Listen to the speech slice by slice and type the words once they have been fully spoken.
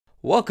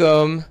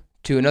Welcome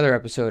to another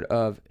episode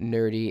of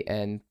Nerdy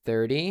and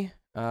 30.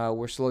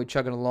 We're slowly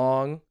chugging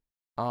along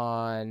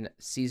on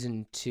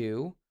season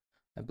 2.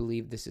 I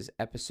believe this is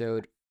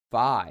episode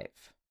 5.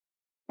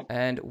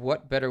 And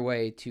what better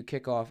way to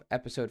kick off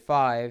episode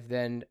 5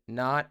 than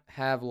not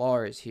have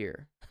Lars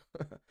here?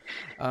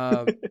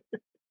 um,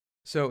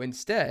 so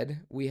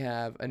instead, we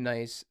have a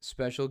nice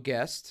special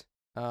guest.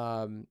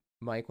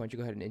 Mike, why don't you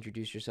go ahead and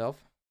introduce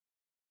yourself?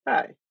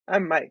 Hi,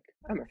 I'm Mike.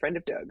 I'm a friend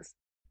of Doug's.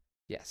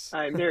 Yes,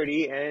 I'm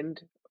nerdy and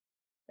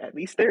at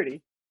least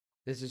 30.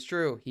 this is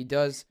true. He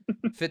does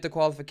fit the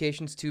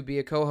qualifications to be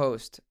a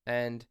co-host,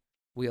 and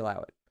we allow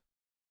it.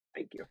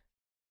 Thank you.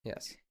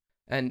 Yes,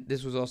 and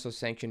this was also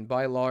sanctioned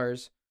by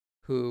Lars,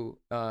 who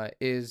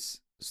is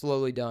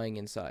slowly dying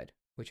inside,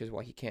 which is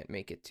why he can't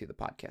make it to the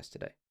podcast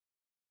today.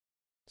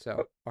 Oh,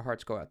 So our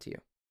hearts go out to you.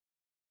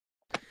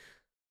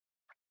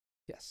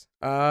 Yes.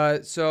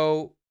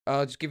 So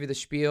I'll just give you the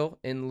spiel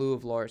in lieu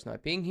of Lars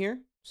not being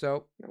here.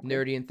 So okay.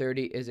 Nerdy and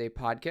 30 is a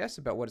podcast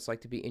about what it's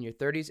like to be in your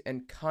 30s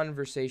and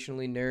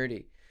conversationally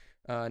nerdy.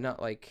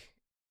 Not like,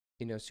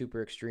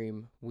 super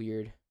extreme,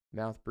 weird,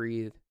 mouth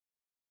breathe,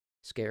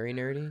 scary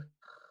nerdy.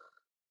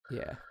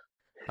 Yeah.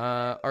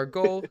 Our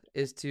goal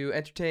is to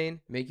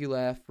entertain, make you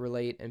laugh,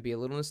 relate, and be a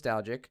little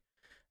nostalgic.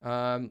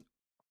 Um,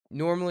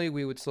 Normally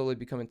we would slowly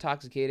become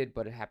intoxicated,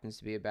 but it happens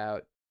to be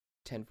about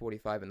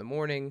 10:45 in the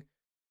morning.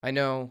 I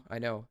know,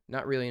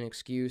 not really an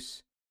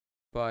excuse,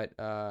 but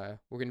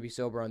we're gonna be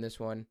sober on this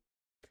one.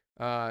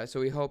 So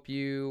we hope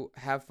you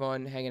have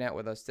fun hanging out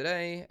with us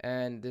today.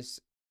 And this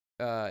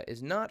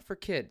is not for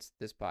kids,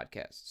 this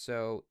podcast.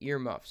 So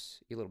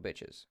earmuffs, you little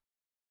bitches.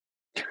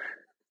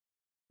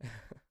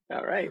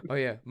 All right. Oh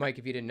yeah, Mike,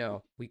 if you didn't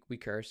know, we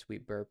curse, we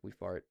burp, we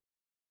fart.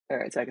 All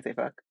right, so I can say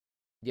fuck.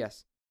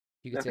 Yes,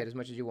 you can say Okay. it as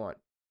much as you want.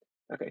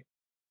 Okay.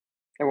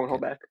 I won't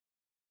hold Good, back.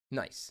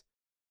 nice.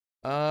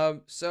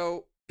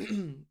 So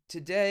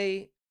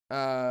today,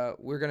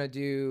 we're gonna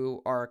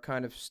do our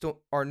kind of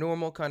our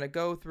normal kind of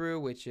go through,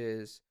 which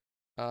is,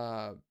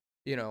 uh,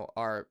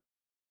 our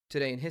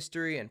today in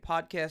history and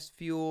podcast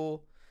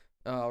fuel.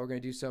 We're gonna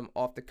do some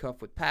off the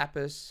cuff with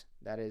Pappas.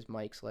 That is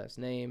Mike's last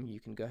name. You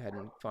can go ahead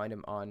and find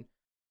him on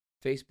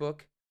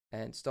Facebook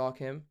and stalk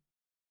him.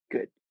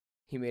 Good.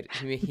 He made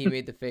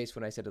the face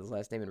when I said his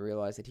last name and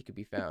realized that he could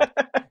be found.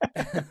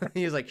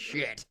 He was like,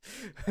 "Shit."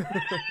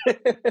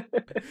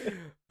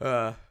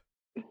 uh,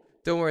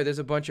 don't worry. There's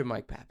a bunch of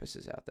Mike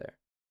Pappases out there.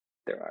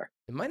 There are.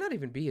 It might not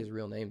even be his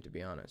real name, to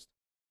be honest.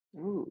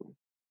 Ooh,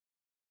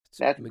 It's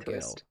that's a Miguel.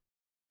 twist.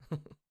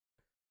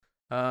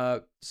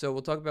 So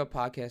we'll talk about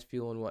podcast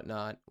fuel and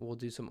whatnot. We'll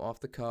do some off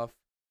the cuff,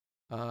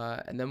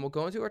 and then we'll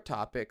go into our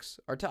topics.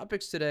 Our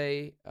topics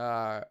today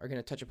are going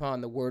to touch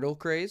upon the Wordle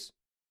craze,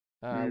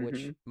 which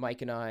Mm-hmm.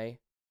 Mike and I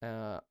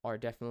are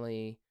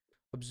definitely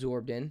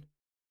absorbed in.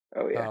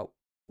 Oh yeah. Uh,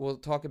 we'll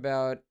talk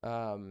about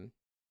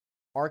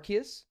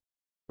Arceus,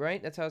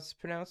 right? That's how it's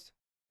pronounced.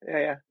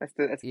 Yeah.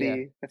 Yeah,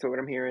 That's what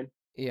I'm hearing.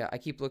 yeah. I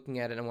keep looking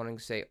at it and wanting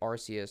to say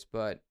Arceus,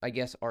 but I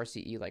guess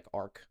RCE like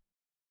Arc.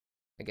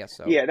 I guess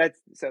so. Yeah, that's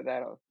so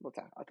that'll we'll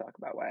talk. I'll talk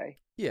about why.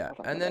 Yeah, I'll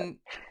talk and about then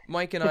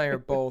Mike and I are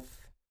both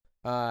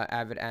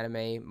avid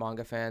anime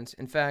manga fans.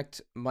 In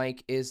fact,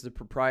 Mike is the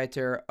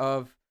proprietor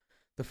of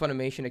the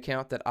Funimation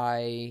account that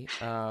I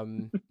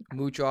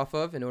mooch off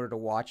of in order to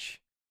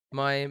watch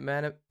my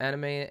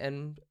anime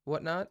and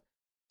whatnot.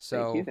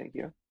 Thank you. So, Thank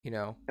you. you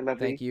know, I love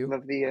thank you.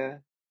 the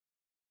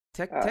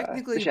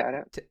Technically, shout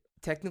out.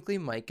 technically,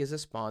 Mike is a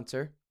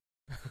sponsor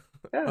of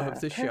Ah,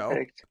 the show,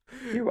 perfect.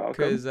 You're welcome.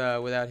 because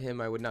without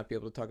him, I would not be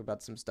able to talk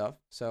about some stuff.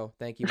 So,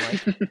 thank you,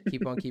 Mike.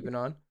 Keep on keeping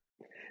on.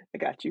 I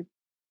got you.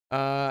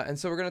 And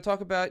so we're gonna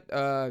talk about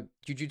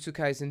Jujutsu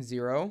Kaisen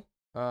Zero,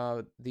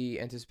 the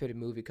anticipated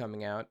movie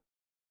coming out.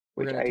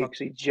 We're Which gonna I talk.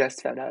 actually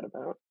just found out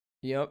about.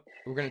 Yep,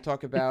 we're gonna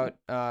talk about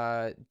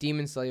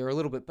Demon Slayer a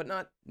little bit, but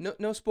not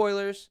no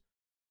spoilers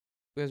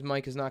because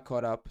Mike is not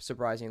caught up,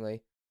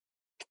 surprisingly.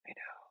 I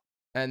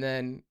And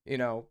then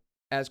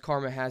as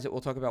karma has it,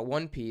 we'll talk about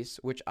One Piece,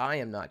 which I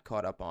am not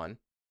caught up on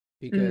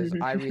because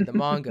know. I read the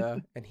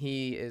manga and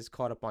he is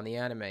caught up on the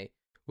anime,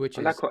 which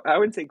I'm not. is I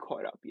wouldn't say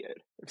caught up yet.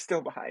 I'm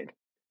still behind.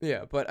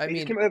 yeah. But I They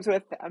just mean, came out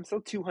with. I'm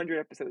still 200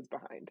 episodes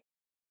behind.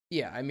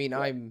 yeah, I mean,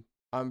 But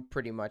I'm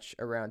pretty much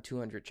around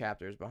 200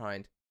 chapters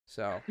behind.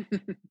 So,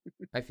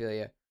 I feel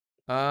you.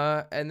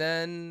 And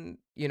then,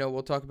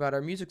 we'll talk about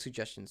our music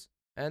suggestions.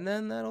 And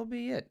then that'll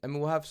be it. I mean,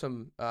 we'll have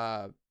some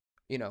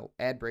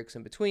ad breaks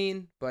in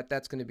between, but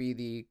that's going to be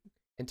the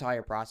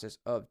entire process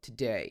of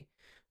today.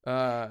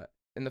 Uh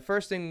and the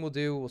first thing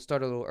we'll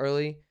start a little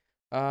early.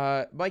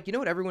 Mike, you know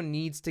what everyone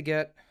needs to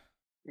get?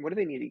 what do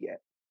they need to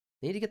get?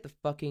 They need to get the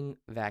fucking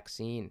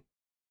vaccine.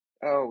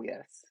 Oh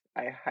yes,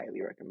 I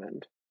highly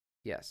recommend.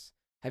 Yes.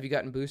 Have you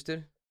gotten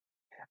boosted?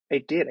 I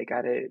did. I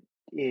got it,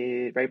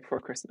 right before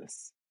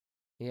Christmas.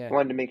 I Yeah.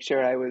 wanted to make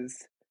sure I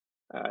was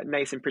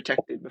nice and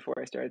protected before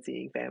I started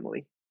seeing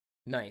family.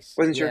 Nice.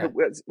 Wasn't sure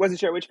Yeah. wasn't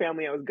sure which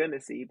family I was gonna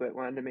see, but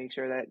wanted to make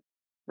sure that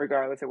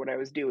regardless of what I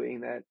was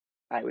doing, that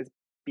I was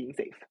being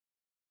safe.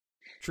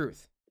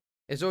 Truth.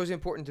 It's always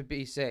important to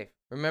be safe.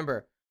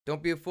 Remember,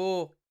 Don't be a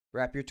fool.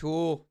 Wrap your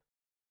tool.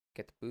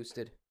 Get the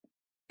boosted.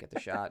 Get the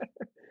shot.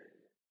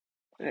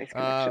 Nice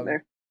connection Um.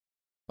 there.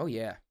 Oh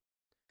yeah.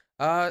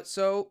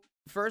 So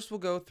first we'll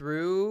go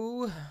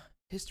through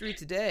history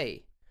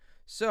today.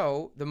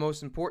 So the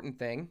most important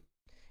thing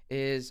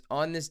is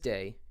on this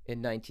day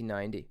in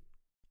 1990,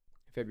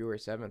 February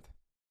 7th,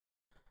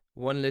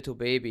 one little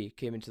baby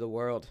came into the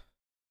world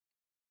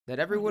that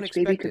Oh, everyone which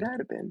baby could expected, that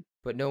have been?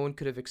 but no one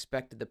could have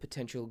expected the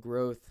potential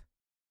growth.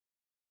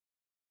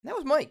 And that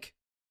was Mike.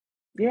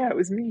 Yeah, it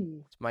was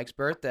me. It's Mike's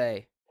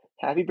birthday.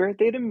 Happy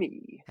birthday to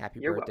me.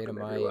 Happy You're birthday to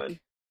welcome, everyone.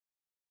 Mike.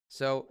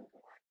 So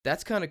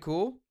that's kind of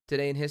cool.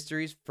 Today in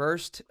history's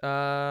first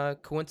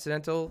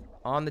coincidental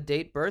on the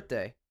date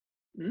birthday.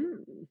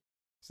 Mm,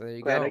 So there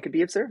you glad I go. could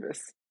be of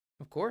service.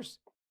 Of course.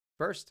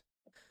 First.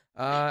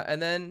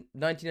 And then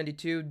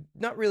 1992,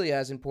 not really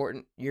as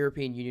important.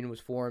 European Union was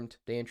formed.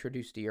 They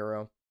introduced the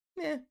euro.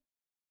 Eh,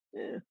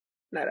 Yeah,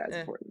 not as eh,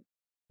 important.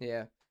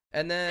 yeah.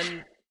 And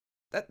then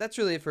that's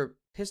really it for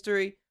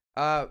history.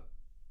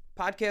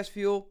 Podcast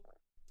fuel.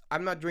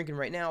 I'm not drinking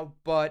right now,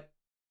 but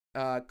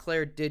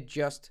Claire did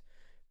just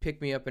pick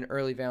me up an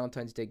early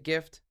Valentine's Day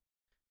gift,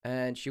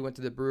 and she went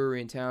to the brewery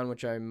in town,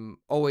 which I'm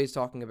always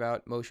talking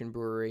about, Motion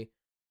Brewery.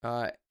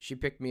 She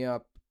picked me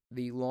up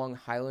the Long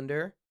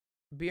Highlander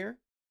beer.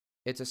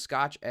 It's a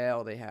Scotch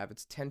ale they have.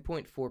 It's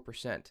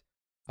 10.4%.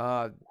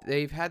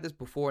 They've had this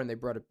before and they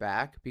brought it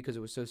back because it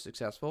was so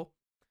successful.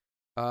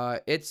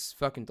 It's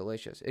fucking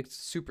delicious. It's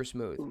super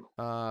smooth. Ooh.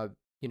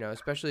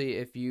 Especially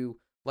if you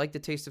like the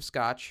taste of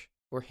Scotch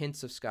or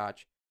hints of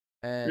Scotch,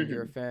 and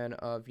you're a Hmm. fan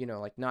of,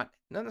 like not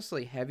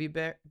necessarily heavy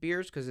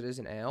beers because it is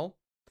an ale,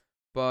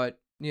 but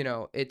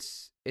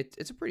it's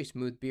a pretty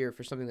smooth beer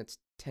for something that's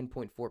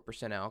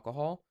 10.4%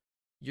 alcohol.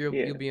 You'll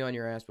Yeah. be on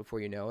your ass before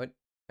you know it,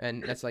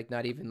 and that's like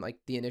not even like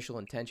the initial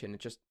intention.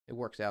 It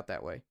works out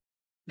that way.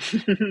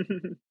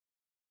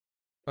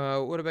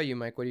 What about you,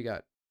 Mike? What do you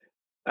got?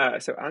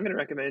 So I'm gonna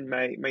recommend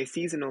my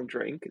seasonal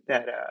drink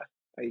that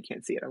oh, you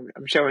can't see it.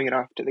 I'm showing it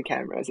off to the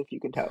camera as if you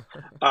can tell.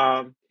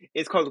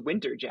 It's called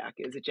Winter Jack.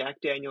 It's a Jack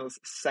Daniel's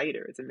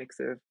cider. It's a mix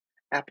of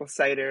apple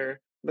cider,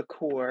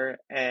 liqueur,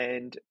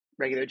 and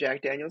regular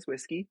Jack Daniel's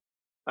whiskey.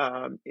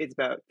 It's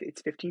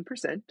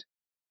 15%.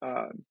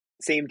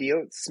 Same deal.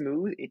 It's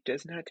smooth. It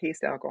does not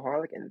taste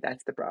alcoholic, and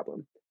that's the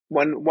problem.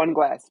 One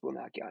glass will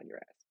knock you on your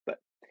ass, but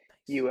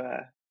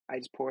Nice, I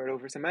just pour it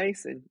over some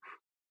ice and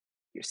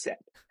you're set.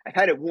 I've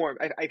had it warm.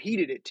 I've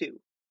heated it too.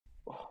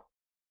 Oh,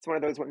 it's one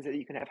of those ones that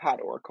you can have hot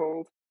or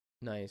cold.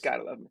 nice.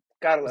 Gotta love them.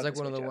 Gotta It's love like the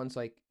one of the switch up. ones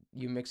like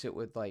you mix it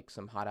with like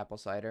some hot apple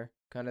cider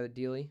kind of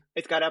dealy.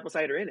 It's got apple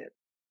cider in it.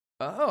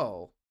 Oh,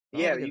 oh,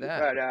 Yeah, look at you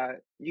that.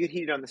 but you could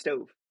heat it on the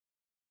stove.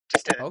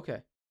 Just to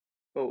Okay,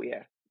 oh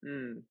yeah.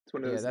 It's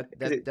one of yeah, those that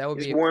because that that it would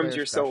just be a warms Claire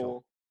your special.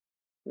 soul.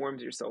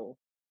 Warms your soul.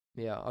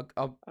 Yeah,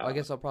 I Uh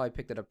guess I'll probably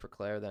pick that up for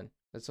Claire then.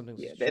 That's something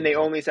yeah, and she'll they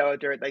like. only sell it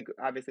during like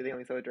obviously they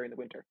only sell it during the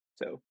winter.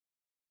 So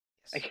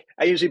Yes.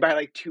 I usually buy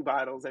like two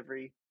bottles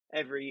every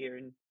year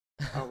and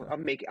I'll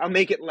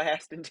make it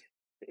last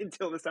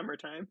until the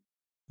summertime.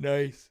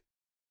 Nice.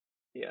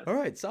 Yeah. All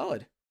right,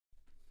 solid.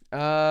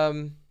 All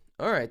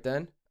right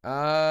then.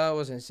 What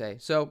was I gonna say?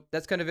 So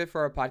that's kind of it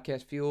for our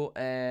podcast fuel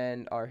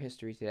and our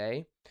history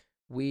today.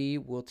 We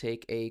will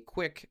take a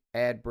quick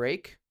ad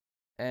break,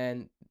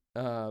 and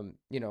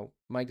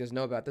Mike doesn't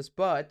know about this,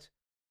 but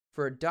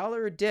for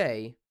 $1 a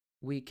day,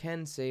 we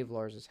can save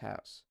Lars's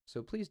house.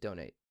 So please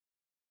donate.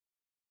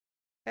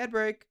 Ad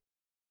break.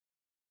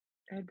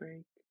 Ad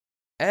break.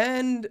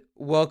 And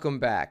welcome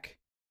back.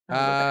 Oh, we're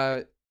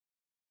back. Uh,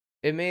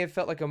 it may have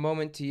felt like a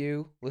moment to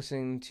you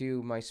listening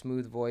to my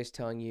smooth voice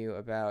telling you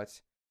about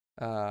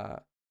uh,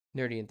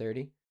 Nerdy and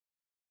 30,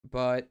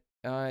 but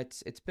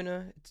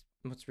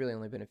it's really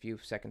only been a few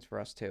seconds for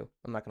us too.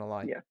 I'm not gonna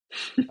lie.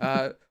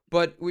 Yeah.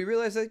 But we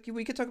realized that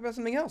we could talk about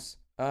something else.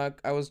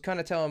 I was kind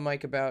of telling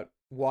Mike about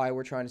why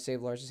we're trying to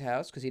save Lars's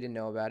house because he didn't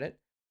know about it,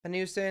 and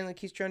he was saying like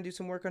he's trying to do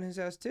some work on his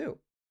house too.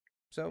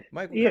 So,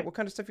 Mike, Yeah. what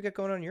kind of stuff you got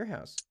going on in your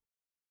house?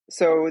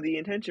 So the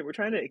intention, we're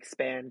trying to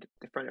expand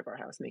the front of our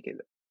house, make it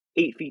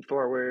 8 feet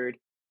forward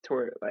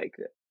toward like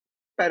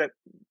about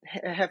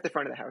half the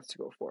front of the house to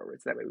go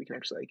forward. So that way we can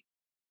actually like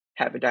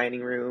have a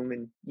dining room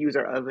and use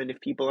our oven if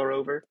people are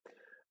over.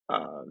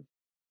 Um,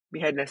 we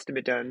had an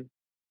estimate done.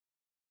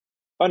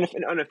 An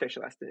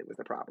unofficial estimate was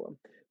the problem.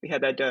 We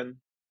had that done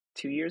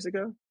 2 years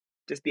ago,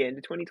 just the end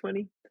of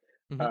 2020.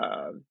 Mm-hmm.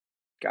 Um,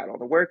 got all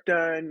the work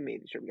done,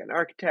 made sure we got an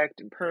architect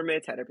and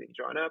permits, had everything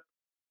drawn up,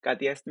 got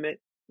the estimate.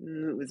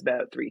 It was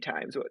about three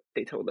times what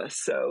they told us.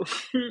 So,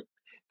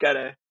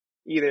 gotta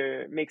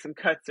either make some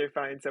cuts or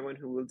find someone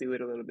who will do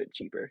it a little bit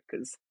cheaper.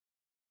 Because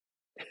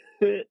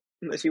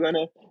unless you want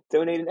to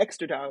donate an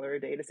extra dollar a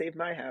day to save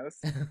my house,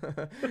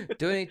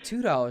 Donate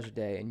 $2 a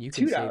day, and you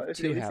can save $2 a day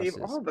two to save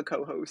houses. all the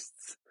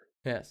co-hosts.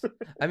 Yes,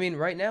 I mean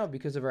right now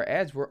because of our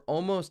ads, we're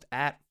almost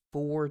at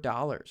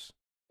 $4.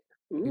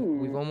 We've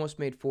Ooh, almost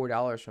made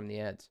 $4 from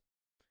the ads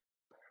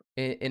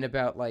in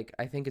about like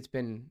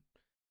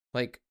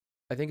like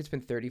I think it's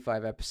been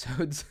 35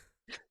 episodes.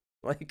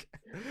 Like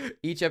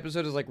each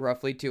episode is like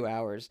roughly 2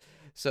 hours.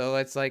 So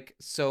it's like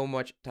so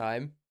much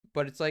time.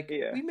 But it's like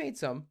Yeah. we made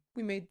some.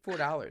 We made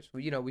 $4.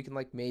 We can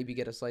like maybe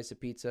get a slice of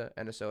pizza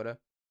and a soda,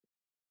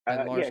 and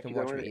Yeah, Lars if can you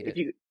go watch me in,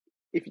 eat it.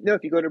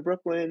 if you go to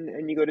Brooklyn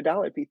and you go to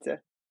Dollar Pizza,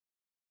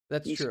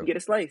 That's each can true. get a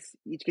slice.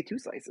 Each get two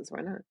slices.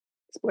 Why not?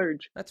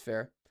 Splurge. That's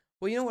fair.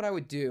 Well, you know what I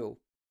would do?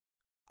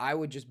 I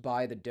would just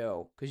buy the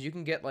dough because you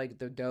can get like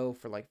the dough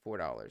for like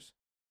 $4,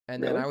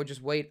 and then I Really? would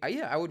just wait.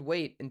 Yeah, I would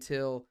wait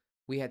until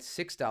we had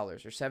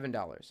 $6 or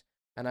 $7,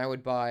 and I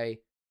would buy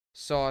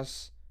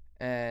sauce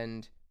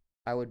and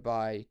I would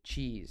buy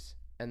cheese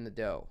and the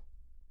dough,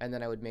 and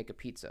then I would make a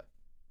pizza.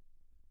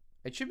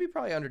 It should be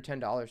probably under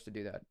 $10 to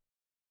do that.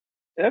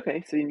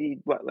 Okay, so you need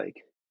what,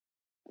 like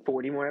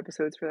 40 more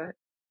episodes for that?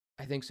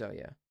 I think so.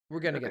 Yeah, we're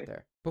gonna get Okay,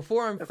 there.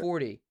 Before I'm okay.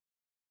 40,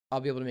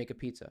 I'll be able to make a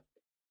pizza.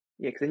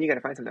 Yeah, because then you got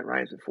to find something that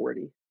rhymes with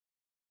 40.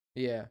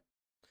 Yeah,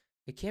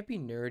 it can't be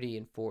nerdy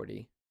in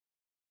 40.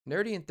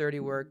 Nerdy in 30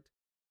 worked.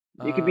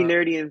 It could be Uh,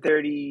 nerdy and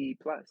 30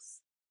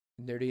 plus.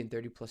 nerdy in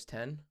 30 plus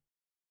 10.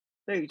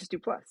 No, you just do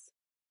plus.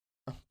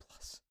 Oh,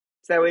 plus.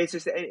 So that way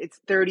it's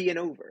 30 and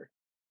over.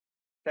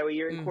 That way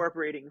you're Mm,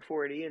 incorporating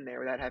 40 in there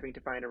without having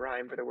to find a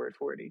rhyme for the word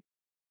 40.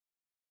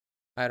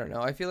 I don't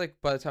know. I feel like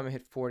by the time I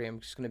hit 40, I'm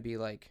just gonna be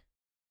like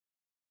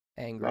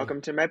angry. Welcome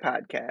to my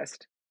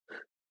podcast.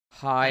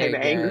 Hi I'm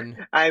angry.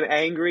 again. I'm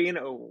angry and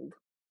old.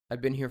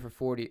 I've been here for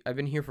 40. I've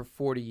been here for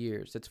 40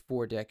 years. That's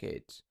 4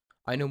 decades.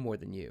 I know more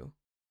than you.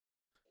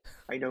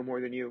 I know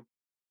more than you.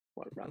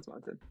 Well, Ron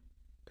Swanson.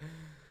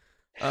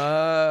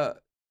 Uh,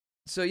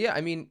 so yeah,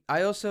 I mean,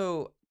 I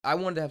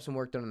wanted to have some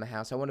work done in the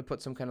house. I wanted to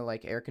put some kind of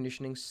like air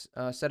conditioning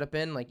setup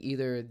in, like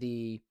either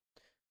the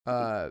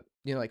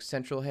like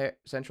central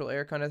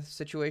air kind of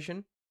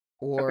situation,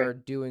 Okay. or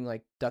doing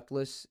like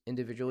ductless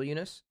individual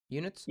units.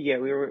 Yeah,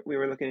 we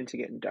were looking into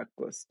getting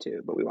ductless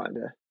too, but we wanted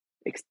to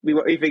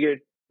we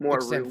figured more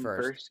Extend room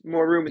first. first,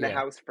 more room in the Yeah.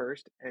 house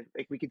first, and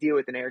like we could deal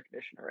with an air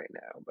conditioner right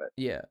now. But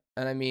Yeah,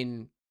 and I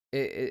mean,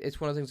 it's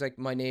one of the things like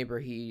my neighbor,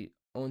 he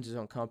owns his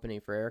own company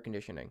for air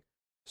conditioning.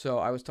 So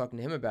I was talking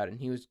to him about it, and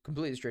he was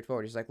completely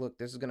straightforward. He's like, "Look,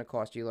 this is going to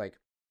cost you like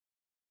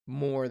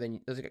more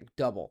than it's like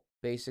double,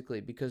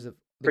 basically, because of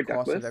the for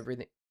cost of ductless,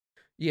 everything."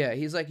 Yeah,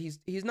 he's like, he's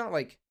not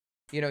like,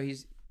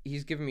 he's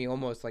giving me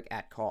almost like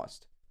at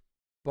cost,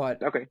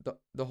 but okay,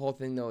 the whole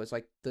thing though is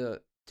like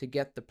the to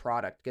get the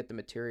product, get the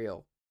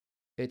material,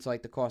 it's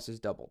like the cost is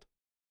doubled.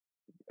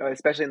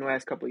 especially in the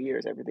last couple of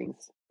years,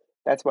 everything's.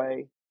 That's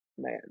why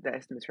the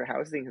estimates for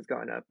housing has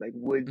gone up. Like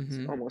wood's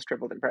Mm-hmm. almost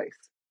tripled in price.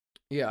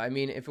 Yeah, I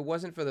mean, if it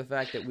wasn't for the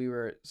fact that we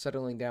were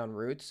settling down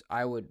roots,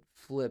 I would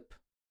flip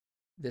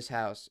this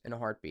house in a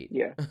heartbeat.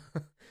 Yeah,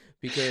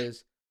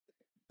 Because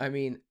I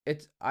mean,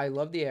 I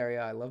love the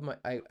area.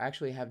 I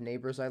actually have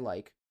neighbors I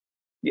like,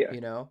 yeah,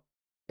 you know.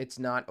 It's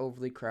not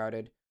overly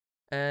crowded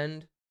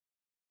and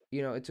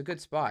it's a good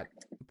spot.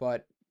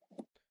 But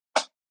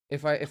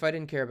if I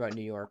didn't care about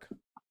New York,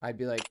 I'd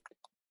be like,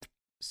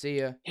 "See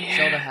ya.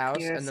 Sell the yeah,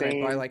 house yeah. and then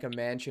I'd buy Same. like a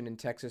mansion in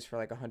Texas for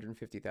like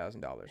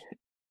 $150,000."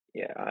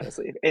 Yeah,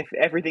 honestly, if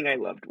everything I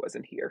loved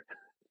wasn't here,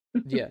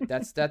 Yeah,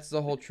 that's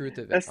the whole truth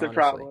of it, that's the honestly.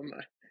 problem.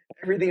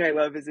 Everything I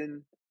love is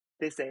in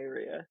this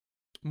area.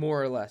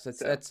 More or less. That's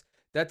So that's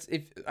that's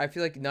if I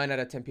feel like 9 out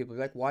of 10 people be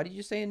like, "Why did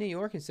you stay in New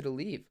York instead of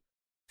leave?"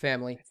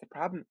 Family. that's the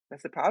problem.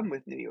 That's the problem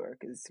with New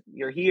York is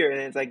you're here and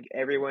it's like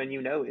everyone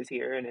you know is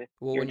here and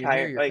Well, your when you're here,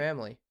 entire you're like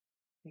family.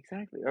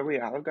 exactly. Are we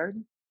Olive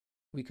Garden?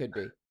 We could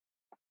be.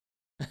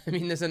 I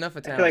mean, there's enough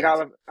I feel like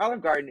Italians.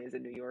 Olive Garden is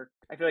in New York.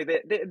 I feel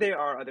like there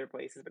are other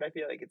places, but I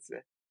feel like it's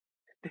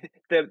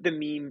the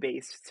meme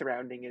base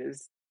surrounding it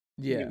is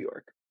New Yeah.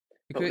 York.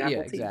 It Oat could. Yeah.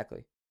 apple tea.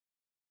 Exactly.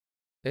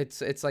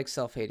 It's like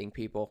self-hating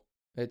people.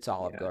 It's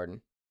Olive Yeah.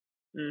 Garden.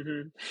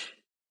 Mm-hmm.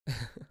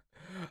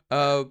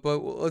 But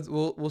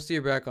we'll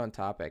steer back on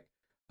topic.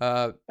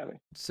 Uh, Okay.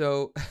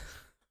 so,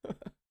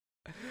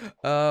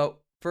 uh,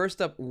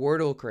 first up,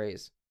 Wordle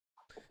craze.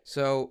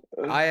 So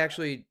I Ugh.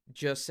 actually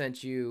just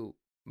sent you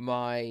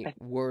my I,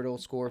 Wordle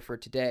score for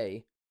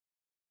today,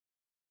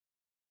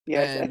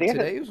 yes, I and think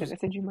today's did I was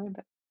send you mine?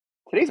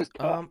 Today's was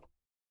tough. um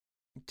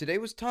today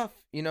was tough.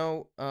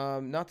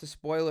 Not to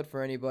spoil it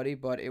for anybody,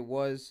 but it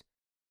was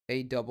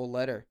a double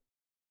letter.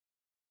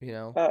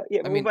 Yeah. I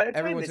Well, mean,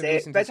 everyone's gonna be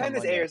listening by to the this on time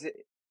this Monday. airs,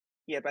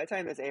 yeah, by the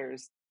time this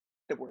airs,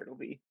 the word will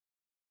be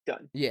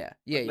done. Yeah,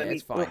 yeah, But yeah. let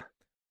It's me. fine.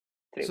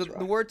 Today So was the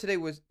rough, word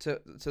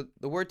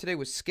today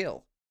was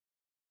skill.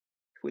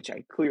 which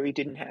I clearly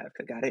didn't have.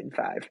 I got it in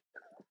five.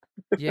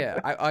 Yeah,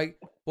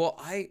 well,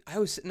 I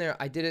was sitting there.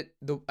 I did it.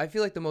 I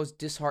feel like the most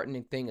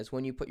disheartening thing is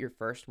when you put your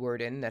first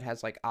word in that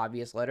has like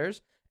obvious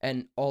letters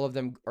and all of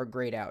them are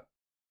grayed out,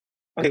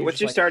 and Okay, you're what's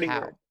just your like, starting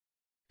word? how?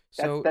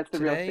 So That's the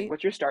real thing.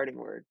 What's your starting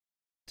word?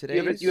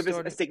 today's You have a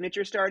starting.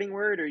 signature starting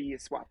word, or you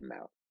swap them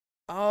out?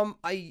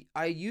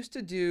 I used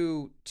to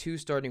do two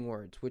starting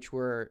words, which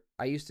were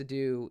I used to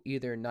do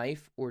either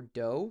knife or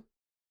dough.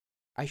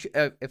 I should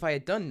if I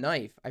had done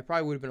knife, I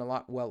probably would have been a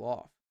lot well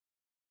off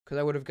because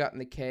I would have gotten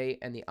the K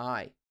and the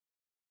I.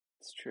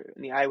 It's true,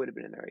 and the I would have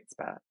been in the right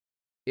spot.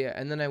 Yeah,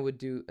 and then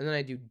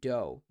I do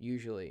dough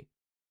usually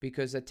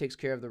because that takes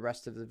care of the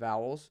rest of the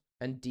vowels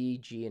and D,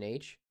 G, and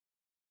H.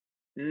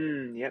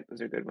 Yep,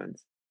 those are good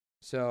ones.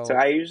 So So,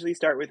 I usually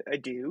start with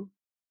adieu,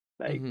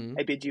 like mm-hmm.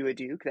 I bid you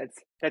adieu, 'cause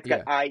that's got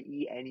Yeah.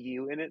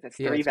 I-E-N-U in it. That's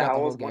Yeah, three it's got the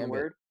whole vowels, one gambit.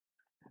 word.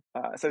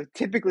 So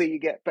typically you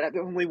get, but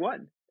only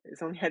one.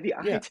 It's only had the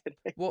I Yeah.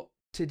 today. Well,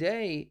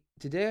 today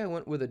I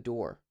went with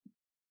adore.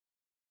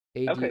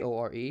 Okay.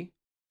 Adore.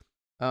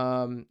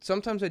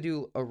 Sometimes I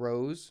do a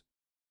rose,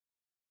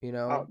 you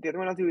know. The other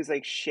one I'll do is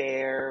like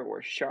share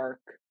or shark.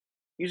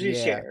 Usually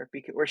Yeah. share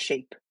because or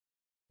shape, just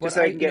But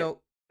so I, I can you get.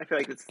 know, I feel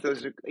like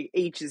those are like,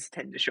 H's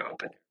tend to show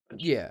up in a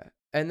bunch. yeah.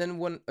 And then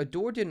when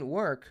adore didn't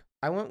work,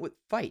 I went with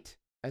fight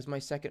as my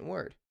second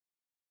word.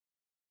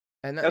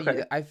 And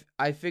Okay.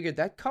 I figured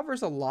that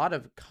covers a lot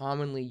of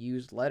commonly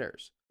used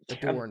letters, Yeah,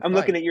 adore and I'm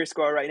looking fight. at your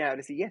score right now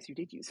to see. Yes, you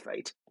did use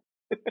fight.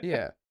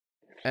 Yeah.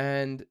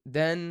 And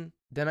then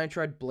I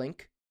tried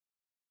blink,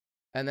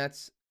 and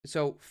that's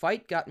so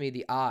fight got me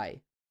the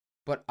I,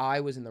 but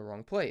I was in the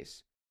wrong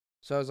place.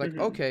 So I was like, Hmm.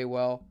 okay,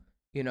 well,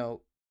 you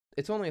know,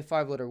 it's only a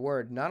 5 letter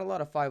word. Not a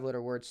lot of 5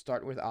 letter words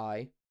start with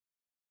I,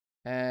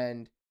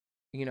 and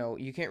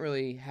you can't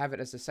really have it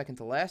as the second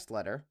to last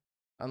letter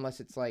unless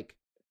it's like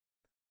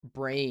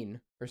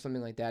brain or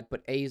something like that,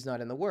 but A is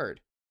not in the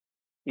word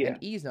and Yeah.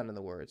 E is not in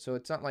the word. So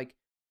it's not like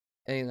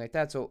anything like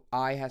that. So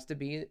I has to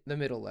be the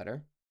middle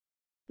letter.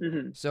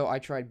 Hmm. So I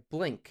tried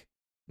blink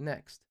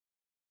next.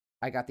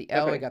 I got the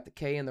L, I Okay. got the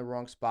K in the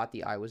wrong spot,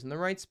 the I was in the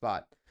right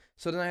spot.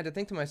 So then I had to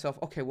think to myself,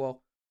 okay,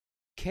 well,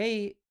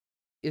 K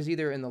is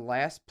either in the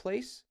last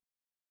place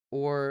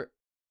or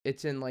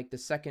it's in like the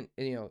second,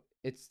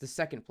 it's the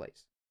second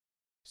place.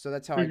 So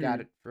that's how I got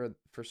Hmm. it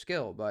for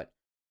skill, but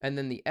and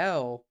then the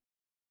L,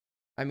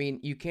 I mean,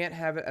 you can't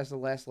have it as the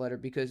last letter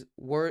because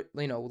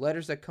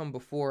letters that come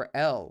before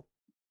L,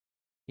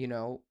 you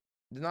know,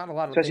 there's not a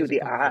lot of Especially things with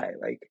that the come before.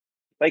 I,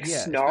 like Yeah,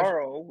 especially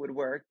snarl would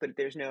work, but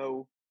there's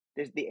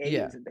the A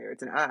yeah, isn't there.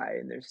 It's an I,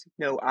 and there's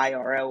no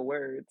IRL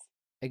words.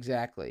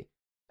 exactly.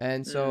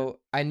 And Mm. so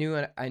I knew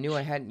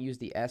I hadn't used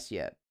the S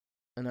yet.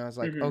 And I was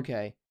like, Hmm.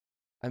 okay,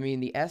 I mean,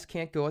 the S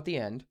can't go at the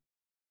end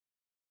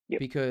Yep.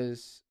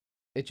 because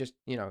it just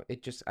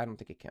I don't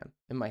think it can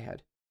in my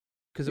head.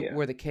 Because Yeah.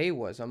 where the K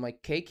was, I'm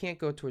like, K can't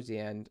go towards the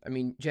end. I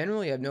mean,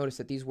 generally, I've noticed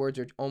that these words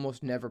are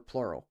almost never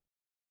plural.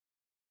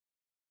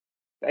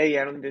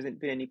 Yeah, I don't think there's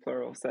been any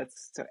plural, so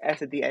that's so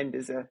S at the end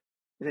is a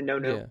no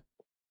no. Yeah.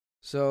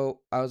 So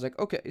I was like,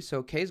 okay,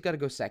 so K's got to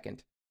go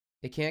second.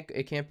 It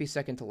can't be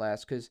second to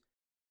last because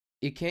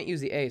you can't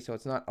use the A, so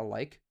it's not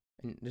alike,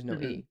 and there's no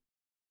Hmm. E.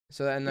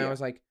 So then I Yeah.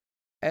 was like,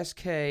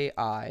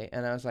 SKI,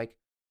 and I was like,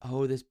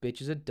 oh, this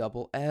bitch is a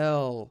double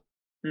L.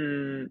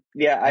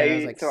 Yeah. And I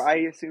was like, I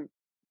assume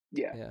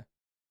yeah. yeah.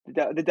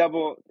 The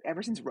double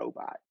ever since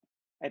robot,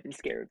 I've been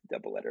scared of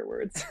double letter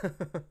words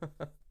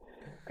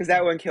because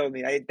that one killed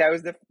me. That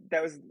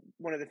was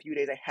one of the few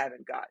days I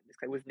haven't gotten this.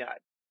 I was not.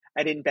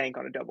 I didn't bank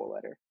on a double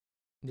letter.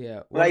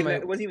 Yeah, Well, one of even my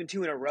it wasn't even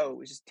two in a row. It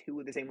was just two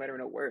with the same letter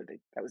in a word.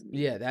 That was mean.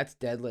 yeah, that's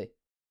deadly.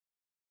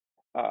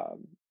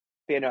 Um,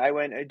 but, I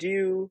went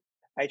adieu.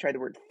 I tried the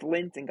word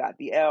flint and got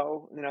the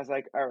L, and then I was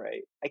like, all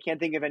right, I can't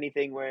think of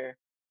anything where.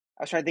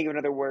 I was trying to think of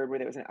another word where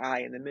there was an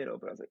I in the middle,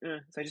 but I was like,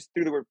 so I just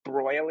threw the word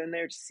broil in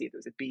there just to see if it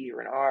was a B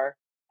or an R,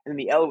 and then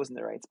the L was in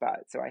the right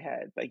spot. So I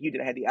had, like you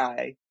did, I had the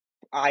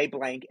I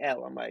blank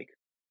L.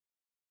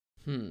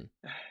 Hmm.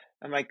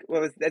 I'm like,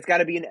 well, that's got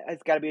to be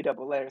it's got to be a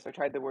double letter. So I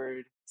tried the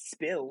word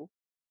spill,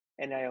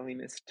 and I only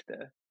missed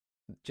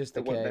Just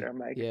the the one letter. K. I'm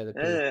like, Yeah, the P.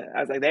 I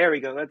was like, there we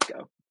go, let's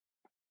go.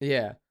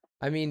 Yeah.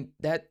 I mean,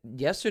 that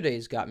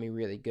yesterday's got me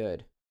really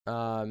good.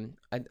 I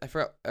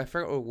forgot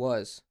what it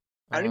was.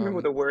 I don't even remember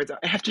what Um, the words are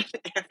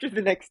after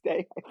the next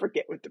day. I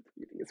forget what the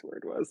previous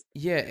word was.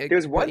 yeah, There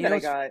was but one that I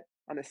got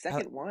on the I,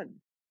 second one.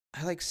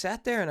 I like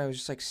sat there and I was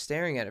just like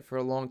staring at it for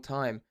a long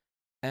time,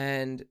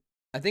 and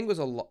I think it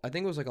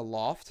was like a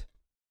loft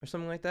or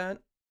something like that,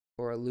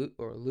 or a loof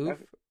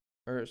Okay.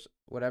 or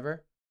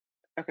whatever.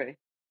 Okay.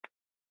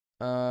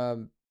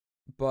 Um,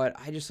 but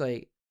I just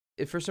like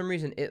for some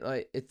reason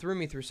it threw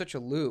me through such a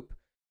loop.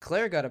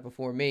 Claire got it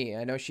before me.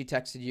 I know she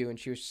texted you and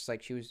she was just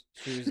like she was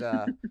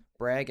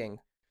bragging.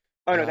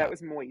 Oh no, that Uh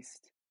was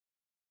moist.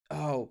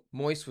 oh,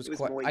 moist was It was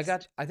quite.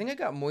 moist. I think I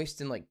got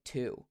moist in like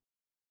two.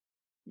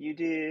 You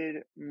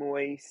did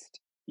moist.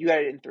 You got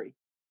it in three.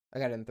 I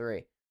got it in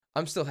three.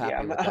 I'm still Yeah,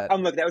 happy with that.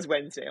 I'm looking. That was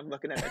Wednesday. I'm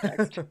looking at our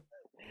text.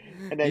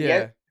 And then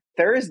yet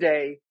Yeah.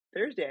 Thursday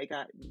I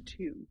got in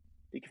two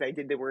because I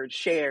did the word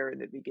share in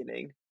the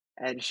beginning,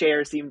 and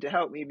share seemed to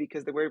help me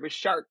because the word was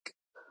shark.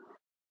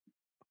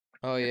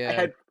 Oh I yeah.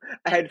 had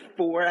I had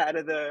four out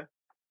of the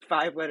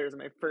five letters in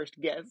my first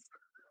guess.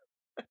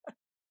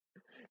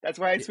 That's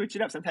why I Y- switch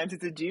it up. Sometimes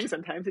it's a Jew,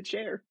 sometimes it's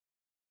share.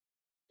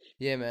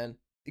 Yeah, man.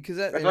 Because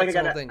I feel like that's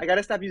the whole thing. I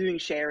gotta stop using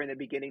share in the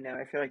beginning now.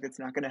 I feel like that's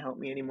not gonna help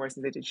me anymore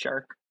since I did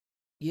shark.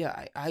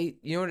 Yeah, I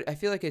you know what, I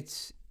feel like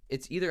it's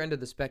either end of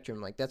the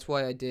spectrum. Like that's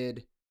why I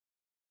did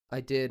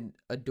a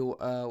door.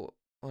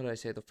 What did I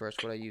say? The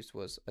first what I used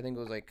was I think it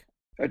was like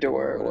a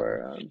door Adore or whatever.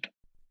 or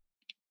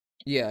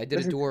Yeah, I did a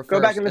listen. door Go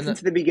back first, and and listen then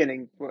to the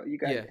beginning. Well, you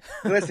got yeah,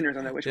 the listeners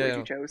don't know which word yeah.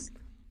 you chose.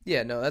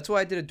 Yeah, no, that's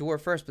why I did adore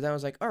first, but then I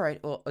was like, all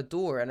right, well,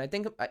 adore. And I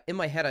think in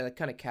my head, I like,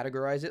 kind of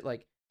categorize it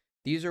like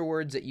these are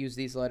words that use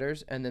these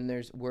letters, and then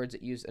there's words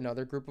that use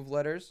another group of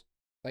letters.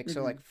 Like,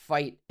 so, Hmm. like,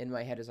 fight in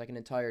my head is like an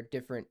entire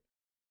different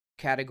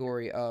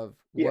category of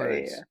Yeah, yeah,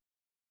 words.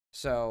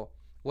 So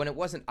when it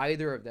wasn't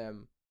either of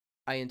them,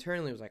 I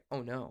internally was like,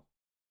 oh no,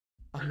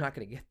 I'm not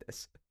going to get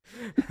this.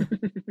 yeah.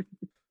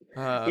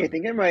 Yeah, I um,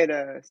 think I might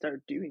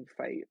start doing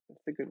fight.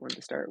 That's a good one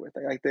to start with.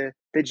 I like the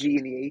G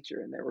and the H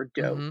are in there, or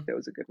dough. mm-hmm. That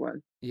was a good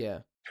one. Yeah,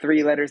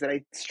 3 letters that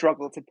I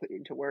struggle to put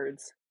into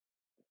words.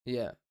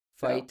 yeah.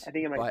 So Fight, I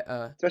think I might,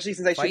 by, especially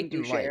since I fight shouldn't do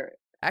and light. share.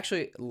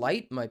 Actually, Yeah,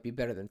 light might be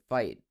better than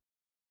fight.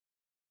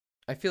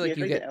 I feel yeah, I like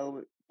you feel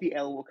like get, the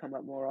L will come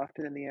up more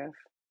often than the F.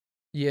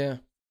 yeah,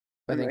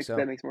 I think That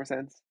so. makes more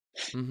sense.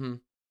 Mm-hmm.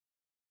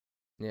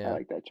 I Yeah.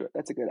 like that choice.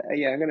 That's a good.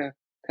 Yeah, I'm gonna.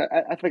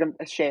 I feel like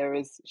a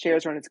shares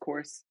run its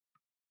course.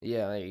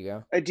 Yeah, there you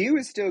go. A do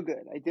is still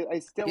good. I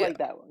still Yeah. like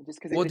that one just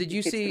because Well, it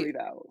hits 3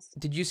 vowels.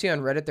 did you see on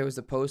Reddit there was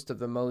a post of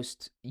the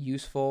most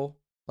useful,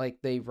 like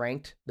they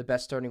ranked the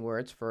best starting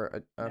words No,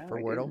 for I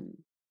Wordle?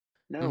 didn't.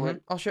 No, Mm-hmm.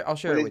 I'll share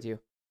what it is with you.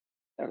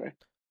 okay?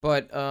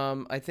 But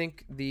I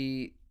think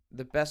the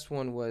best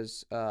one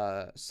was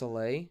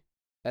Salet,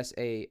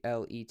 SALET, I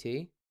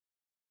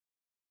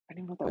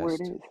don't even know what that word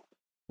best is.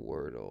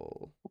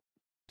 Wordle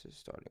to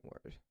starting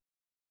word.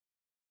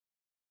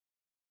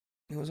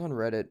 It was on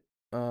Reddit.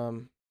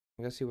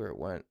 I gotta see where it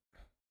went.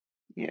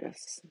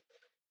 Yes.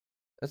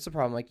 That's the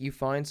problem. Like you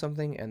find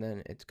something and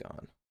then it's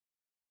gone.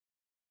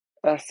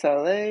 A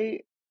salé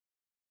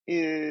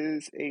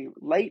is a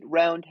light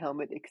round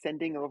helmet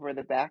extending over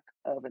the back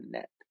of a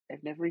neck.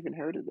 I've never even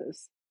heard of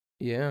this.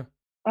 Yeah.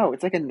 Oh,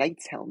 it's like a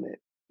knight's helmet.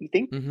 You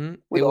think Mm-hmm. It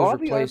with was all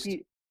the replaced.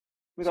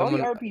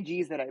 Someone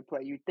RPGs that I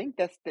play, you'd think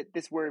that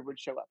this word would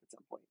show up at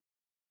some point,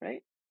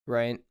 right?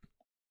 right.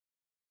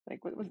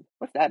 Like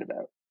what's that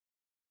about?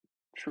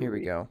 Here we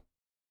Truly. go.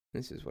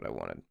 This is what I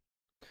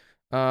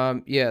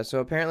wanted. Yeah, so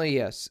apparently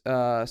yes.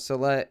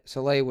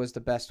 Soleil was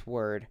the best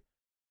word.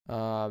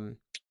 Um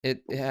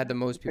it had the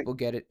most Okay, people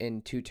get it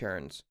in 2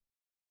 turns.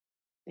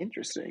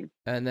 interesting.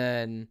 And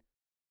then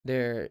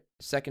their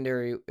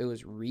secondary it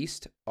was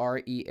Reast,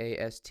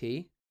 Reast.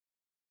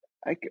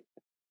 I, c-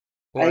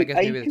 Or I guess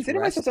I maybe it's consider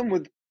myself rest. someone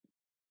with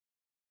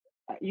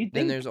you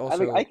Then think there's I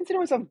also consider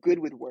myself good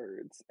with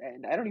words,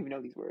 and I don't even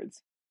know these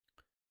words.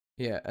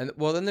 yeah, and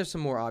well then there's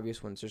some more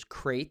obvious ones. There's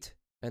crate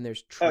and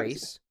there's Oh,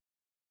 trace.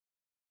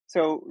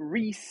 so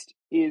 "reist"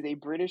 is a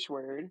British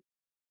word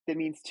that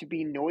means to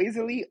be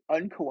noisily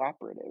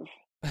uncooperative.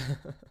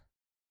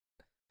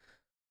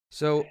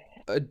 So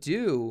a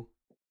do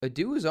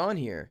is on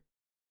here.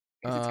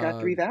 Because it's got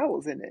 3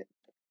 vowels in it.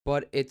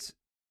 But it's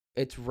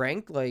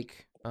ranked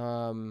like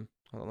hold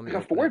on, let It's me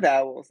got open 4 it.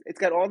 vowels. It's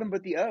got all of them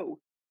but the O.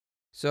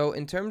 So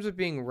in terms of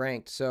being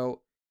ranked,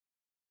 so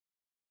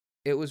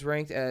it was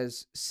ranked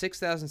as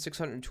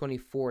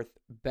 6,624th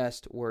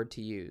best word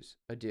to use,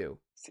 a do.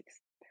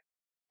 6.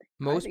 I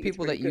Most think it's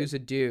people pretty that good. use a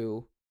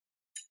do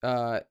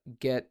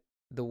get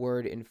the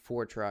word in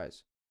 4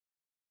 tries.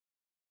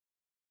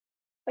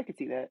 I could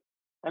see that.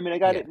 I mean, I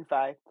got Yeah. it in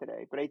 5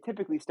 today, but I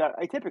typically start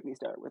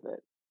with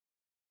it.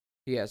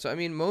 Yeah, so I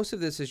mean most of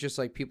this is just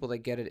like people that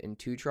get it in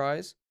 2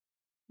 tries.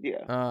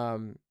 Yeah.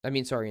 I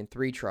mean sorry, in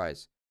 3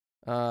 tries.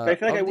 But I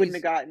feel like I Of wouldn't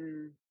have these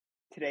gotten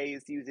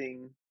today's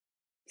using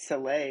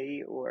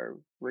Soleil or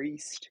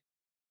Reist.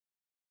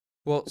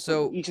 well,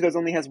 so Each of those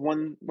only has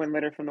one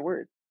letter from the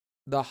word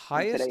the in today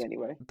highest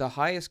anyway. the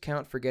highest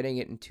count for getting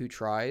it in 2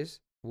 tries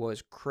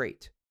was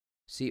crate,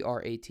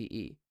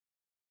 Crate.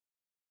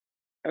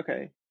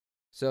 Okay.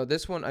 So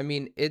this one, I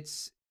mean,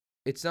 it's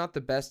not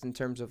the best in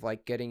terms of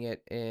like getting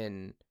it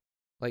in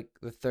like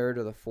the third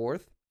or the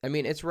fourth. I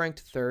mean, it's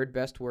ranked third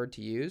best word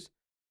to use,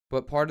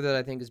 but part of that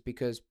I think is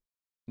because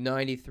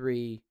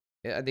 93.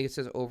 I think it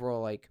says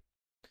overall like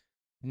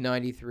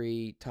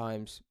 93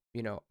 times,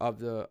 of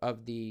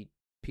the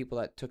people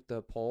that took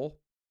the poll,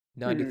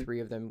 Hmm. 93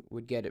 of them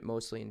would get it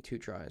mostly in 2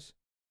 tries.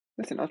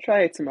 Listen, I'll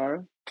try it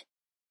tomorrow.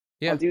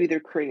 Yeah, I'll do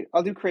crate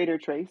or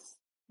trace,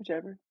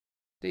 whichever.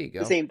 there you The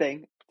go. same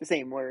thing, the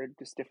same word,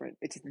 just different.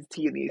 It's the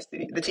T and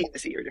the T and the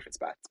C are different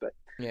spots, but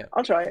Yeah.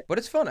 I'll try it. But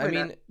it's fun. I Why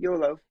not? mean,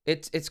 YOLO.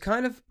 it's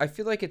kind of I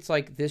feel like it's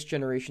like this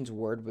generation's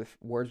words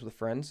with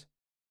friends.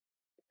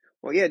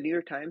 Well, yeah, New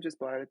York Times just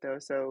bought it though,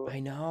 so I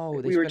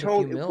know they we were spent a few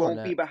told mil on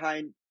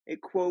that.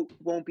 it quote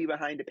won't be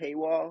behind a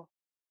paywall,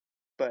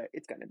 but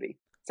it's gonna be.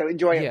 So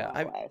enjoy it Yeah,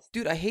 while it lasts.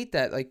 dude, I hate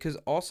that. Like, cause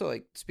also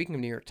like speaking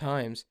of New York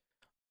Times,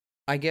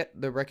 I get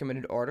the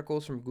recommended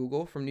articles from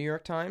Google from New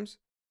York Times,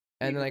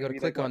 You and then can I go to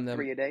maybe like click on what, them.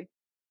 3 a day,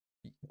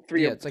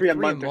 Yeah, it's like three a three a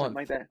month or something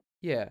like month. that.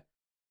 Yeah,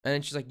 and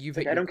then she's like, "You've It's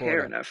like hit I your don't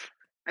care quota." enough.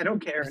 I don't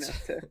care It's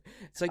enough to.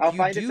 it's like I'll you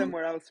find it do.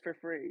 somewhere else for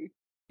free.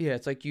 Yeah,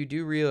 it's like you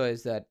do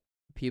realize that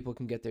people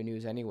can get their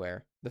news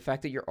anywhere. The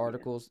fact that your Yeah,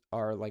 articles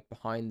are like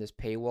behind this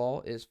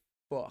paywall is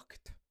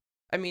fucked.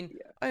 I mean,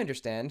 yeah, I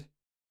understand.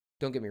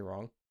 Don't get me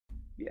wrong.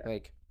 yeah.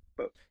 Like,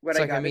 But what it's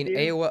I like gotta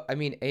do, I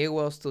mean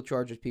AOL still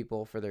charges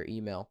people for their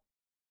email.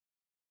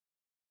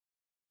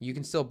 You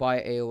can still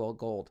buy AOL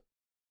Gold.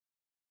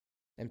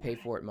 and pay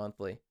for it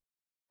monthly.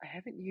 I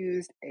haven't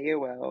used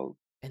AOL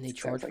And they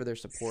since I charge was for like their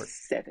support.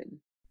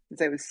 7.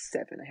 Since I was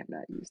 7, I have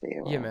not used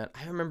Yeah, AOL. man.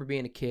 I remember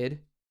being a kid.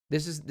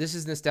 This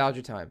is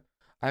nostalgia time.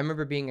 I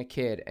remember being a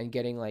kid and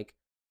getting like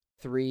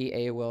 3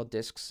 AOL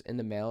discs in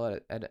the mail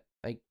at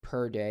like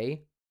per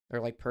day or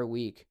like per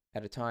week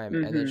at a time,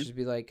 and then Mm-hmm. just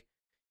be like,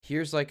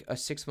 "Here's like a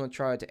 6 month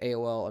trial to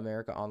AOL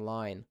America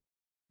Online."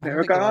 I don't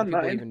think America a lot of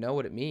people Online. even know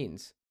what it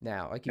means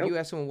now. Like if Nope. you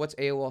ask someone what's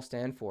AOL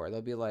stand for,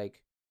 they'll be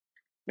like,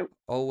 Nope.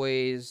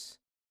 "Always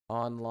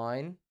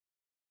online."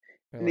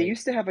 Or And they like,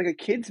 used to have like a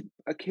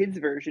kids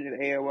version of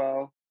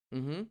AOL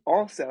 "Mm-hmm."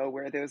 also,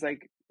 where there was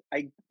like,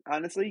 I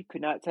honestly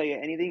could not tell you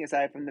anything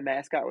aside from the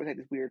mascot was like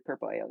this weird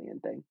purple alien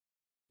thing.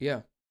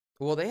 Yeah.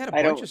 Well, they had a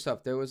I bunch don't of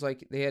stuff. There was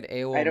like they had I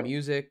AOL don't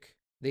Music.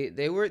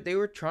 They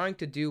were trying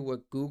to do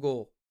what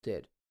Google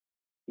did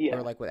or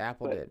yeah, like what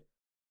Apple but did.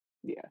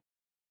 yeah,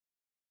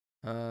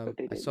 but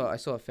they I didn't.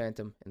 saw a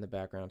phantom in the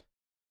background.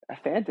 A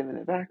phantom in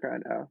the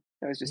background. Oh,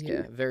 that was just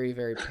Yeah, cute. very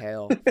very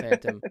pale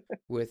phantom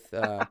with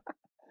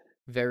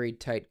very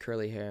tight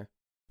curly hair.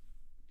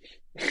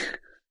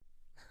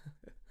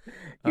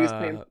 He was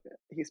playing Uh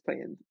he was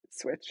playing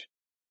Switch.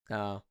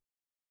 uh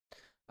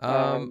um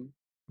Um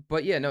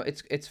but yeah, no,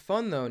 it's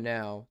fun though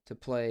now to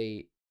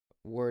play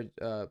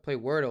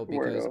Wordle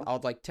because Wordle. I'll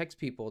like text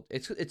people.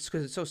 It's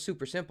cuz it's so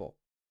super simple.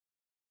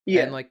 And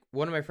Yeah, like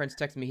one of my friends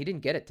texted me he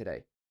didn't get it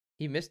today.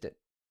 He missed it.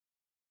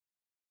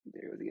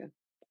 there it was again.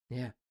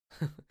 Yeah.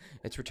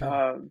 It's returning.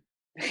 Um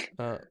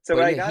so But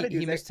what I yeah, he gotta do he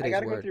is missed I today's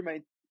gotta go word. through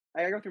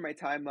my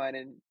timeline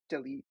and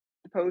delete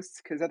the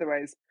posts because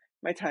otherwise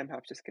my time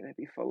hop's just gonna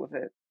be full of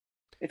it.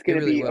 It's It gonna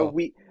really be will.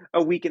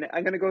 a week, and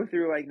I'm gonna go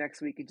through like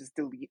next week and just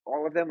delete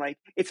all of them. Like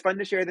it's fun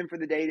to share them for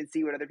the day to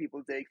see what other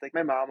people did. Like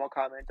my mom will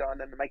comment on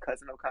them, and my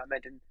cousin will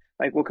comment, and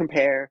like we'll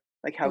compare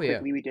like how Oh yeah.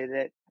 quickly we did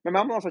it. My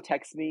mom will also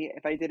text me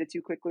if I did it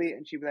too quickly,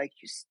 and she'd be like,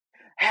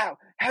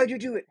 How'd you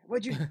do it?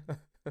 What'd you?"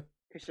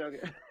 Because she'll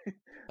get.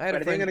 But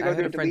I think I'm gonna I go had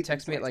through a and friend delete them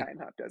text so me my time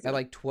hop at doesn't.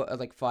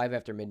 like 5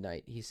 after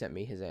midnight. He sent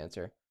me his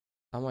answer.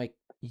 I'm like,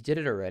 "You did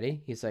it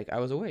already?" He's like, "I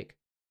was awake."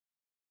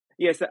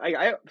 Yeah,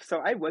 so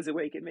I was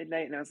awake at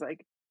midnight, and I was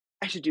like,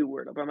 I should do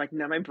Wordle, but I'm like,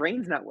 no, my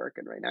brain's not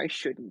working right now. I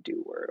shouldn't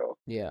do Wordle.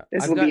 Yeah.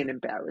 This will be an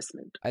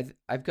embarrassment.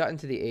 I've gotten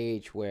to the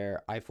age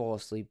where I fall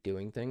asleep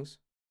doing things.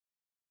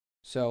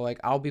 So like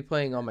I'll be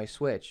playing on my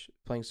Switch,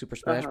 playing Super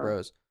Uh Smash huh.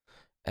 Bros.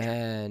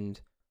 And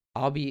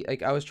I'll be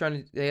like I was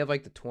trying to they have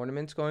like the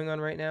tournaments going on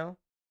right now,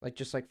 like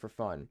just like for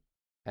fun.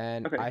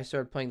 And Okay. I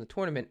started playing the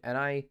tournament and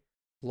I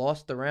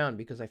lost the round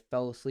because I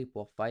fell asleep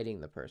while fighting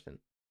the person.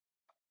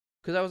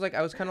 Cuz I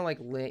was kind of like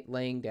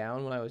laying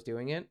down when I was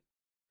doing it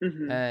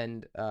Mm-hmm.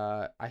 and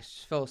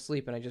fell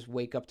asleep and I just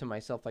wake up to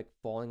myself like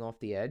falling off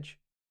the edge.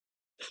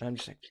 And I'm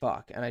just like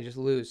fuck and I just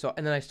lose. So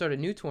and then I start a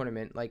new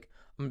tournament like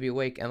I'm going to be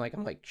awake and like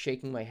I'm like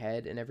shaking my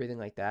head and everything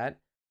like that.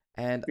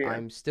 And Yeah.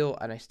 I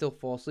still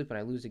fall asleep and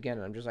I lose again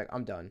and I'm just like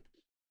I'm done.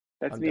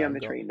 That's I'm me done. on I'm the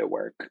going. train to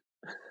work.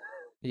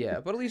 Yeah,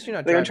 but at least you're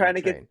not Like I'm driving a trying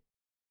to get train.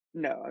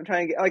 no, I'm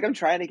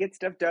trying to get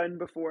stuff done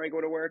before I go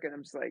to work, and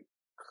I'm just like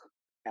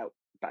out.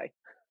 Bye.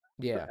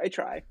 Yeah. I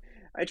try.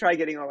 I try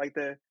getting all like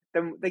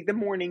the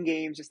morning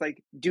games, just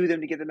like do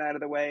them to get them out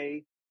of the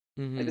way.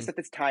 Like the Mm-hmm. stuff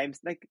that's times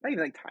like not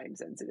even like time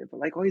sensitive, but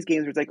like all these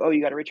games where it's like, oh,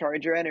 you got to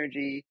recharge your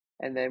energy,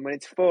 and then when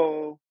it's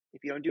full,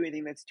 if you don't do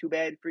anything, that's too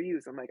bad for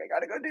you. So I'm like, I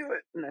gotta go do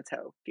it, and that's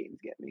how games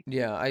get me.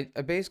 Yeah,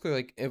 I basically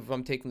like if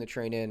I'm taking the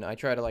train in, I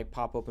try to like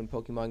pop open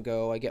Pokemon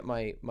Go. I get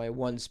my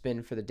one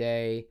spin for the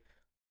day.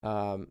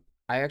 Um,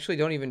 I actually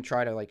don't even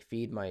try to like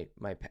feed my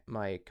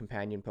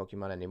companion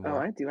Pokemon Oh,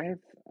 anymore. I do. I have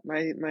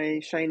my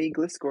shiny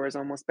Gliscor is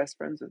almost best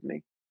friends with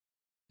me.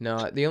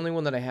 No, the only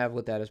one that I have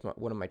with that is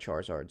one of my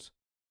Charizards.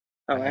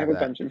 I Oh, have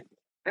that.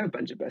 I have a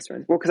bunch of best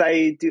friends. Well, because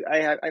I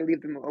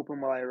leave them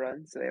open while I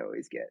run, so they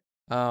always get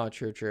Oh,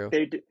 true, true.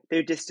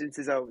 their distance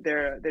is oh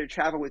their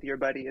travel with your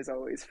buddy is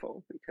always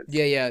full because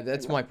Yeah, yeah, I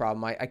that's my run.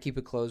 problem. I keep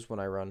it closed when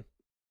I run.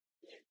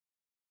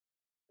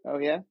 Oh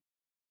yeah,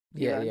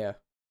 you Yeah, run. yeah.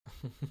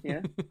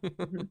 Yeah,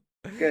 hmm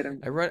good.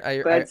 I'm I run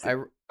glad.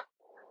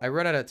 I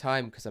run out of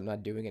time because I'm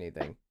not doing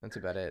anything. That's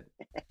about it.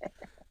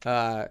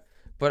 Uh,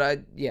 but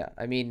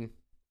I mean,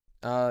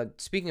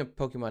 speaking of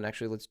Pokemon,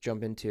 actually, let's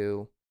jump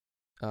into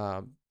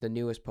the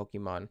newest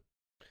Pokemon,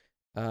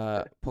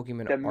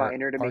 Pokemon The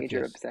minor to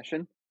major Arceus.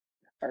 obsession.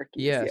 Arceus,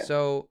 Yeah, yeah.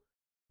 so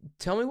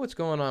tell me what's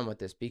going on with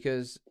this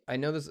because I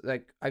know this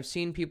like I've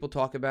seen people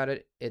talk about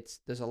it.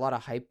 There's a lot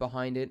of hype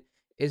behind it.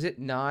 Is it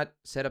not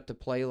set up to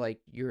play like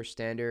your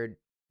standard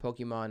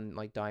Pokemon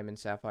like Diamond,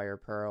 Sapphire,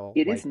 Pearl,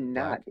 It is White,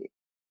 not. Black?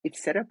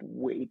 It's set up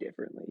way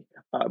differently.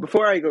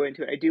 Before I go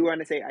into it, I do want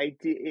to say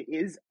it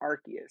is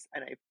Arceus,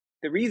 and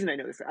the reason I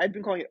know this, I've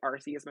been calling it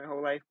Arceus my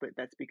whole life, but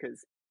that's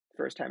because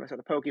first time I saw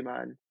the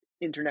Pokemon,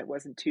 internet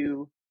wasn't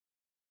too.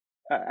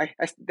 It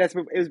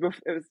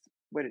was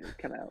when did it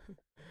come out?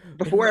 In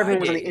Before my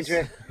everyone was on the days.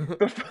 internet,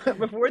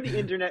 before the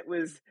internet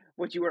was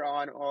what you were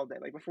on all day,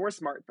 like before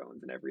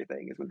smartphones and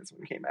everything, is when this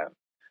one came out.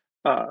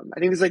 I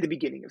think this is like the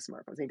beginning of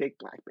smartphones. I think like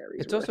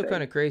Blackberries It's were a also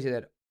kind thing. of crazy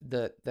that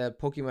the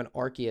Pokemon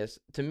Arceus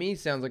to me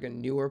sounds like a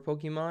newer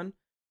Pokemon,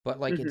 but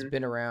like it's Hmm.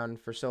 been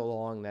around for so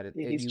long that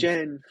Yeah, it he's you've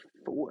Gen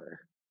 4.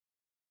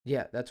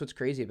 yeah, that's what's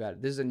crazy about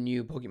it. This is a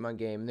new Pokemon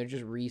game, and they're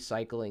just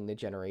recycling the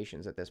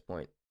generations at this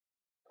point.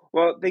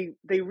 Well,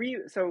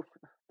 so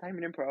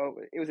Diamond and Pearl.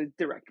 It was a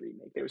direct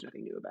remake. There was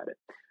nothing new about it.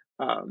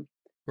 Um,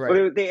 but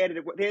Right. they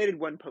added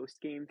one post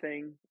game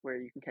thing where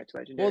you can catch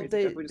Well, legendaries and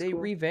they stuff, which is they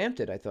cool. revamped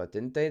it, I thought,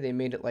 didn't they? They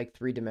made it like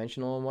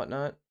three-dimensional and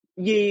whatnot.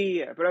 Yeah, yeah,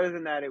 yeah, yeah. But other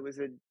than that, it was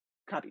a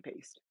copy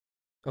paste.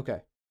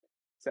 Okay.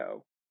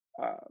 So,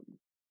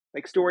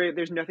 like story,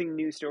 there's nothing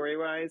new story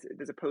wise.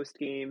 There's a post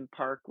game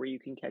park where you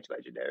can catch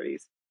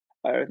legendaries.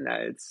 Other than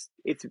that,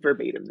 it's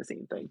verbatim the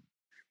same thing,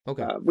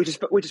 Okay. which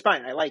is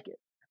fine. I like it.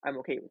 I'm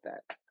okay with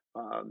that.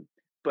 Um,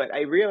 but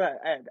I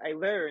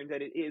learned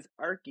that it is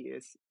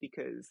Arceus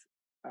because,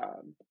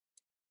 um,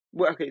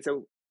 well, okay,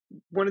 so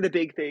one of the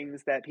big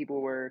things that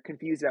people were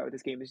confused about with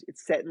this game is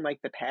it's set in like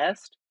the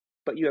past,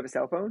 but you have a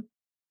cell phone,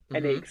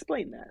 and they Mm-hmm.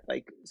 explain that.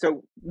 Like,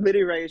 so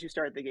literally right as you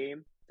start the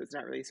game, so it's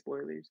not really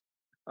spoilers.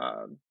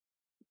 Um,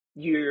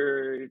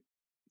 you're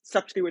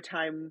sucked through a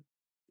time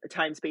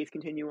space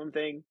continuum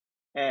thing,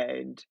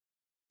 and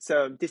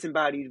some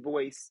disembodied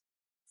voice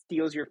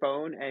steals your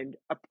phone and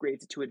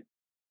upgrades it to an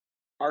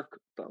ARC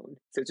phone.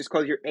 So it's just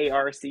called your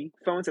ARC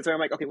phone. So that's why I'm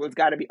like, okay, well, it's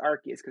got to be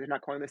Arceus because they're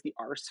not calling this the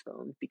Arse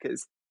phone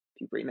because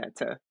if you bring that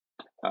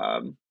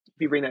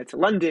to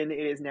London,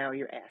 it is now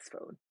your ass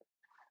phone.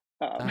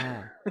 Um,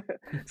 Ah.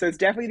 so it's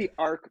definitely the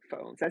ARC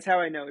phone. So that's how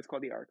I know it's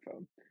called the ARC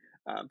phone.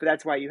 But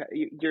that's why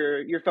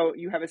your phone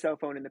you have a cell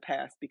phone in the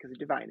past because of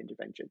divine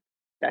intervention.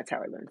 That's how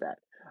I learned that.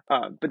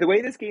 But the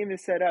way this game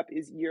is set up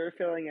is you're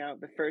filling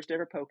out the first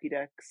ever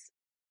Pokédex.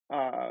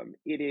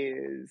 It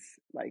is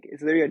like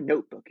it's literally a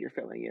notebook you're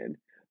filling in,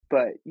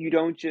 but you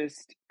don't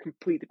just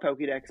complete the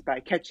Pokédex by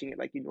catching it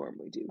like you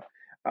normally do.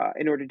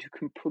 In order to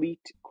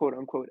complete quote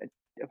unquote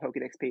a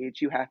Pokédex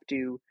page, you have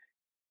to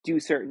do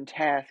certain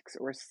tasks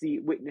or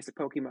witness a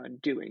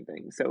Pokemon doing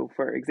things. So,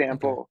 for Okay.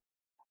 example,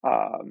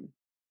 um,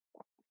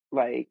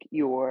 like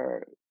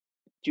your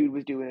Jude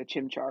was doing a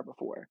Chimchar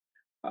before.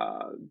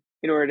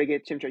 In order to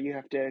get Chimchar, you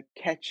have to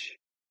catch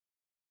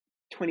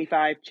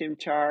 25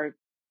 Chimchar,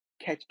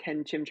 catch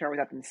 10 Chimchar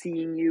without them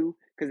seeing you.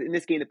 Because in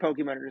this game, the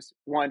Pokemon are just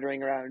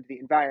wandering around the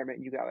environment.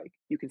 And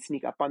you can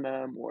sneak up on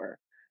them or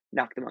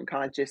knock them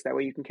unconscious. That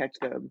way, you can catch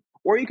them,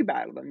 or you could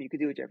battle them. You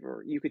could do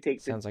whichever. You could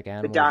take Sounds like the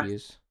animal doc.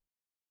 abuse.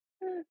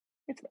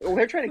 Well,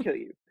 they're trying to kill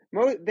you.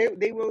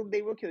 They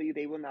will kill you.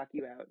 They will knock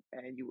you out,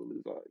 and you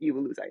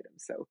will lose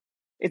items. So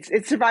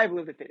it's survival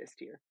of the fittest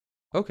here.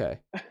 Okay.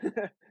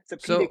 So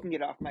PETA So can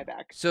get off my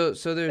back. so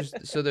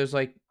there's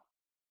like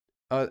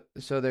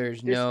so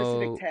there's There's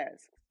specific no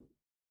tasks.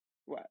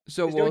 What?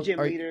 so There's no well gym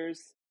are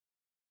leaders.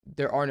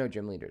 there are no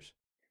gym leaders.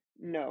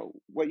 No.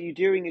 What you're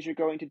doing is you're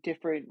going to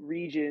different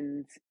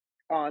regions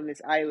on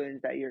this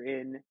island that you're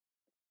in,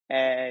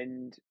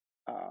 and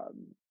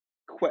um,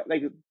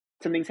 like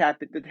something's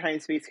happened. The time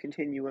space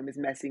continuum is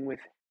messing with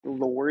the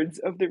lords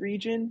of the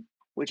region,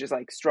 which is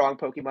like strong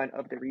Pokemon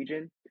of the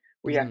region,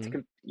 where Mm-hmm.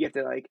 you have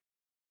to like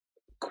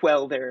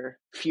quell their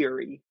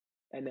fury,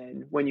 and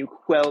then when you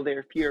quell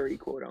their fury,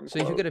 quote So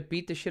you unquote, gotta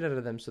beat the shit out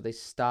of them so they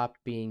stop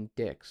being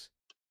dicks.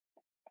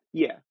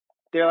 yeah,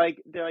 they're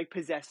like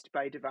possessed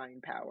by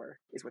divine power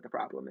is what the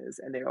problem is,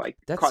 and they're like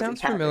That causing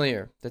sounds havoc.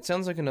 familiar. That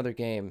sounds like another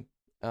game,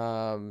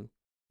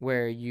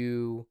 where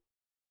you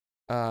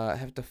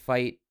have to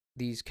fight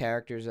these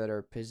characters that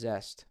are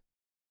possessed.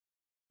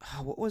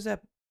 Ah, what was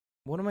that?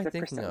 What am I The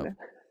thinking of? persona.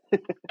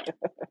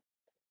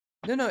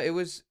 No, no, it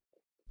was.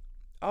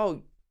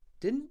 Oh,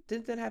 didn't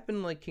that happen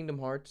in like Kingdom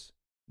Hearts?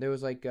 There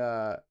was like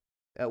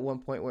at one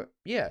point where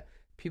yeah,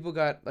 people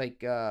got like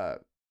that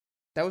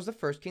was the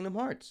first Kingdom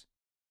Hearts.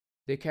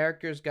 The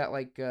characters got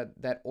like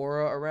that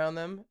aura around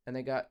them, and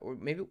they got or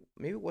maybe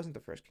it wasn't the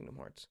first Kingdom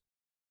Hearts.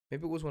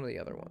 Maybe it was one of the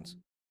other ones.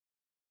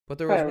 But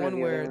there was Probably one of one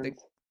the other where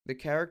ones. the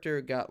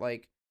character got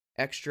like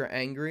extra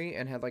angry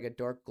and had like a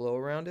dark glow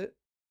around it.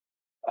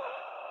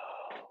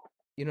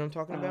 You know what I'm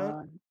talking about?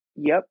 Uh,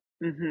 yep.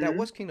 That Mm-hmm.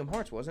 was Kingdom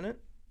Hearts, wasn't it?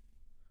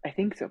 I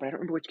think so, but I don't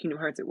remember which Kingdom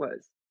Hearts it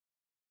was.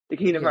 The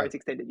Kingdom Yeah. Hearts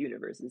extended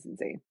universe is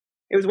insane.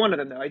 It was one of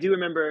them though. I do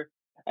remember.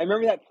 I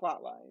remember that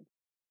plot line,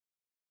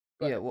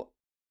 Yeah, but well,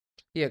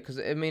 yeah, because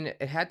I mean,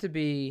 it had to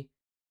be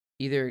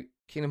either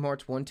Kingdom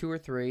Hearts 1, 2, or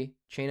 3,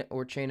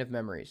 Chain of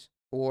Memories.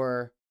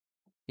 Or,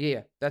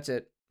 yeah, that's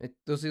it.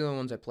 Those are the only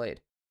ones I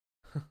played.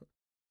 I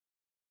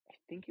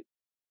think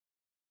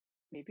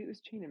maybe it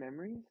was Chain of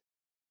Memories.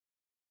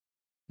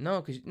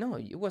 No,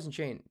 it wasn't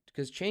Chain.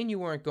 Because Chain, you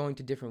weren't going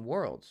to different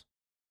worlds,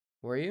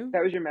 were you?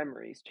 That was your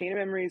memories. Chain of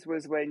Memories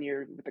was when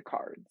you're with the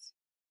cards.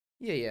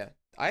 Yeah, yeah.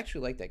 I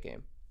actually like that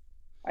game.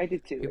 I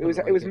did too. It People was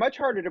don't it like was it. much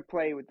harder to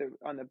play with the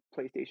on the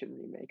PlayStation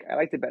remake. I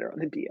liked it better on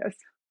the DS.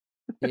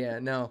 Yeah,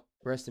 no.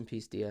 Rest in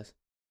peace, DS.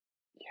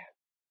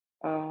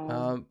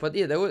 Um, But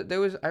yeah, there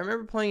was. I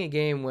remember playing a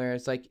game where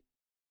it's like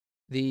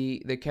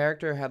the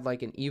character had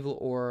like an evil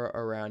aura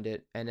around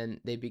it, and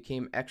then they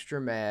became extra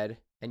mad,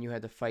 and you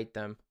had to fight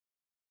them.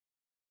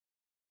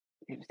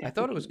 it was I definitely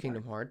thought it was Kingdom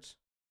Kingdom Hearts. Hearts.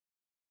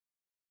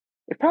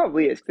 It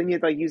probably is. 'Cause then you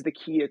like use the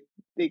key to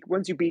like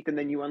once you beat them,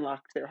 then you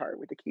unlock their heart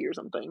with the key or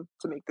something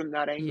to make them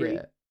not angry.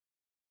 Yeah.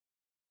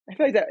 I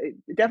feel like that it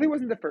definitely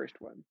wasn't the first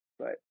one,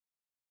 but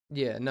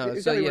Yeah, no.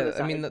 it's So definitely one of yeah,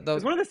 the I mean side. It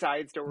was one of the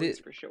side stories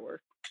the for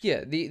sure.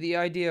 yeah, the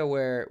idea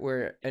where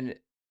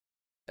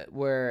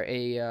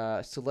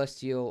a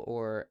celestial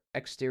or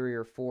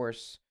exterior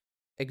force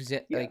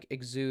Yeah.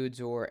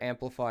 exudes or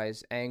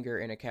amplifies anger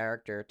in a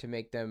character to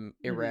make them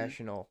Hmm.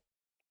 irrational.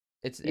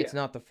 It's Yeah.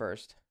 not the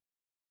first.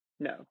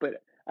 No,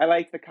 but I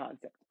like the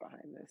concept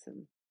behind this,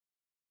 and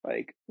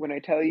like when I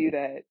tell you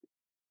that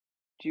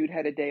Jude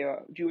had a day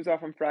off, Jude was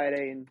off on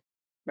Friday, and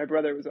my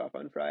brother was off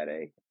on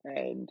Friday,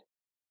 and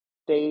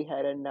they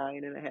had a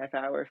 9.5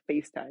 hour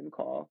FaceTime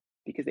call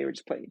because they were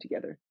just playing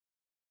together.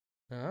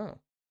 Oh,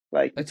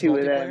 Like the it's two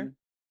of multiplayer.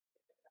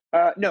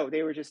 them. No,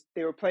 they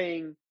were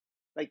playing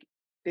like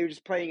they were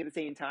just playing at the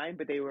same time,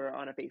 but they were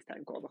on a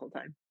FaceTime call the whole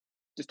time,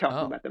 just talking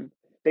Oh, about them.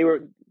 They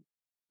were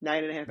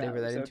nine and a half they were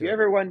hours. that So if into you it.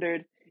 ever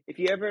wondered,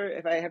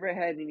 if I ever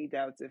had any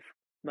doubts if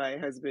my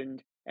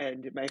husband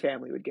and my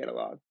family would get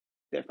along,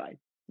 they're fine.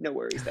 No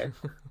worries there.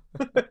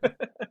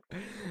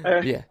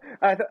 uh, Yeah,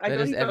 I that thought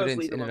is he fell evidence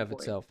asleep at in and one of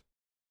point. itself.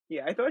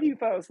 Yeah, I thought he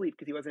fell asleep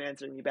because he wasn't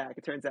answering me back.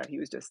 It turns out he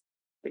was just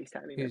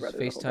FaceTiming He my was brother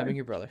the whole FaceTiming time.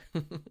 your brother.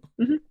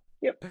 Hmm.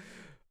 Yep.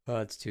 Oh,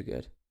 that's too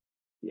good.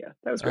 Yeah,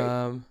 that was great.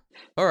 Um,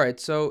 all right.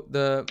 So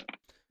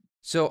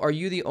are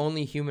you the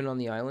only human on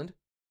the island?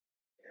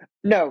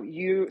 No,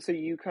 you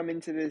come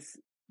into this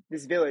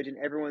village and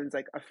everyone's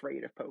like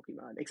afraid of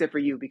Pokemon, except for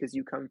you because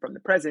you come from the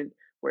present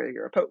where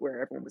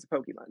where everyone was a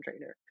Pokemon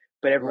trainer.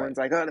 But Right. everyone's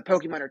like, oh, the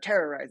Pokemon are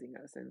terrorizing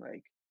us, and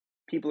like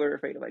people are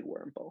afraid of like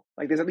Wurmple.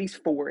 Like there's at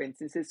least 4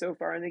 instances so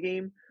far in the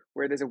game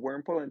where there's a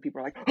Wurmple and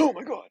people are like, oh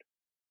my god.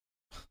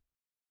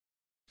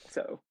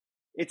 So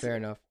it's Fair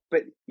enough.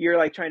 but you're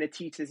like trying to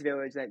teach this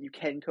village that you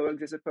can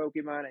coexist with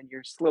Pokemon, and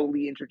you're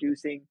slowly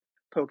introducing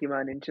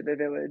Pokemon into the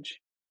village.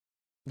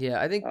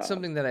 Yeah, I think Uh,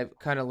 something that I've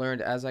kind of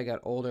learned as I got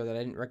older that I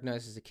didn't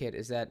recognize as a kid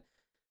is that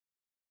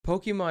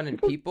Pokemon and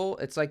people people,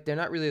 it's like they're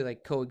not really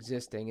like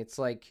coexisting. It's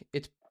like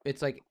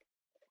it's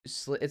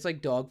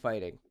like dog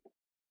fighting.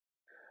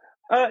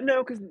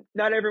 No, because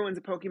not everyone's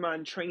a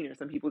Pokemon trainer.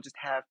 Some people just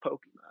have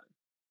Pokemon,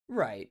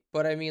 Right.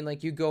 But I mean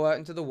like you go out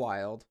into the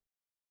wild,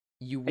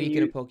 you and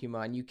weaken a you,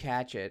 Pokemon, you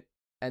catch it,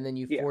 and then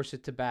you yeah, force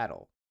it to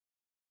battle.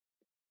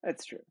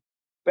 that's true.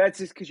 But that's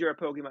just because you're a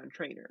Pokemon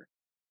trainer.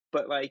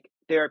 But like,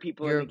 there are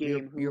people in the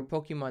game You're who,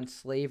 Pokemon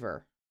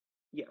slaver.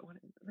 yeah,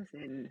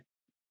 listen.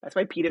 That's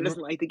why Peter Re-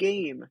 doesn't like the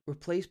game.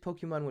 replace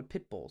Pokemon with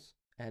pit bulls,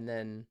 and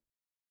then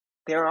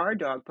There are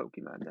dog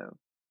Pokemon though,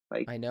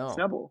 like I know,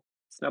 Snubbull.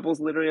 Snubble's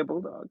literally a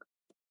bulldog.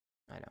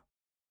 I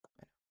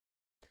know.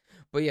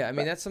 But yeah, I mean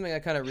But that's something I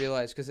kind of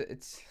realized because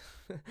it's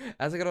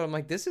as I got older, I'm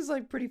like, this is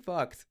like pretty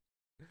fucked.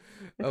 it's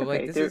Oh,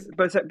 like okay. this is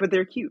But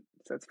they're cute,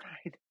 so it's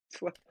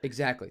fine.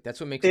 exactly that's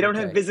what makes They it don't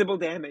have okay. visible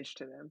damage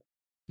to them.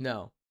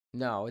 No,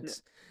 no, No.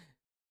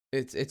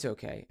 it's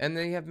okay, and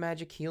they have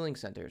magic healing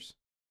centers.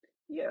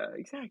 Yeah,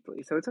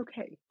 exactly. So it's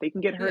okay. They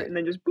can get hurt Yeah, and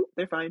then just boop,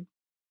 they're fine.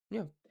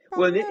 yeah.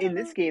 Well, in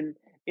this game,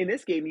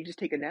 you just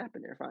take a nap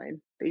and they're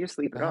fine. They just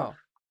sleep it off.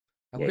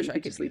 Oh, I Yeah, wish you I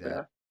could could just do sleep it that.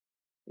 off.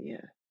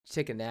 Yeah,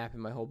 Take a nap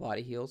and my whole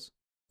body heals.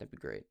 That'd be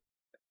great.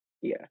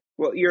 yeah.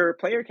 Well, your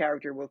player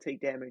character will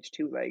take damage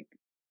too. Like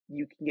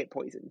you can get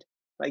poisoned.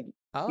 Like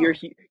Oh,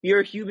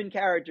 your human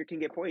character can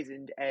get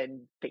poisoned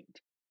and faint.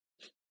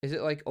 is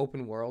it like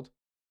open world?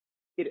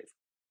 It is.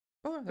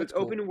 Oh, So it's that's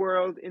cool. open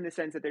world in the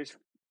sense that there's.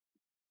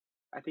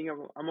 I think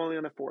I'm only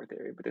on the fourth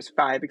area, but there's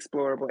 5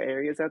 explorable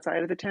areas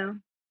outside of the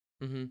town.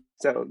 Mm-hmm.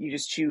 So you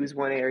just choose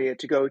one area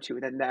to go to,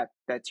 and then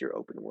that's your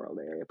open world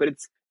area. But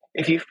it's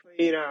if you've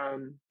played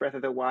Breath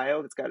of the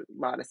Wild, it's got a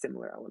lot of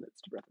similar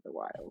elements to Breath of the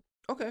Wild.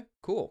 Okay,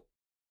 cool.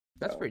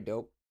 That's So pretty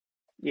dope.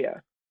 yeah, All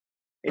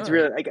it's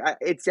really right. like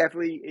it's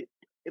definitely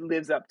it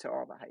lives up to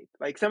all the hype.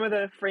 Like some of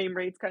the frame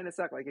rates kind of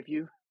suck. Like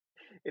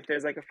if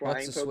there's like a Well,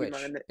 it's flying a Pokemon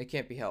Switch. in the It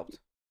can't be helped.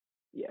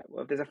 yeah,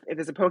 well if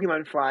there's a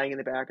Pokemon flying in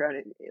the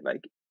background,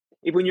 like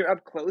if when you're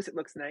up close it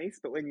looks nice,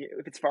 but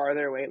if it's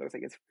farther away, it looks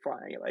like it's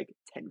flying at like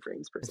 10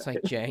 frames per It's like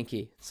second.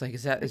 janky. It's like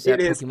is It that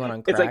is. Pokemon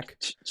on It's like crack?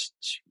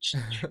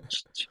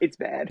 it's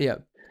bad. Yeah.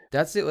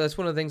 That's it. That's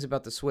one of the things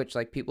about the Switch.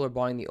 Like people are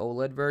buying the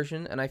OLED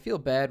version, and I feel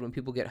bad when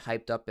people get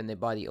hyped up and they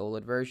buy the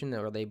OLED version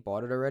or they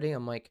bought it already.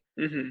 I'm like,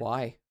 Hmm.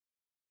 why?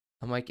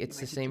 I'm like, it's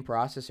the same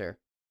processor.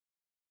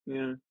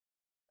 Yeah.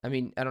 I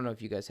mean, I don't know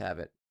if you guys have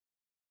it,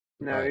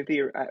 No,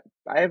 but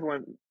I have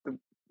one.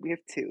 We have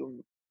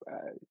two.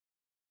 Uh,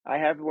 I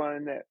have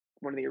one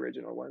of the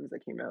original ones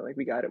that came out. Like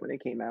we got it when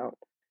it came out,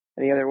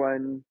 and the other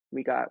one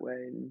we got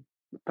when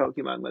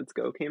Pokemon Let's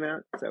Go came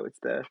out. So it's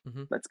the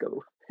hmm Let's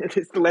Go.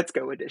 It's the Let's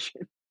Go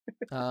edition.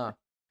 ah,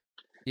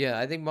 yeah.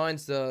 I think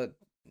mine's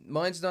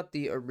not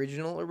the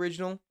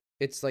original.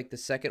 It's like the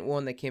second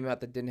one that came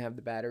out that didn't have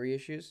the battery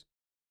issues.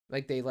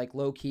 Like they like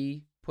low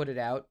key put it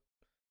out.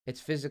 It's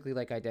physically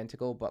like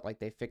identical, but like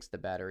they fixed the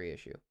battery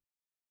issue.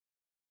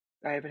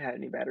 I haven't had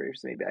any batteries,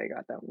 so maybe I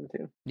got that one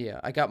too. Yeah,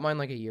 I got mine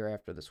like a year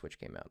after the Switch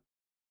came out.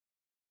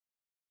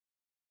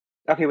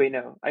 Okay, wait,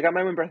 no, I got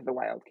mine when Breath of the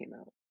Wild came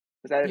out.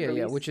 Was that it Yeah,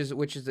 yeah, released?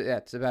 yeah,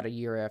 it's about a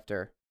year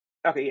after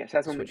Okay, yes,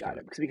 that's the when we Switch got came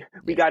it out. because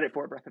we Yeah, got it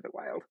for Breath of the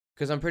Wild.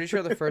 because I'm pretty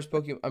sure the first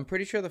Pokemon, I'm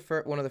pretty sure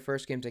one of the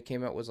first games that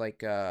came out was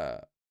like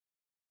I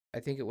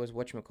think it was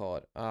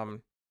whatchamacallit,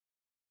 Animal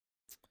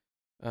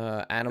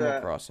The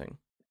Crossing.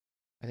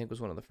 I think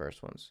was one of the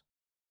first ones.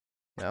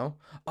 No?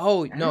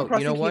 Oh, Animal no,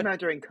 you know Crossing came what? out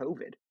during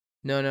COVID.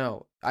 No,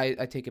 no.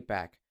 I take it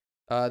back.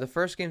 The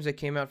first games that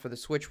came out for the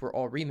Switch were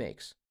all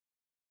remakes.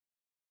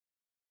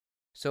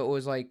 So it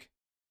was like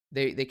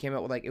they came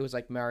out with like it was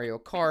like Mario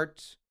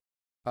Kart.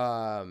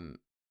 Um,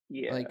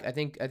 like Yeah, I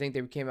think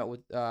they came out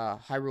with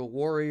Hyrule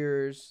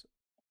Warriors.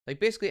 Like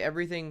basically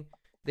everything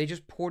they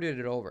just ported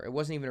it over. It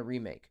wasn't even a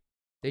remake.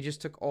 They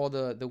just took all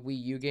the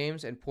Wii U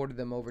games and ported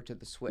them over to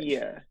the Switch.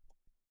 yeah,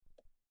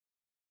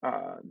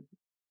 um,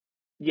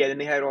 yeah. Then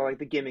they had all like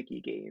the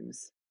gimmicky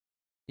games,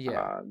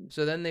 Yeah. um,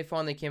 So then they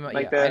finally came out.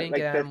 like Yeah, I the didn't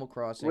get like the Animal was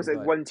Crossing, it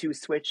but 1-2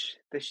 Switch,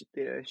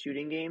 the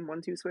shooting game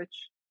 1-2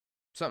 Switch.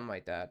 something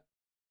like that.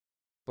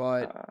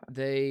 But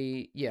Uh,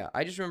 yeah,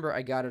 I just remember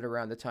I got it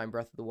around the time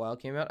Breath of the Wild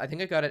came out. I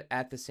think I got it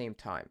at the same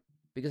time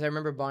because I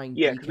remember buying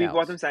yeah, because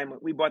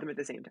decals. we bought them at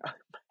the same time.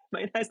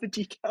 Mine has the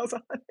decals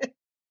on it.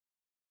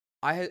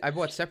 I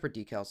bought separate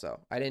decals though.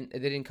 I didn't They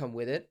didn't come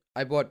with it.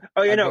 Oh, I you bought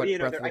know,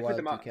 Breath of the I put Wild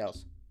them on.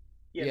 decals.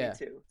 Yeah, me Yeah,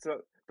 too.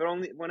 So, but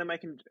only one of my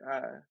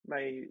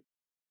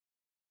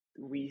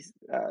Wii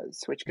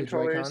Switch the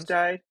controllers Joy-Cons.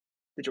 died.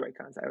 The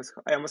Joy-Cons.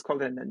 I almost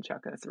called it a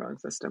nunchuck. That's the wrong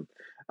system.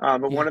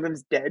 But one Yeah. of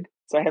them's dead.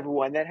 So I have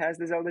one that has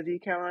the Zelda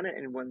decal on it,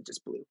 and one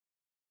just blue.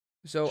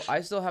 So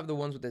I still have the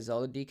ones with the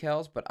Zelda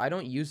decals, but I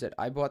don't use it.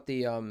 I Pro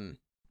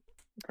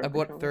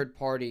bought controller. third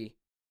party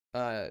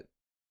uh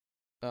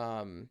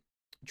um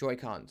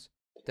Joy-Cons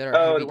that are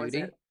Oh, heavy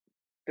duty.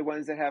 the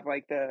ones that have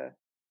like the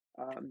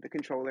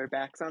controller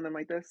backs on them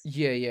like this.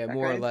 Yeah, yeah, That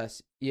more or kind.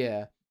 less.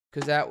 Yeah,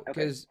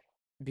 Okay.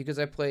 because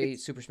I play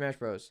It's Super Smash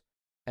Bros.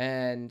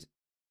 And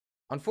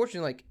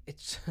unfortunately, like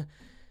it's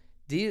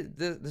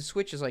the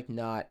Switch is like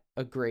not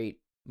a great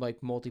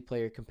like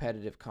multiplayer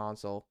competitive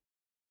console.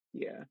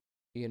 yeah.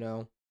 You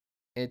know,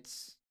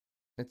 it's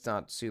it's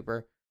not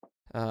super.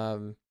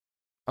 Um,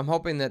 I'm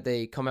hoping that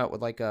they come out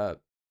with like a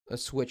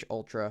Switch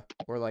Ultra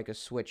or like a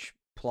Switch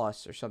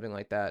Plus or something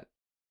like that.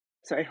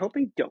 So I hope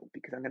they don't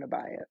because I'm gonna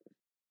buy it.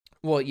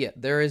 Well, yeah,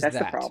 there is That's the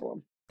that.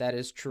 problem. That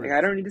is Like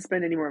I truth. don't need to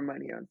spend any more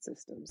money on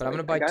systems. But I'm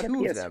gonna Like buy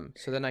two of them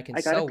so then I can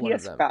I got a sell one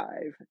of them.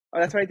 PS5. Oh,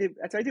 that's what I did.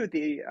 That's what I did with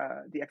the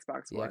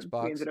Xbox The One. We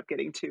Xbox. ended up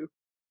getting two.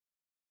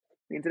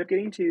 We ended up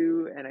getting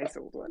two, and I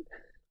sold one.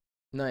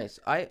 Nice.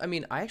 I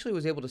mean, I actually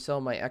was able to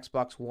sell my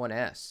Xbox One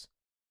S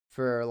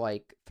for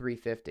like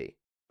 350.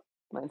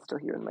 Mine's still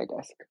here in my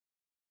desk.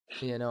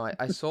 You know,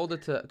 I sold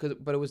it to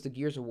but it was the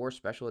Gears of War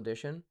special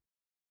edition.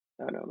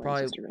 Oh no, mine's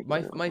Probably just a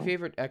regular my one.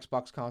 favorite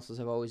Xbox consoles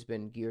have always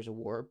been Gears of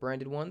War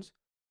branded ones.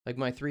 Like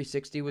my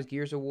 360 was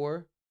Gears of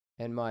War,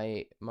 and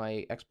my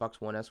Xbox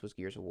One S was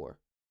Gears of War.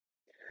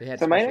 They had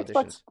So my special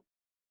Xbox, editions.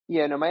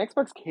 yeah, no, my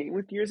Xbox came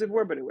with Gears of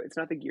War, but it's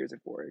not the Gears of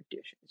War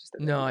edition. It's just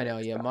a No, I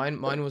regular know. Yeah, Xbox.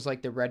 mine was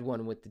like the red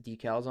one with the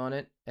decals on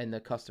it and the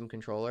custom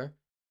controller,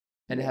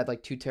 and it Yeah. had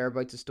like 2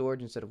 terabytes of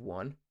storage instead of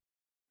one.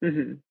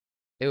 Hmm.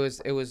 It was,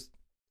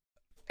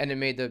 and it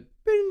made the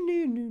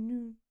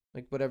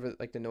like whatever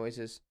like the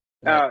noises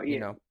that Oh you yeah,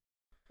 know.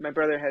 my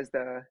brother has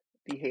the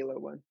Halo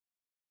one.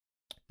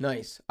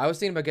 Nice. I was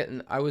thinking about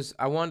getting.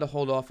 I wanted to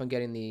hold off on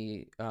getting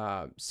the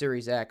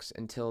Series X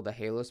until the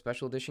Halo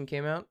Special Edition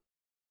came out,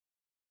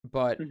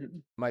 but Hmm.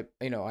 I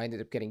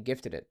ended up getting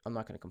gifted it. I'm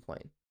not going to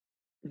complain.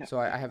 No, So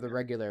I have the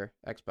regular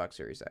Xbox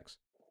Series X.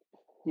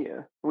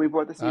 yeah, we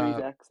bought the Series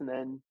Uh, X, and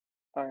then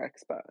our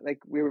Xbox, like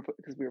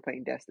because we were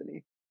playing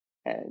Destiny,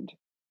 and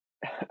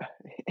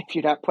if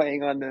you're not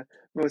playing on the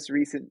most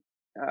recent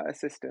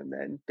system,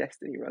 then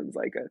Destiny runs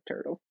like a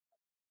turtle.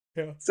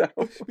 yeah. So,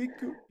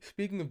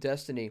 Speaking of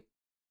Destiny,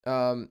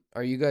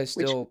 are you guys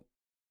which still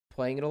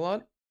playing it a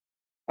lot?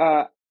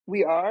 uh,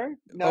 we are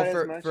Oh, not as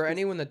much for because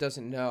anyone that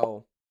doesn't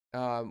know,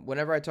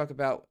 whenever I talk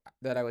about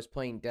that I was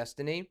playing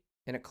Destiny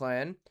in a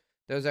clan,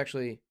 that was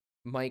actually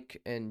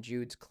Mike and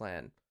Jude's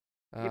clan,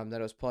 yep. that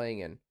I was playing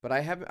in. But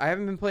I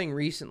haven't been playing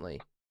recently.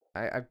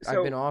 I've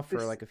been So off for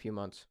this like a few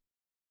months.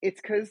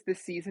 it's because this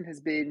season has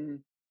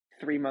been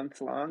 3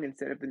 months long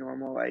instead of the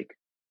normal like.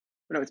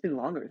 No, it's been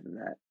longer than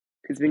that.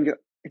 It's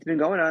been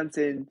going on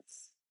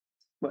since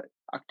what,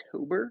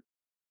 October?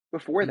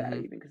 Before that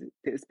Mm-hmm. even because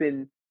it's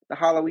been the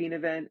Halloween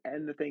event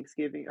and the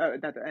Thanksgiving,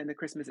 not the, and the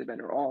Christmas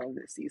event are all in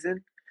this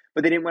season,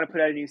 but they didn't want to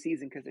put out a new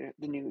season because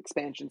the new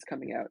expansion's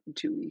coming out in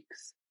 2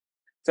 weeks.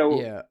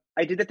 So Yeah.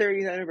 I did the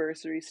 30th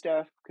anniversary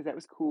stuff because that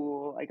was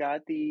cool. I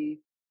got the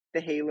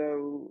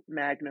Halo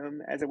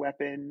Magnum as a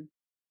weapon.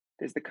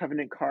 There's the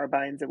Covenant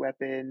Carbine's a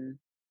weapon.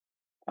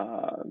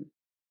 Um,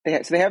 they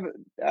have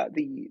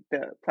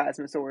the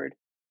plasma sword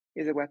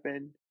is a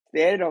weapon.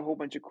 They added a whole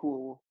bunch of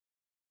cool.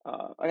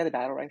 I got the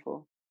battle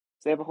rifle.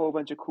 So they have a whole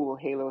bunch of cool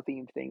Halo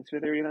themed things for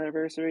the 30th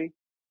anniversary.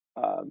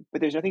 But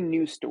there's nothing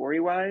new story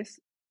wise.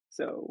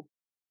 So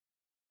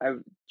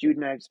I've Jude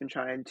and I have just been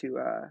trying to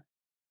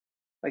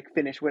like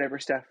finish whatever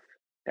stuff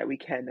that we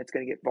can that's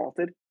going to get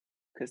vaulted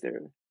because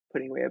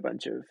putting away a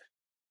bunch of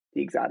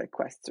the exotic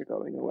quests are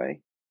going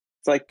away.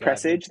 So like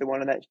Gotcha. Presage, the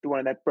one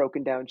on that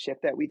broken down ship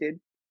that we did,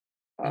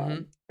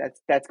 Mm-hmm.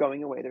 that's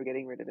going away. They're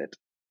getting rid of it.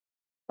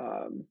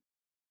 Um,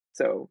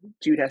 so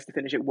Jude has to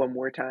finish it one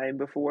more time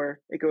before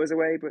it goes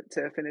away, but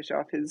to finish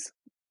off his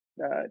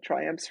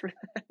triumphs for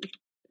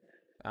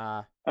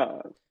Ah,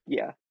 uh,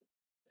 yeah.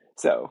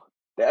 So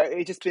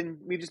we've just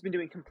been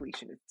doing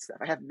completion and stuff.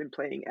 I haven't been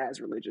playing as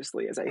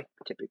religiously as I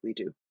typically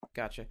do.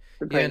 gotcha.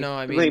 Been Yeah, playing no,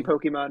 I been playing mean,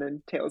 Pokemon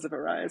and Tales of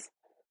Arise.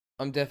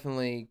 I'm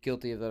definitely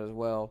guilty of that as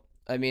well.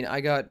 I mean,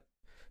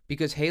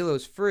 because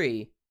Halo's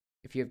free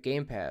if you have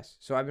Game Pass,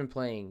 so I've been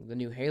playing the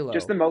new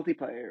Just the Halo.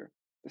 multiplayer.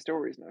 The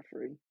story's not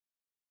free.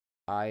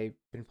 I've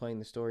been playing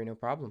the story, no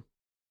problem.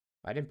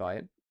 I didn't buy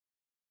it.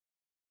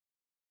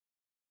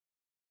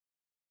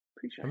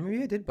 Pretty sure Or I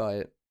maybe I did. did buy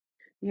it.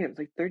 Yeah, it was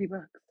like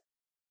 $30.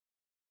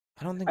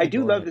 I don't think I I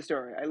do bought love it. the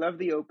story. I love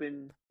the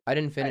open. I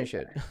didn't I finish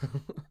it.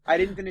 I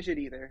didn't finish it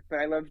either, but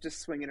I love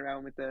just swinging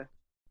around with the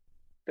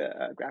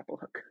grapple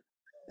hook.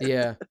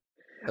 Yeah.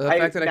 The I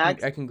fact that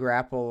max I can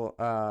grapple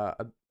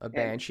a and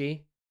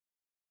banshee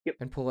yep.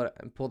 and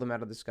pull them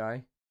out of the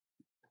sky.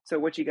 So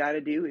what you got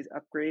to do is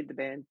upgrade the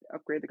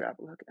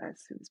grapple hook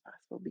as soon as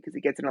possible because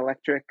it gets an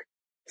electric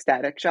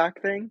static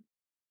shock thing.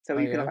 So Oh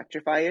you can yeah.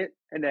 electrify it,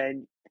 and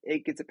then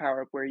it gets a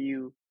power up where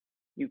you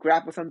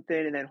grapple something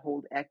and then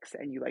hold X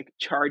and you like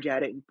charge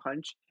at it and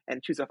punch and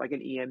it shoots off like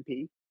an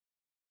EMP.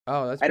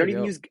 Oh, that's pretty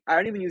dope. I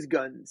don't even use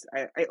guns.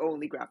 I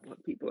only grapple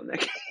hook people in that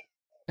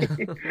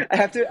game. I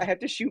have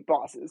to shoot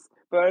bosses,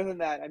 but other than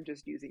that, I'm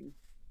just using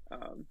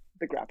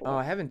the grapple Oh,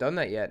 I hook. haven't done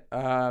that yet.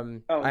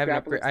 Oh, I haven't grapple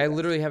upgrade. hook's the I best.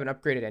 literally haven't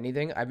upgraded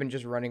anything. I've been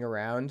just running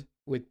around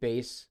with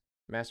base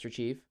Master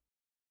Chief,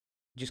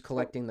 just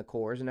Oh, collecting the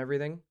cores and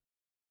everything.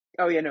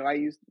 oh yeah, no,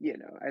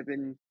 I've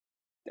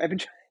been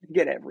trying to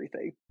get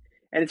everything,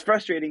 and it's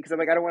frustrating because I'm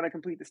like I don't want to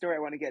complete the story. I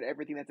want to get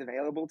everything that's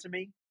available to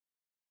me.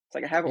 It's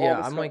like I have all Yeah,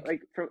 the I'm skull like,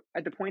 like from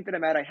at the point that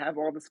I'm at, I have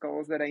all the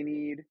skulls that I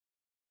need.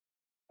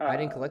 I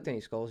didn't collect Um, any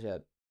skulls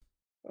yet.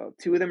 well,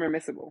 two of them are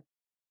missable.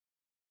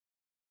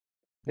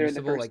 They're in the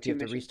Missable, first like you two have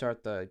to missions.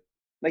 restart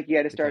Like you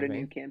had to the start a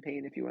new campaign.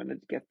 campaign if you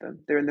wanted to get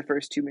them. They're in the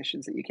first two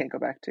missions that you can't go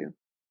back to.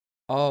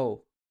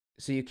 Oh,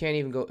 so you can't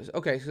even go.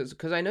 Okay,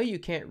 because I know you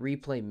can't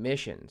replay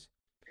missions,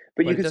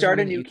 But but you it can doesn't start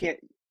a mean that new you can. can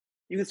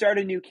You can start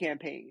a new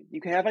campaign. You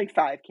can have like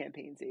 5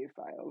 campaign save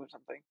files or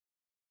something.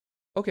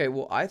 Okay,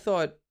 well, I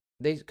thought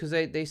they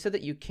said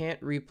that you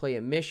can't replay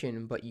a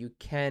mission, but you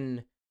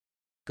can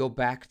go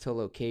back to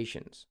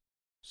locations.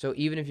 So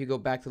even if you go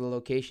back to the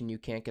location, you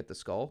can't get the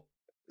skull.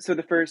 So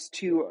the first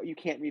two you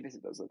can't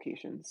revisit those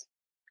locations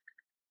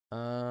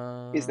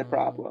is the Uh,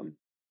 problem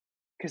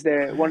because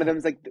they're crap. one of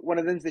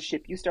them's the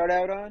ship you start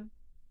out on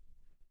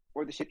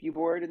or the ship you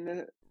board and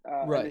the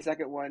Right.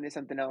 second one is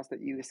something else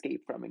that you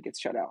escape from and gets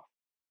shut off.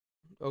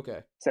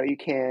 Okay. So you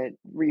can't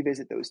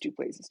revisit those two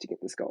places to get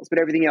the skulls, but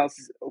everything else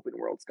is open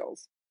world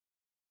skulls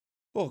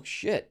Oh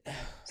shit.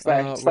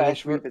 slash Were those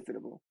slash for?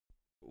 revisitable.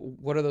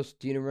 What are those?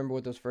 Do you remember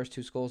what those first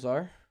two skulls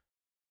are?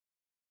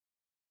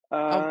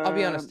 I'll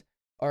be Um, honest.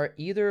 Are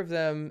either of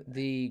them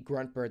the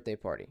Grunt birthday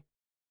party?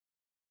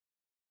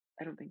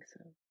 I don't think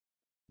so.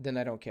 Then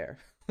I don't care.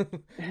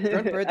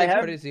 Grunt I birthday have,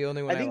 party is the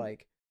only one I I think,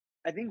 like.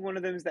 I think one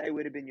of them is that it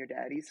would have been your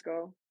daddy's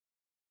skull,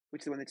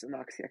 which is the one that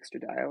unlocks the extra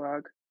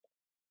dialogue.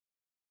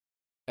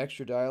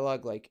 Extra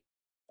dialogue, like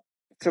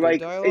So good like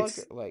dialogue,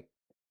 it's like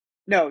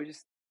no,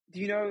 just do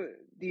you know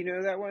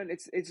that one?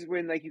 It's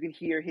when like you can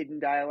hear hidden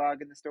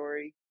dialogue in the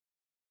story.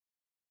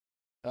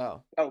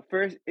 oh, Oh,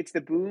 first it's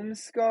the boom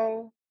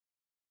skull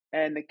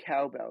and the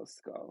cowbell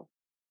skull.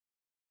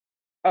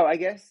 Oh,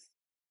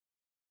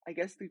 I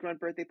guess the grunt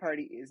birthday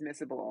party is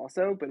missable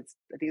also, but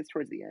I think it's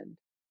towards the end.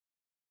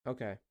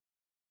 okay.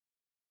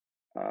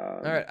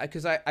 All Um, right,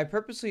 because I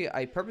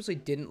purposely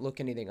didn't look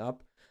anything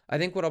up. I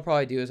think what I'll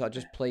probably do is I'll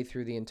just play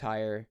through the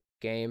entire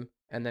game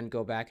and then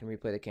go back and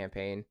replay the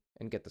campaign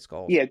and get the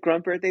skulls. yeah,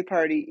 grunt birthday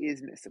party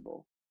is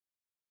missable,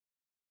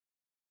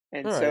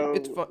 and All right,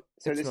 it's so fun.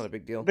 so It's not this, a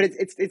big deal. but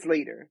it's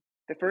later.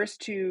 The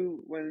first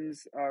two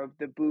ones of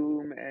the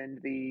boom and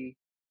the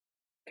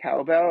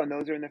cowbell, and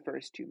those are in the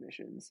first two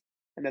missions.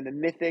 And then the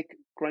mythic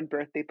grunt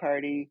birthday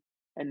party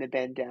and the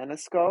bandana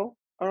skull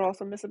are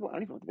also missable. I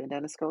don't even know what the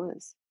bandana skull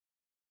is.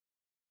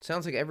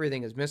 Sounds like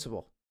everything is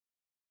missable.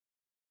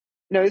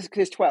 No,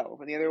 there's 12,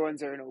 and the other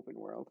ones are in open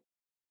world.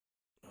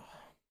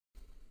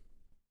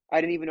 I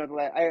didn't even know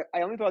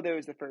I only thought there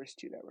was the first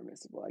two that were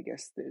missable. I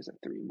guess there's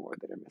three more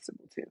that are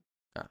missable too.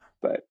 Ah,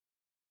 But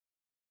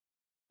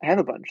I have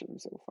a bunch of them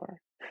so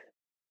far.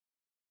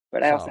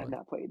 But I also have solid.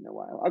 not played in a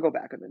while. I'll go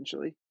back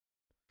eventually.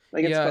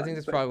 Like it's Yeah, I think fun,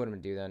 that's but probably what I'm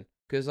gonna do then.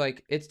 Because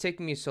like it's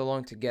taking me so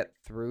long to get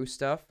through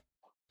stuff.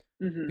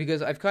 mm-hmm.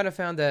 Because I've kind of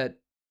found that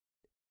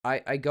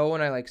I go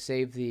and I like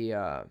save the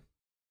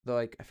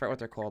like I forget what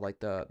they're called, like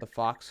the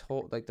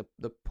foxhole, like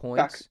the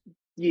Fox, points,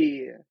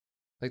 yeah,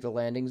 like the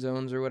landing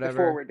zones or whatever.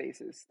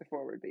 the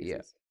forward Yeah,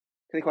 bases.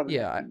 They call them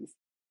yeah, FBs.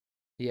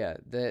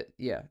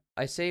 yeah.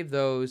 I save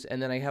those,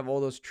 and then I have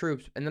all those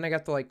troops, and then I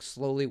got to like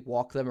slowly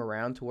walk them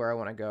around to where I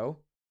want to go.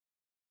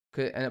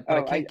 But I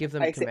Oh, can't give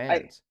them I say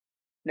I commands.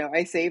 No,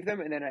 I save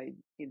them and then I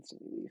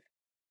instantly leave.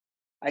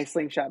 I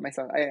slingshot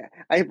myself.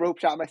 I rope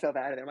shot myself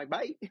out of there. I'm like,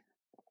 bye.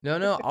 No,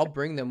 no, I'll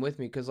bring them with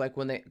me because like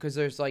because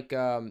there's like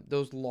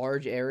those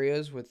large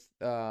areas with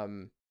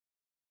like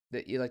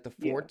the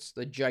Yeah. forts,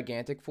 the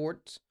gigantic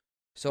forts.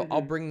 So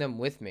I'll Hmm. bring them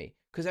with me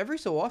because every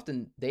so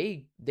often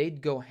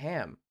they'd go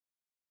ham.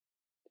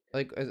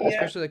 Like Yeah.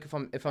 especially like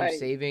if I'm I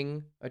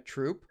saving a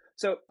troop,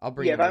 so I'll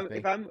bring yeah. them with me.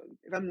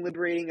 If I'm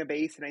liberating a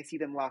base and I see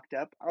them locked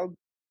up, I'll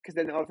because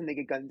then all of a sudden they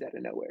get guns out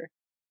of nowhere.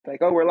 It's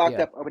like, oh, we're locked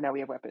Yeah. up. Oh, but now we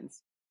have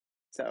weapons.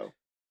 So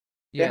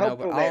they're Yeah, no,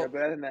 but helpful there.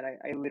 But other than that,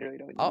 I literally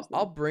don't use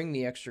I'll them. bring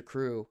the extra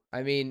crew.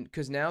 I mean,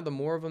 because now the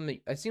more of them,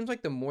 it seems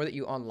like the more that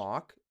you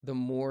unlock, the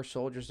more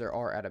soldiers there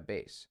are at a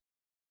base.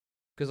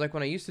 Because like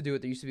when I used to do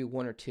it, there used to be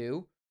one or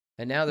two,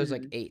 and now there's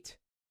like Hmm. 8.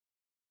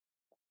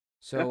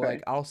 So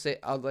like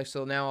Okay. I'll like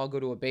so now I'll go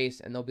to a base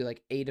and there'll be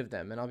like 8 of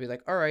them, and I'll be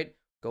like, all right,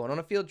 going on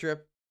a field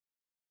trip,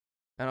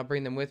 and I'll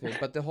bring them with me.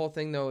 But the whole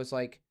thing though is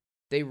like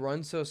they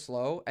run so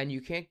slow, and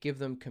you can't give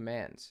them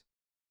commands,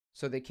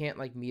 so they can't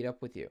like meet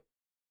up with you.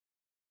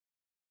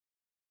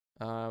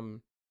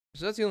 Um,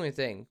 so that's the only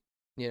thing,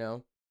 you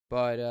know.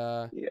 But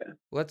Yeah.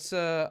 let's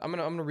I'm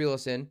gonna reel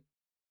us in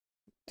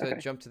to Okay.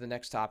 jump to the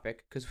next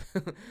topic because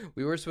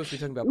we were supposed to be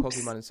talking about Pokemon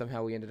Oops. and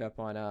somehow we ended up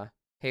on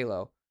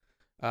Halo,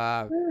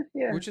 uh,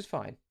 Yeah. which is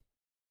fine.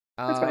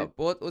 That's fine.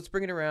 But let's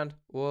bring it around.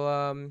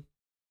 We'll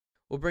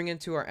bring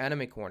into our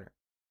anime corner.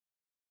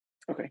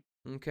 Okay.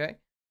 Okay.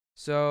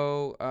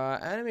 So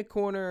anime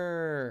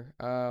corner,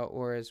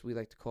 or as we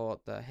like to call it,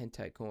 the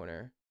hentai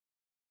corner.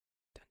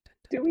 Dun, dun,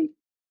 dun, Do dun. we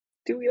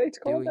do we like to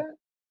Do call it we? that?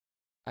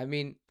 I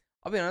mean,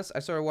 I'll be honest. I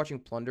started watching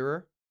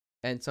Plunderer,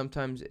 and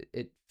sometimes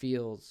it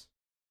feels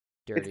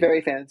It's dirty.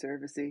 very fan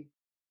servicey.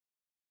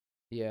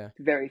 Yeah.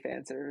 Very fan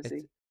It's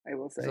servicey, I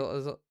will it's say. a,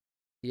 it's a,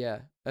 yeah.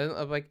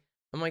 I'm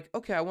like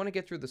okay, I want to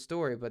get through the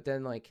story, but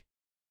then like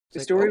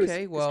it's like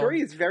okay, The story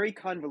well, is very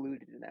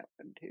convoluted in that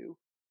one too,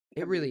 if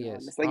it I'm being really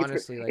is. honest. Like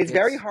Honestly, like it's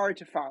very hard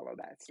to follow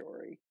that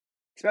story,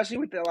 especially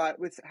with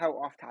with how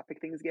off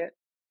topic things get.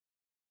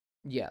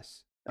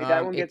 yes. Like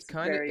that one It's gets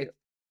kind of very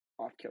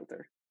off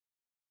kilter.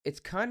 it's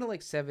kind of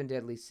like Seven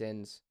Deadly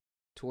Sins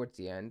towards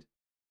the end.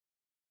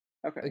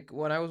 Okay. Like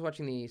when I was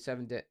watching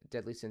the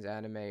Deadly Sins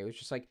anime, it was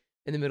just like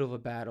in the middle of a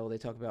battle, they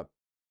talk about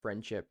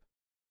friendship.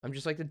 I'm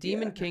just like the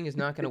Demon Yeah. King is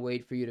not going to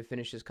wait for you to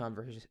finish this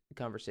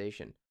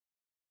conversation,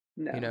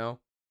 you No. know?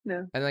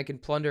 No. And like in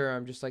Plunder,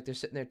 I'm just like they're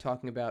sitting there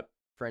talking about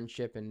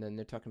friendship, and then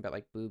they're talking about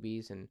like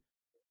boobies and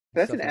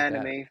That's an stuff like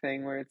that. anime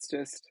thing where it's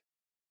just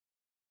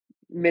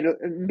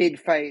mid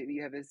fight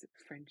you have this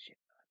friendship.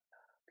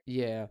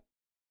 Yeah.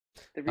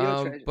 The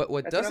real treasure. But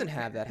what That's what doesn't I'm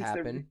have that it's the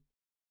happen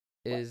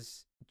what?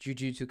 is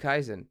Jujutsu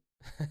Kaisen.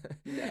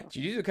 No.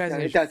 Jujutsu No, Kaisen,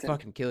 they it just doesn't.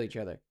 fucking kill each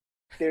other.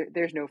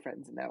 There's no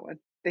friends in that one.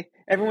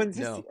 Everyone just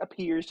No.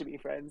 appears to be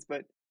friends,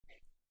 but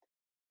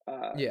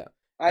uh Yeah.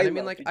 I And I mean,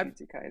 love like I've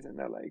Jujutsu Kaisen.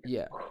 They're like,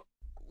 yeah,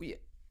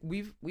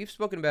 we we've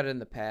spoken about it in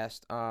the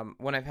past.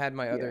 When I've had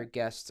my yeah. other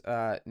guest,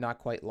 not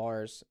quite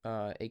Lars,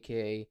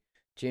 aka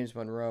James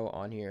Monroe,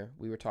 on here,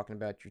 we were talking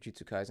about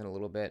Jujutsu Kaisen a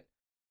little bit.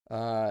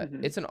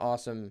 Hmm. It's an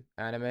awesome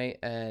anime,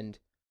 and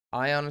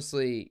I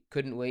honestly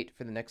couldn't wait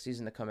for the next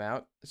season to come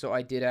out. So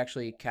I did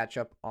actually catch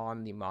up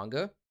on the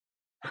manga,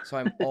 so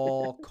I'm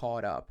all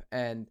caught up.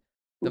 And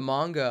the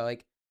manga,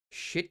 like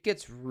shit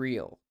gets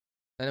real.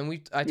 And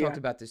then I talked Yeah.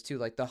 about this too,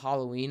 like the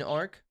Halloween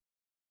arc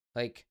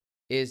like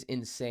is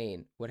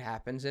insane what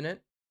happens in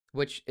it,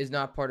 which is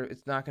not part of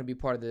it's not going to be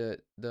part of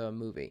the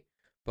movie.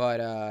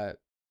 But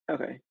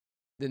Okay.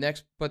 the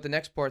next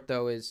part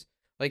though is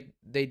like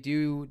they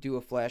do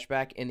a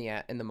flashback in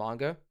the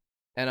manga,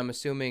 and I'm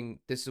assuming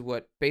this is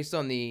what based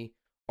on the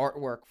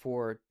artwork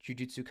for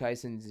Jujutsu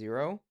Kaisen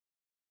 0,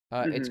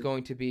 it's Hmm.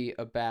 going to be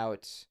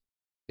about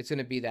it's going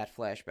to be that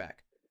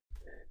flashback.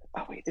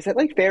 Oh wait, is that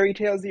like Fairy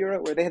Tail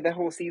Zero, where they had that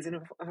whole season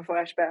of a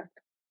flashback?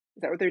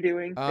 Is that what they're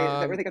doing? Is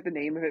that where Um they got the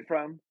name of it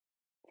from?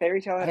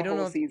 Fairy Tail had I a don't whole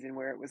know if, season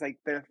where it was like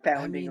the I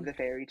founding of mean the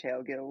Fairy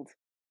Tail Guild.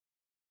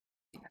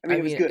 I mean, I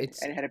it was mean good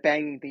it's and it had a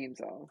banging theme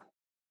song.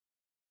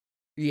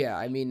 yeah,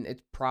 I mean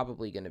it's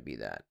probably going to be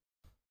that.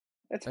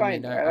 That's I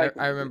fine mean though. I like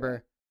when I they do that,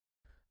 remember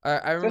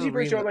I remember especially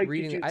for a show like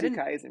reading. I Jujutsu didn't.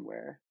 Kaisen,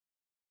 where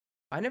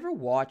I never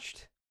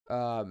watched.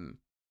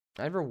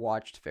 I never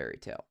watched Fairy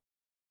Tale.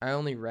 I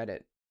only read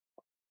it.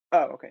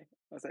 oh okay,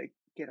 I was like,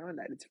 get on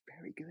that. It's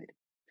very good.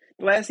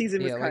 The last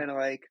season was Yeah, kind like of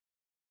like,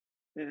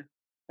 eh.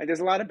 Like there's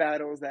a lot of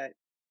battles that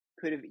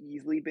could have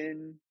easily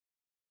been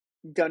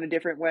done a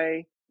different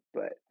way,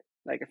 but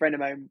like a friend of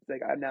mine,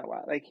 like I'm not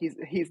like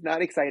he's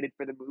not excited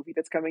for the movie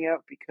that's coming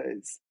out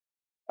because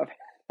of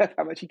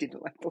how much he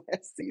didn't like the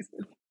last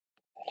season.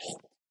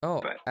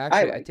 oh, But I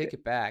actually, I liked take it.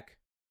 it back.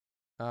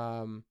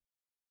 Um,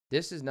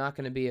 this is not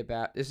going to be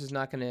about. This is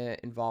not going to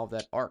involve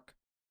that arc.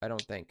 I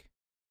don't think.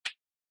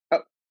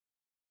 Oh,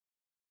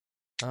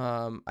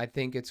 I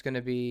think it's going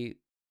to be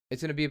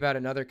about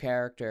another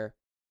character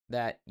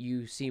that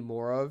you see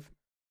more of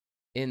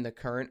in the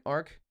current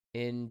arc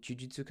in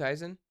Jujutsu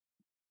Kaisen.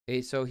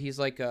 So he's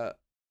like a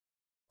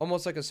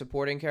almost like a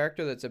supporting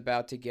character that's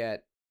about to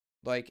get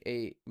like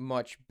a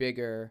much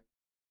bigger.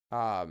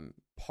 part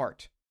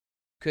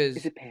Is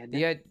because it Panda?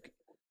 the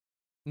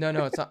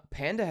no, it's not.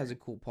 Panda has a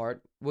cool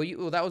part.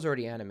 Well, that was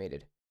already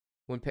animated.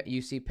 When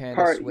you see Panda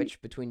Part,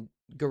 switch between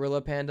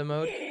Gorilla Panda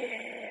mode.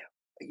 yeah,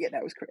 yeah,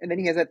 that was correct. And then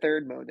he has that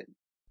third mode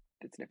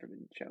that's never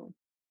been shown.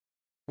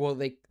 Well,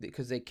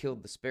 because they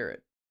killed the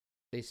spirit.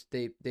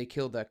 They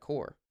killed that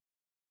core.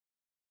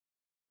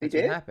 They That's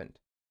what did? happened.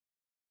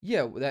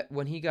 Yeah, that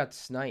when he got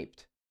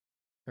sniped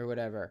or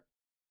whatever,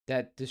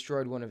 that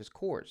destroyed one of his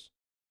cores.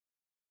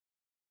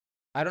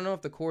 I don't know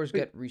if the cores But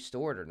get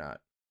restored or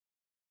not.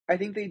 I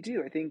think they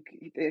do. I think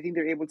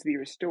they're able to be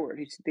restored.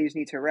 They just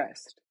need to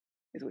rest,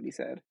 is what he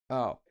said.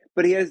 Oh,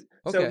 But he has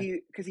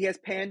okay. because he has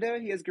Panda,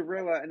 he has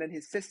Gorilla, and then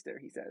his sister.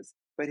 He says,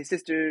 but he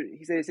said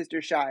his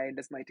sister's shy and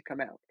doesn't like to come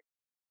out.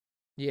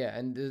 Yeah,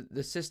 and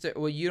the sister.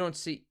 Well, you don't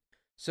see.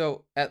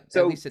 So at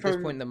So least at this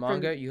point from in the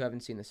from manga, you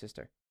haven't seen the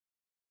sister.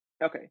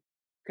 okay,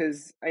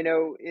 because I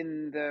know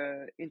in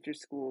the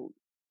interschool,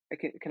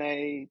 can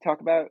I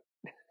talk about?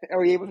 Are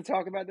we able to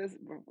talk about this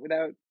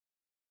without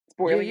Yeah,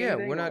 spoiling yeah.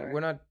 anything? Or We're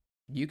not.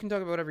 You can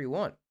talk about whatever you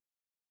want.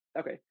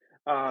 okay,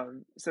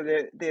 so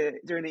the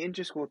during the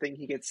interschool thing,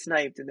 he gets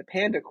sniped and the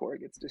Panda core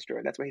gets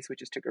destroyed. That's why he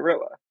switches to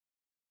Gorilla,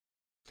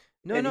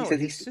 No, and he no. says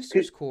His he's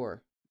sister's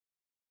core.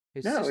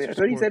 His no. I sister's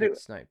thought he core said it.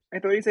 gets sniped. I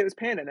thought he said it was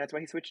Panda, and that's why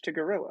he switched to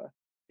Gorilla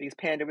because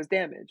Panda was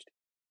damaged.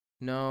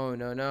 No,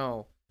 no,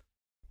 no.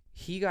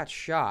 He got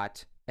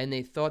shot, and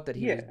they thought that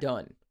he was Yeah,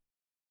 done,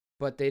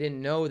 but they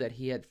didn't know that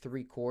he had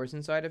three cores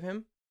inside of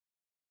him.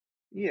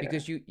 yeah.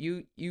 Because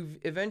you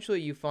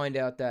eventually you find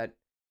out that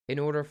in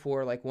order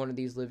for like one of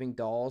these living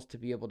dolls to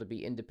be able to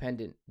be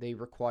independent, they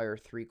require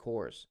three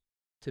cores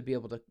to be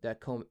able to that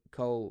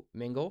co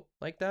mingle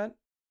like that,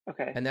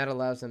 Okay. and that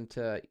allows them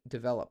to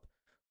develop.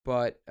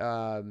 But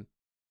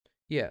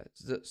yeah,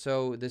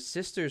 so the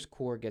sister's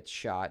core gets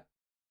shot,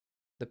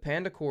 the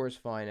panda core is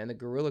fine, and the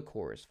gorilla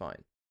core is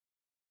fine.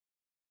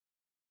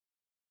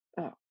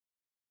 Oh.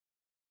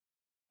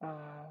 Uh,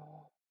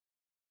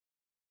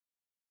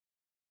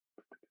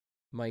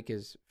 Mike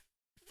is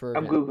I'm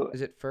fervent. Googling.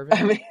 Is it I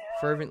fervently? mean,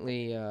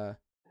 Fervently I'm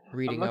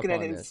reading looking up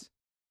at on his. this.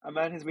 I'm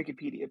on his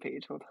Wikipedia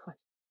page. Hold on,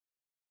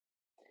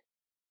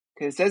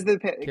 because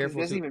it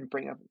Careful doesn't to. even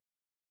bring up.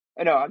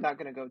 Oh, no, I'm not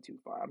gonna go too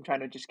far. I'm trying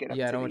to just get up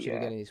Yeah, I to don't want you to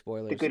get any the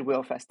spoilers.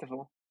 Goodwill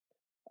Festival.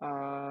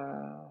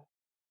 Uh,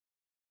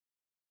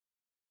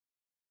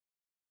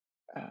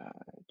 uh,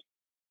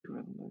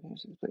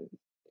 the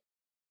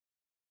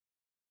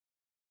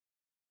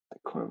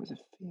core was a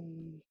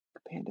fake.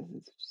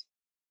 Pandas.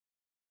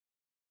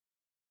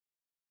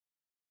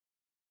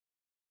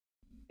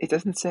 It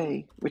doesn't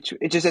say which.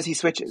 It just says he So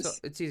switches.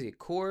 it's easy.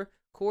 Core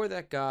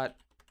that got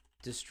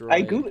I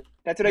destroyed. Google.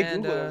 That's what I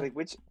Googled. I was Panda, like,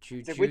 which?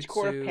 It's like which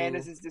core of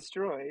pandas Jujutsu. is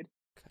destroyed?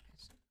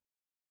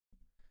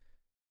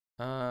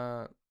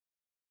 Uh,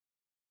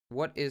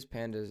 what is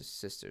Panda's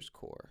sister's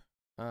core?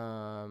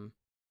 Um,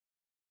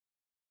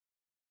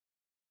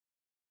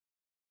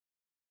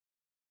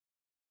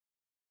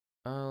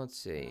 let's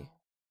see.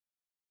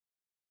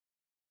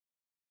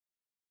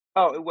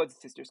 Oh, it was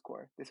sister's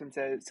core. This one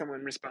says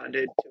someone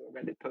responded to a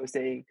Reddit post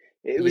saying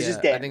it was just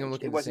Yeah, I think I'm damaged.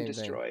 looking It at the wasn't same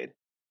thing. destroyed.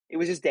 It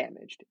was just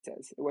damaged. It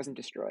says it wasn't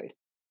destroyed.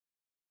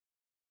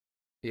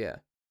 Yeah,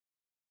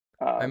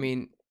 I Um,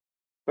 mean,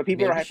 but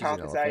people are maybe she's an elephant.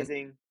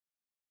 hypothesizing.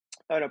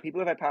 Oh no,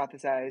 people have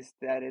hypothesized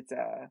that it's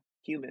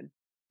human.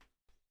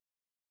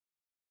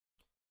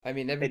 I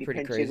mean, that'd be That he pretty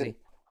pinches it. crazy.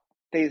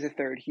 They use a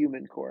third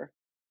human core.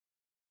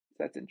 So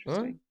that's Huh?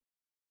 interesting.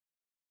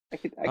 I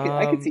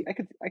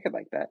could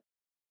like that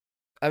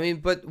I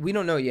mean, but we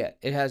don't know yet.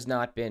 It has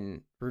not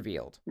been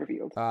revealed.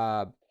 revealed.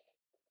 Uh,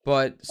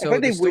 but I feel so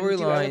like the they wouldn't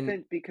do storyline,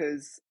 elephant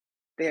because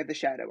they have the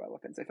shadow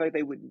elephants. I feel like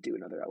they wouldn't do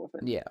another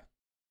elephant. yeah,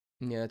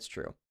 yeah, that's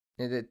true.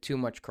 It did too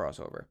much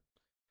crossover.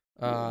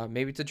 Yeah.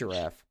 Maybe it's a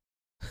giraffe.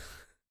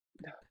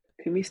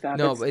 Can we stop?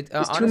 No, but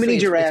There's too many honestly, it's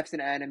giraffes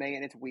in anime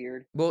and it's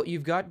weird. well,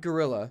 you've got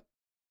gorilla.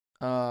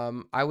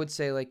 I would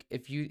say like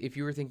if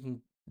you were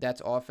thinking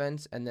that's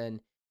offense, and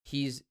then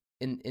he's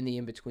in the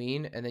in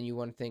between, and then you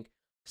want to think.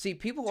 See,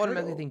 people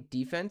automatically Turtle. think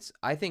defense.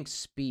 I think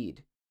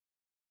speed.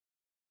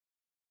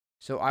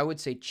 So I would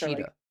say So like,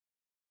 cheetah.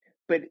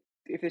 but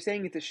if they're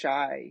saying it's a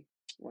shy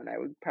one, I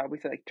would probably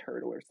say like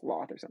turtle or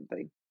sloth or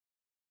something.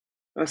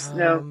 Oh,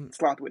 no, Um,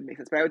 sloth wouldn't make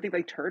sense, but I would think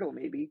like turtle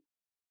maybe,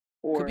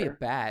 could be a or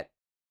bat.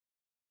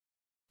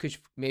 Could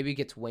maybe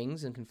gets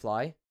wings and can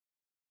fly.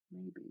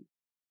 maybe.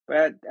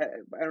 But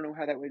I don't know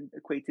how that would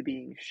equate to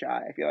being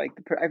shy. I feel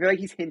like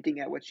he's hinting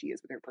at what she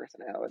is with her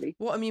personality.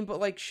 Well, I mean, but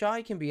like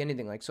shy can be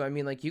anything. Like, so I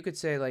mean, like you could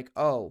say like,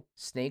 oh,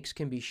 snakes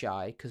can be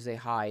shy because they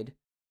hide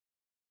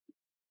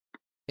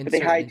in But they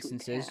certain hide to instances.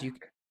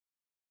 attack.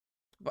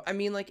 But I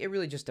mean, like it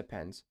really just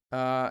depends.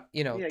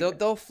 You know, Yeah, I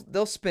guess.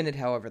 they'll spin it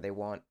however they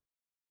want.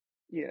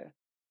 Yeah.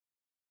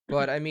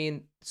 But I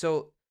mean,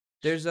 so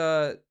there's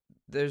a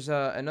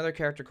another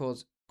character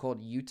called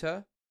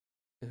Yuta,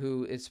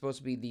 who is supposed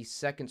to be the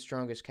second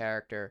strongest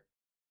character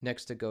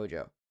next to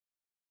Gojo.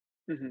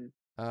 Hmm.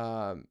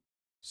 Um,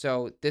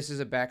 so this is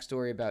a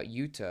backstory about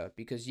Yuta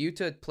because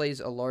Yuta plays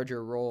a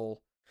larger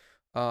role,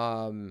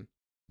 um,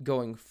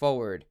 going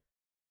forward.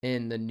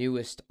 in the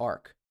newest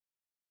arc.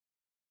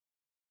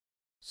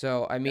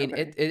 So, I mean,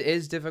 Okay. it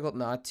is difficult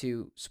not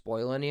to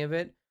spoil any of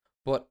it,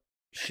 but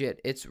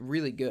shit, it's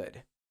really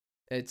good.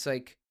 It's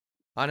like,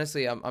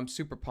 honestly, I'm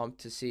super pumped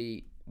to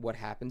see what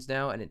happens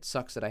now, and it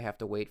sucks that I have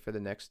to wait for the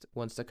next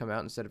ones to come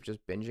out instead of just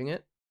binging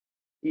it.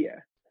 Yeah.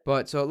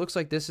 But so it looks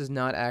like this is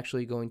not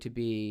actually going to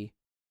be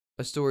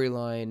a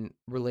storyline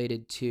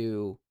related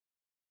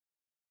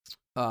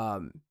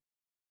um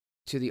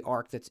to the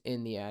arc that's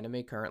in the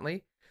anime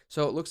currently.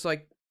 So it looks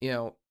like,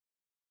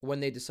 when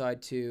they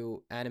decide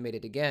to animate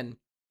it again,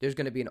 there's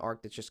going to be an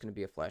arc that's just going to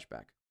be a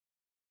flashback.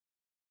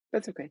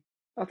 That's okay.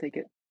 I'll take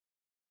it.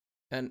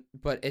 And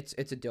but it's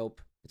a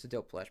dope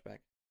flashback.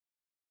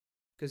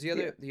 Cuz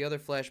the Yeah. other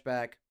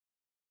flashback,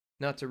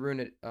 not to ruin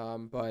it,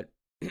 but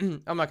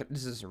I'm not gonna,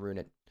 this doesn't ruin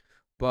it.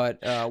 But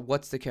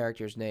what's the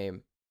character's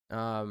name?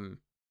 Um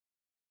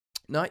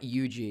Not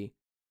Yuji.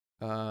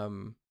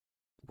 Um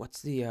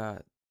what's the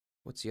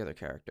other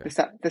character?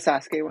 The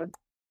Sasuke one.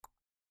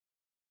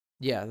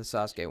 Yeah, the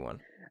Sasuke one.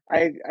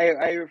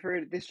 I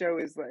referred this show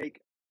is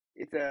like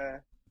it's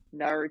a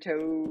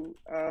Naruto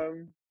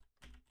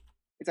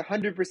it's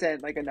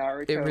 100% like a It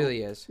Naruto,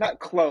 really is. not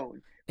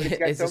clone, but it's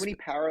got It's so a many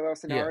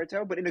parallels to yeah,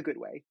 Naruto, but in a good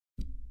way.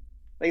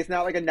 Like it's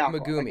not like a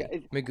knockoff.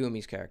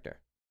 Megumi's character.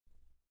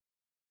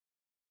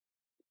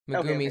 Okay,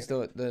 okay, Megumi's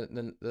okay.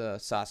 the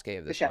Sasuke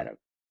of The this one. shadow.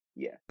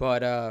 Yeah. But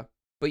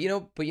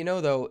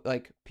though,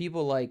 like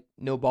people like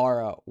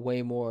Nobara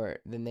way more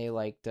than they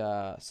liked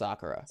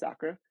Sakura.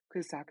 Sakura,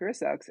 because Sakura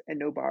sucks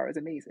and Nobara is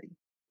amazing.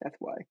 That's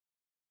why.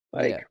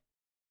 Yeah. Like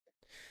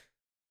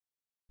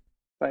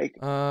like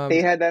they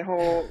Um had that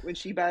whole when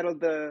she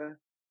battled the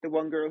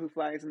one girl who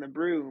flies in the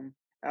broom.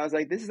 I was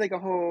like, this is like a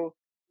whole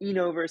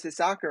Ino versus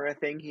Sakura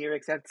thing here,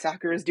 except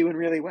Sakura's doing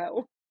really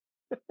well.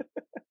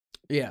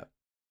 yeah.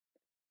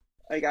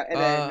 And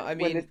then I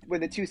mean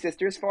when the two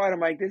sisters fought, I'm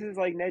like, this is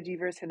like Neji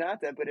versus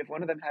Hinata, but if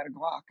one of them had a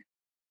Glock,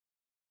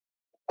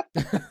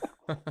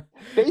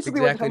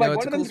 basically what I'm exactly. No, like,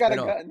 it's one a of cool them's got a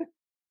spin-off. gun.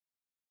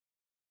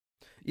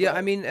 Yeah,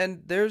 I But mean,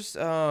 and there's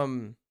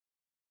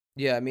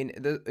yeah, I mean,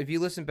 if you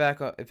listen back,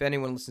 if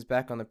anyone listens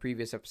back on the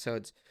previous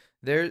episodes,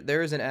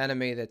 there is an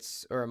anime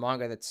that's or a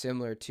manga that's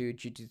similar to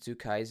Jujutsu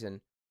Kaisen,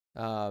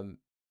 um,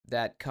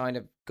 that kind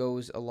of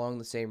goes along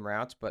the same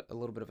routes, but a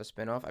little bit of a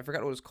spin-off. I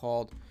forgot what it was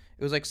called.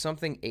 It was like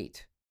something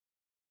 8,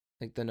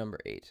 like the number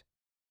 8.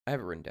 I have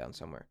it written down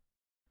somewhere.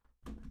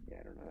 yeah,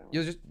 I don't know that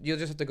You'll one. just you'll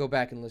just have to go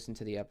back and listen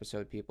to the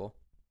episode, people.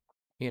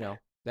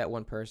 That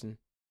one person,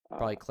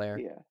 probably Claire.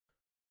 Yeah.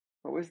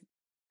 What was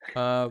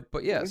But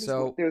what yeah, was this one?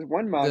 so There was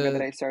one manga that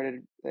the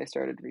I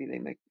started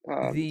reading, like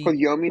it's called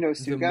the Yomi no the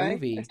Sugai. I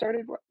movie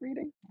started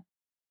reading.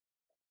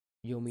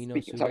 Yomi no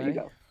Speak. Sorry, you Sugai,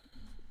 go.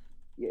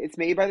 Yeah, it's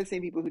made by the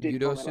same people who did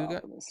Yudo Full Metal Sugai.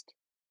 Alchemist.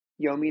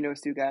 Yomi no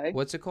Sugai.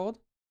 What's it called?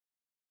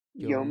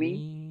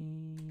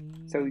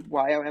 Yomi. So Yomi.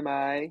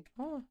 Yomi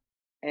Oh,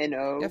 yeah,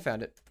 I No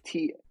found it.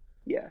 T.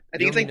 Yeah, I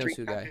think it's Yomi like no three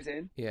Sugai. chapters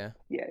in. Yeah.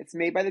 Yeah, it's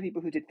made by the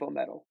people who did Full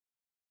Metal.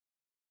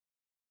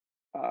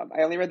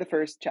 I only read the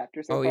first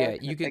chapter so Oh far yeah,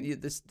 because I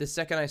think this the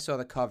second I saw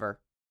the cover,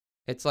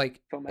 Full it's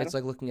Metal.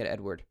 like looking at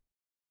Edward.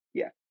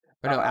 Yeah.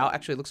 Or no, Um,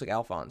 actually it looks like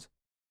Alphonse.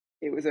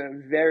 it was a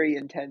very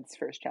intense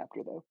first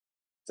chapter though.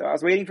 So I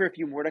was waiting for a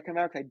few more to come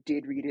out because I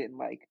did read it in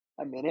like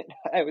a minute.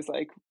 I was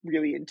like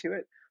really into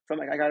it. So I'm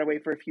like, I gotta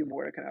wait for a few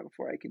more to come out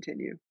before I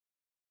continue.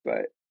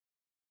 But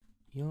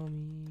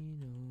Yomi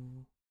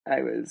no.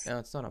 I was No,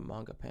 it's not a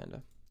manga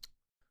panda.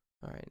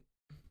 All right.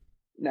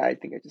 no, I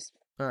think I just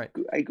All right.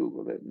 I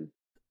googled it and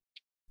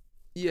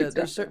Yeah,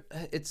 good stuff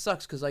though. it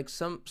sucks cuz like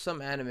some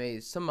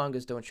animes, some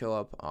mangas don't show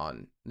up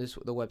on the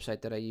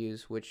website that I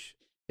use, which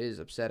is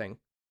upsetting.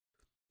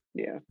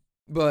 Yeah,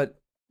 But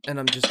and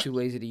I'm just too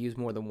lazy to use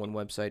more than one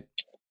website.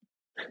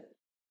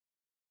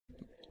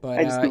 But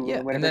I just Google yeah,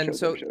 and and whatever then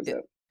shows up so shows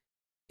up.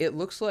 it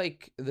looks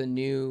like the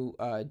new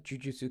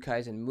Jujutsu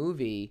Kaisen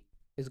movie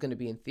is going to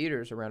be in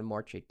theaters around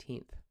March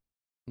 18th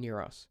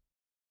near us.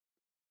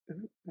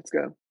 Let's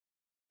go.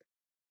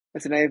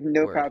 Listen, I have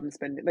no Word. problem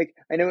spending. Like,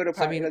 I know So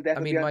it'll I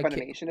definitely be mean on my kid,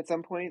 Funimation at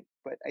some point,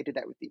 but I did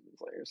that with Demon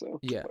Slayer, so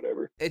yeah.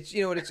 whatever. It's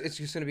what it's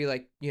just going to be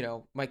like,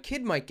 my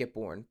kid might get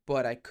born,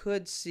 but I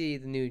could see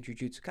the new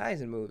Jujutsu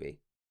Kaisen movie.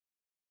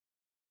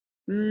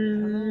 I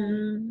don't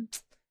know. Mm,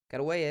 Got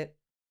to weigh it.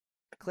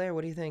 Claire,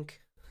 what do you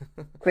think?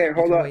 Claire, You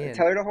hold can on. weigh in.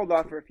 Tell her to hold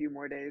off for a few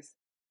more days.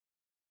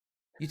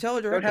 You tell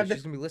her Don't directly. have the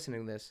She's going to be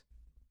listening to this.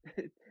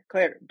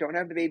 Claire. Don't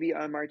have the baby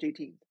on March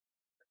 18th.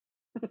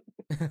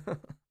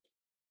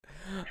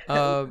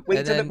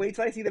 And then Wait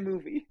till I see the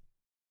movie.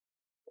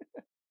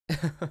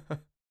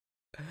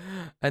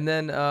 and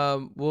then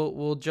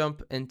we'll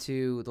jump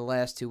into the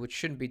last two, which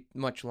shouldn't be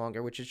much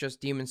longer, which is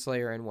just Demon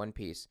Slayer and One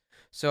Piece.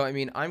 So I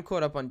mean, I'm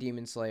caught up on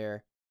Demon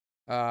Slayer.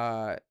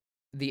 Uh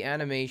the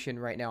animation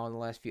right now on the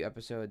last few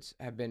episodes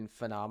have been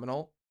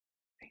phenomenal.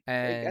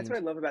 Like that's what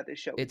And I love about this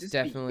show. it's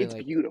definitely It's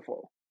like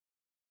beautiful.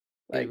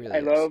 it Like I really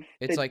is. love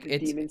It's like the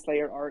Demon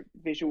Slayer art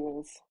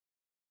visuals.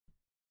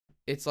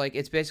 it's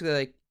basically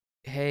like,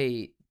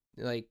 hey,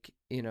 like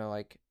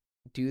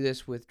do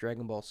this with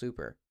Dragon Ball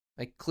Super.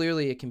 Like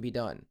clearly it can be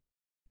done.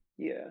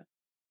 Yeah.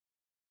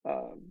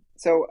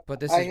 So But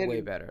this I is way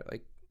had, better.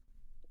 Like,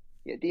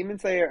 yeah, Demon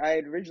Slayer. I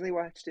had originally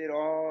watched it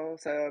all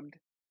subbed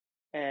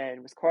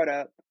and was caught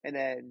up, and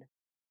then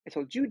I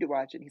told Jude to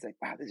watch it. And he's like,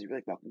 "Wow, this is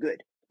really fucking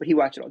good." But he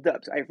watched it all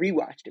dubbed, so I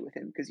rewatched it with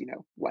him because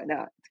why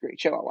not? It's a great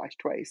show. I'll watch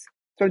twice.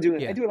 So I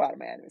yeah. do a lot of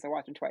my animes. I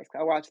watch them twice.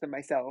 I'll watch them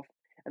myself,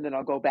 and then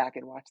I'll go back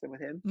and watch them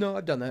with him. No,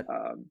 I've done that.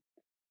 Um,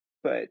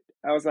 but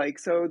I was like,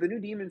 so the new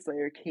Demon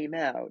Slayer came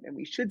out, and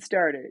we should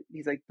start it.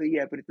 He's like, but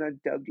yeah, but it's not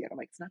dubbed yet. I'm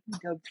like, it's not been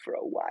dubbed for a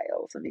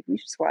while, so maybe we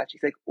should just watch.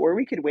 He's like, or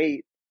we could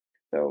wait.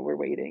 So we're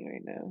waiting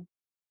right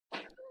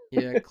now.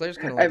 Yeah, Claire's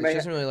kind of I like that. She might.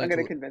 doesn't really I'm like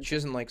gonna to. convince She him.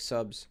 doesn't like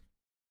subs.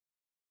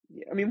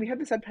 Yeah, I mean, we have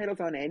the subtitles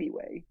on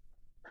anyway.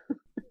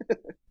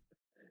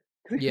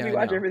 Because Yeah, we I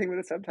watch know. everything with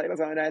the subtitles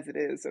on as it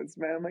is. So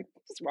I'm like,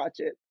 just watch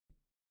it.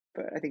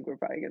 But I think we're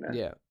probably gonna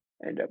Yeah,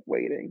 end up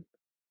waiting.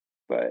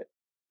 But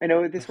I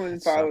know this one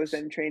that follows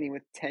sucks. them training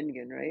with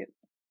Tengen, right?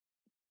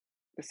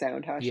 The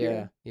sound Yeah,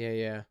 Hashira yeah,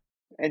 yeah.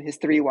 and his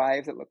three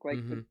wives that look like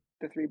Mm-hmm.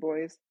 the three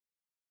boys.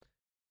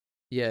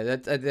 Yeah,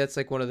 that's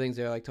like one of the things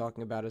they're like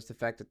talking about is the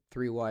fact that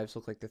three wives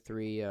look like the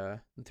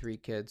three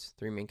kids,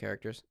 three main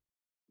characters.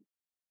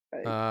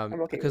 Like, I'm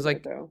okay Because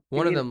with that like though.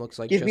 one of them looks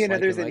like Give me just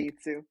like another him. Like,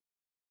 Zenitsu.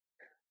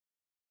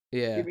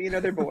 yeah. Give me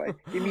another boy.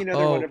 Give me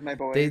another one Oh, of my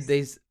they boys.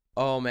 they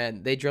oh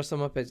man, they dress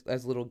them up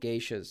as little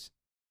geishas.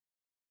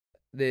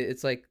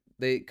 It's like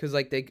because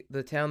like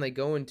the town they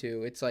go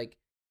into, it's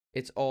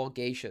all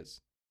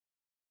geishas.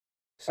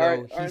 So he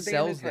Aren't they in the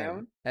sells them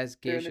town? as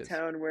They're in the geishas.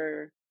 town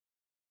where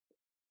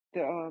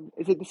the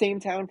is it the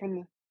same town from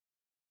the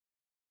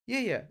Yeah,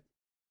 yeah.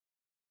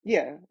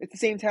 yeah, it's the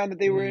same town that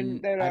they were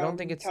in that I don't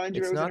think it's Tanjiro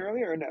was in not.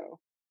 earlier or no?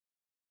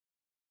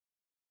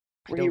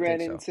 I Where he don't ran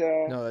think so.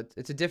 into No,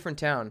 it's a different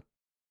town.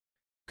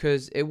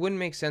 Because it wouldn't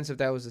make sense if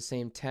that was the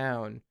same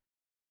town.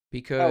 oh,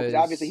 because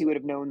obviously he Because would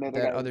have known the other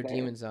that guy was other there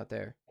demon's not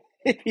there.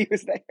 if he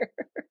was there.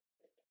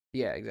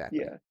 Yeah, exactly.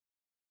 Yeah.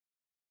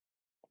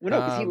 Well, no,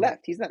 because he Um,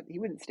 left. He's not. He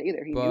wouldn't stay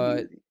there. He knew he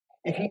was. but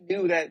If he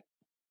knew that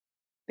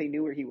they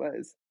knew where he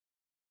was,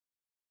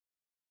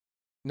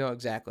 no,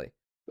 exactly.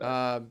 but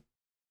Um,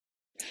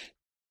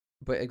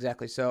 but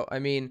exactly. So I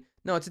mean,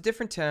 no, it's a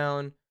different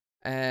town,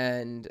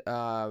 and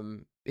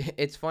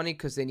it's funny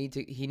because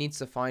he needs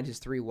to find his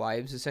three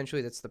wives.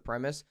 Essentially, that's the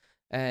premise,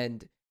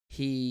 and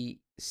he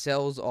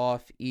sells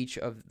off each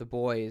of the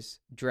boys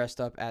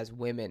dressed up as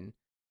women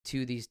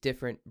to these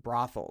different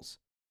brothels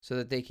so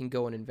that they can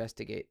go and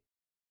investigate.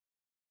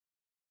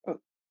 oh,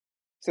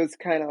 so it's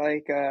kind of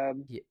like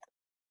Yeah,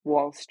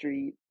 Wall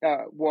Street,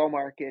 Wall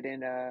Market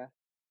in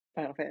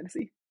Final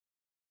Fantasy.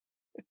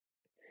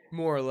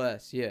 more or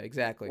less. Yeah,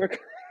 exactly. We're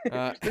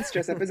Uh, let's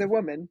dress up as a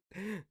woman.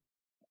 and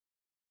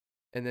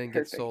then get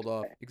Perfect. sold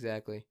off.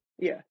 Exactly.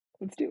 Yeah,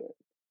 let's do it.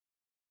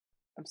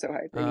 I'm so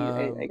hyped.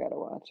 I Um, gotta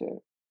watch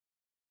it.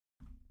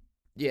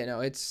 yeah,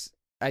 no, it's.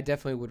 I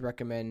definitely would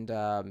recommend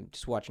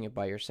just watching it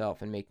by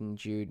yourself and making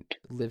Jude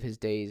live his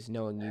days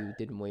knowing you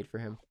didn't wait for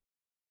him.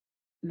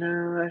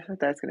 No, I thought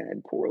that's gonna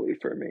end poorly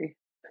for me.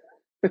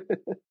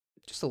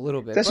 Just a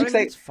little bit, especially but I because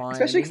mean, it's fine. I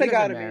especially mean, because you I guys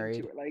are got him into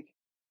married. it. Like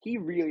he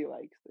really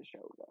likes the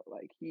show though.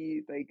 Like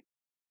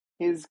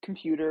his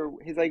computer,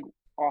 his like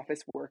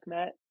office work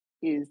mat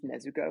is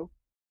Nezuko.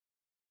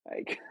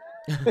 Like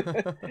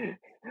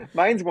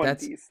mine's One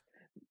That's Piece.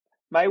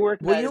 My work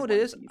well, you mat know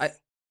is what it One is. I Piece.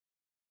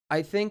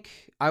 I think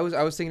I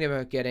was thinking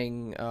about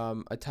getting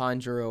a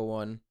Tanjiro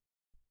one,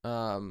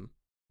 um,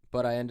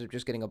 but I ended up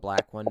just getting a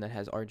black one that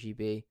has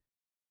RGB.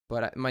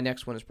 But my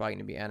next one is probably going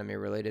to be anime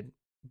related.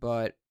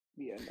 But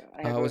Yeah,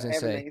 no, I was I gonna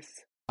have a say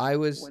nice I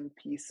was. One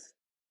Piece.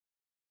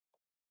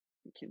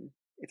 You can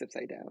it's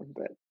upside down,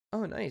 but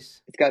Oh,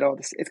 nice. it's got all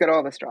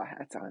the straw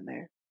hats on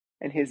there,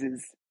 and his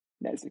is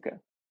Nezuko,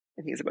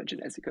 and he has a bunch of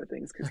Nezuko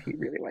things because he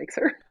really likes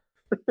her.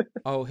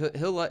 Oh,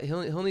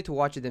 he'll need to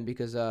watch it then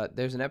because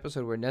there's an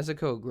episode where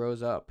Nezuko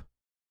grows up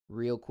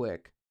real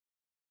quick.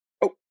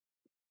 Oh,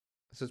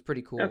 So it's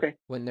pretty cool. okay.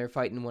 When they're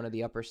fighting one of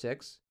the upper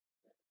six,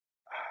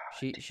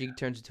 she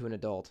turns into an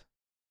adult.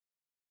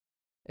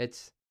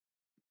 It's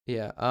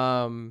yeah.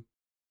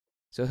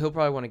 So he'll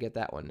probably want to get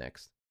that one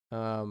next.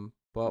 But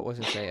what was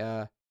I gonna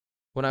say?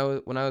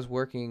 When I was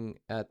working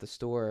at the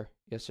store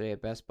yesterday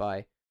at Best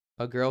Buy,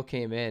 a girl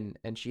came in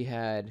and she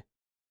had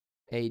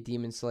a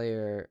Demon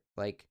Slayer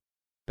like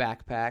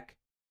backpack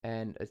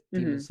and a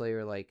Demon Hmm.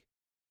 Slayer like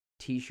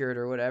T-shirt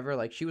or whatever.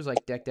 Like she was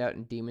like decked out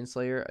in Demon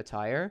Slayer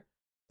attire,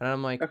 and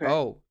I'm like, Okay.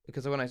 oh,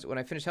 because when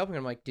I finished helping her,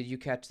 I'm like, did you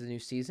catch the new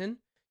season?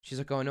 She's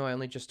like, oh no, I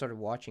only just started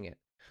watching it,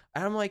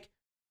 and I'm like,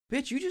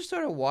 bitch, you just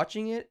started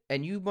watching it,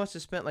 and you must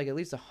have spent like at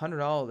least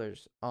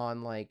 $100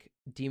 on like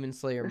Demon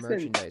Slayer Listen,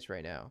 merchandise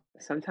right now.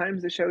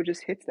 sometimes the show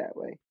just hits that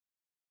way.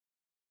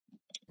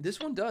 This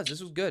one does.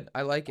 This was good.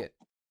 I like it.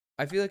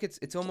 I feel like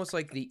it's almost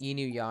like the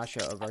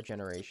Inuyasha of our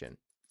generation.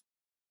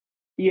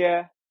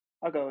 Yeah,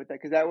 I'll go with that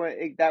because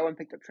that one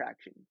picked up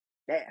traction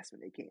fast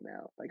when they came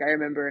out. Like I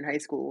remember in high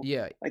school,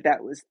 Yeah, like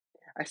that was.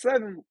 I still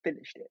haven't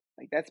finished it.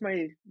 Like that's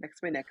my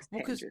next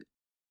well, tangent.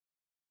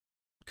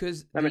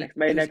 Not my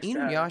because next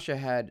Inuyasha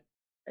had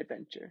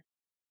adventure.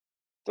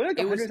 It's only like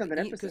it a hundred was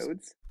something because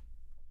episodes.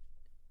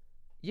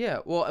 Yeah,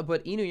 well,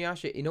 but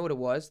Inuyasha, you know what it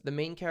was? The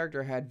main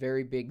character had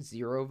very big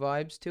Zero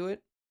vibes to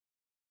it,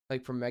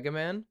 like from Mega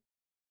Man.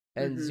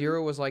 And Mm-hmm.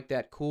 Zero was like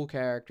that cool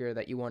character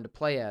that you wanted to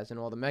play as in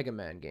all the Mega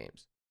Man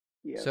games.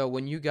 Yep. So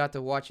when you got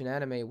to watch an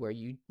anime where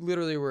you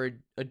literally were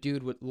a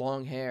dude with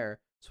long hair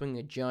swinging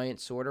a giant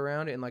sword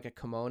around in like a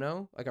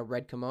kimono, like a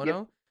red Yep.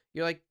 kimono,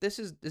 you're like, this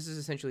is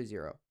essentially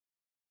Zero.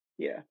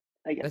 Yeah.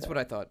 I get That's what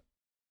that. I thought.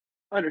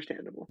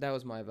 Understandable. That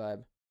was my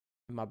vibe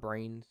in my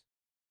brains.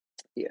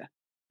 Yeah.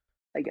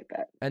 I get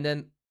that. And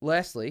then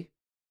lastly,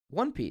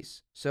 One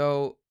Piece.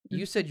 So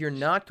you Mhm. said you're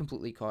not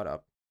completely caught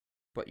up,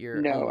 but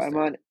you're No, almost I'm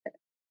there. on.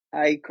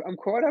 I'm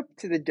caught up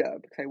to the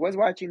dub 'cause I was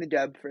watching the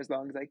dub for as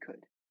long as I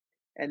could,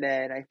 and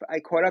then I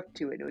caught up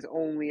to it. And it was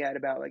only at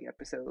about like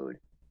episode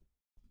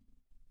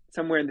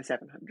somewhere in the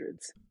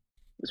 700s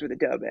was where the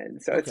dub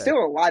ends. So it's Okay.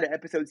 still a lot of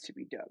episodes to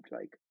be dubbed.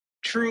 Like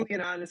truly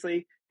and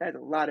honestly, that's a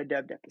lot of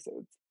dubbed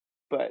episodes.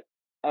 But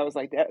I was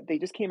like that they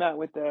just came out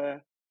with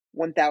the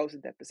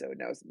 1000th episode.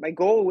 And I was my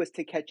goal was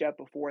to catch up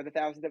before the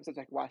 1000th episode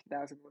so I could watch the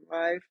 1001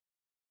 live.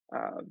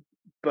 Um,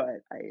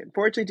 but I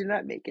unfortunately did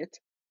not make it.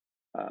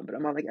 But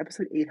I'm on like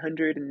episode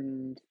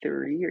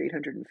 803 or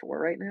 804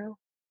 right now.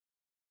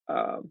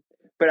 Um,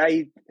 but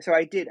I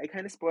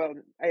kind of spoiled.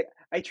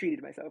 I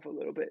treated myself a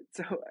little bit.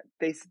 So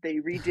they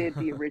redid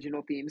the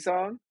original theme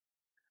song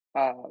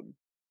um,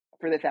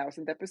 for the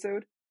 1000th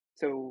episode.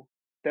 So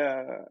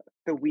the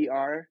the We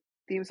Are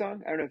theme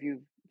song. I don't know if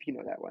you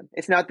know that one.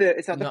 It's not the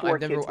No, four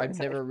kids one. I've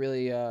never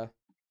really Okay.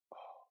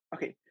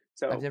 I've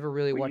So never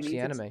really what you watched the need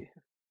to anime.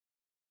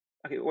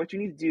 okay what you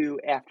need to do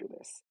after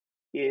this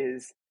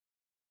is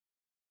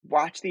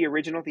watch the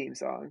original theme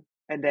song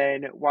and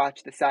then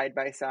watch the side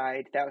by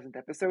side 1000th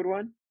episode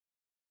one.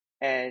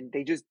 And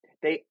they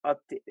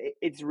upped it.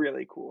 It's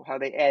really cool how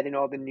they add in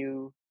all the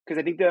new because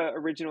I think the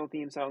original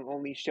theme song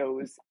only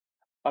shows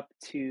up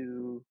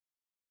to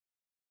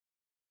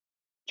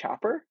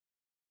Chopper.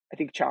 I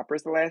think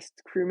Chopper's the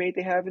last crewmate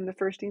they have in the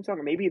first theme song,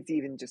 or maybe it's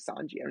even just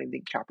Sanji. I don't even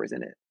think Chopper's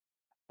in it.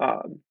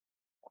 Um,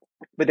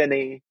 but then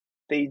they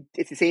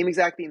it's the same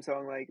exact theme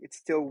song. Like it's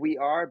still We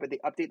Are, but they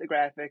update the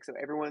graphics so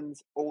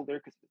everyone's older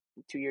because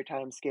 2 year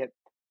time skip.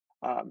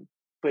 Um,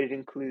 but it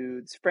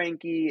includes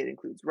Frankie, it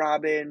includes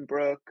Robin,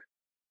 Brooke,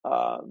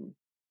 um,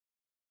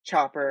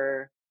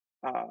 Chopper,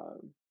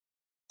 um,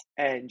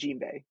 and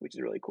Jinbei, which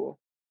is really cool.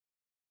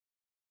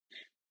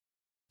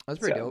 That's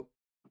pretty So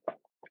dope.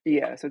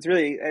 yeah, so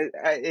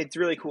it's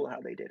really cool how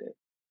they did it.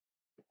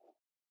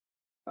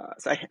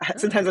 So All right.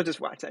 sometimes I'll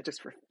just watch that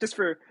just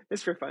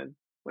for fun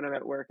when I'm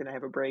at work and I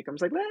have a break. I'm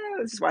just like, well,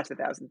 let's just watch the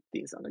 1000th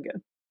theme song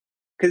again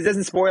because it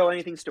doesn't spoil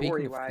anything Speaking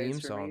story of wise theme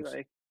for me. songs,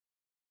 Like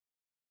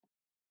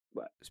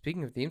what?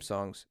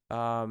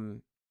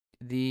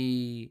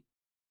 the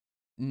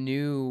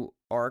new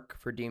arc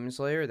for Demon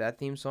Slayer, that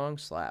theme song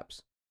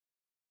slaps.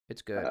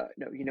 It's good.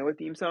 No, you know what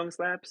theme song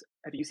slaps?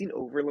 Have you seen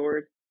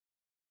Overlord?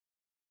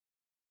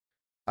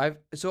 I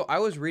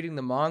was reading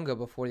the manga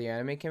before the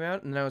anime came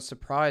out, and I was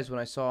surprised when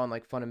I saw on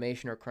like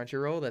Funimation or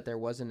Crunchyroll that there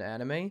was an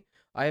anime.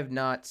 I have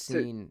not So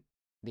seen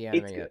the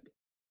anime it's yet. good.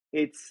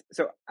 It's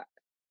so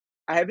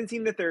I haven't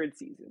seen the third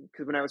season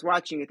because when I was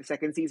watching it, the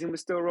second season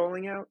was still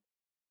rolling out.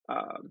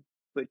 Um,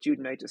 but Jude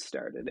and I just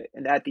started it,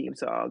 and that theme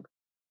song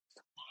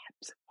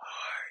slaps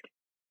hard.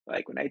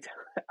 Like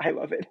I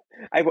love it.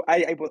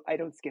 I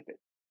don't skip it,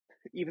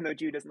 even though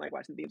Jude doesn't like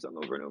watching the theme song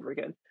over and over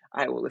again.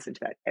 I will listen to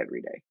that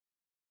every day.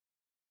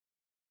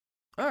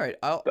 All right,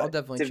 I'll But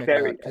definitely it's a check it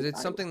out very because it's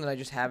I something that I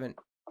just haven't.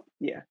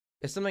 yeah.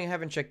 It's something I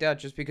haven't checked out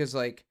just because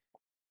like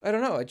I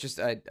don't know.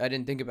 I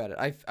didn't think about it.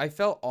 I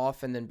fell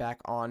off and then back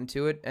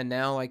onto it, and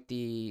now like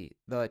the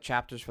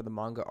chapters for the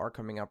manga are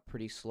coming out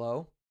pretty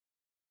slow.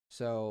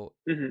 So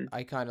Hmm.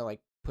 I kind of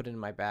like put it in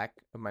my back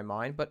of my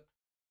mind, but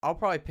I'll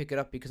probably pick it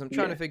up because I'm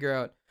trying to Yeah. figure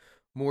out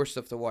more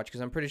stuff to watch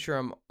because I'm pretty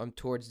sure I'm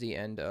towards the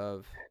end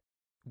of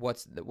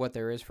what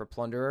there is for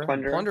Plunderer. And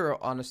Plunderer. Plunderer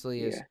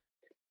honestly is Yeah.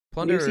 New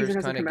Plunderer is season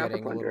hasn't kind of come out for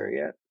getting a Plunderer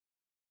little yet.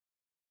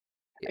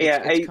 it's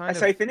Yeah. it's kind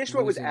So I of finished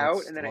what was losing out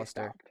its and then I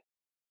luster. stopped.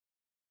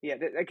 Yeah,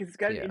 like it's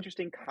got an Yeah.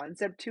 interesting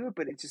concept to it,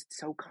 but it's just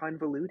so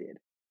convoluted.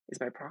 Is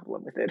my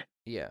problem with it.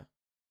 Yeah.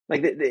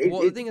 Like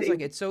Well, the thing is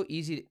like it's so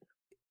easy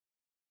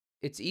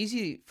it's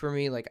easy for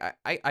me like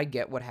I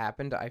get what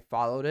happened. I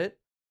followed it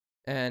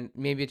and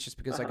maybe it's just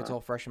because like it's uh-huh.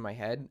 all fresh in my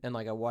head and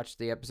like I watched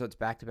the episodes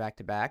back to back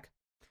to back.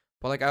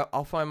 But like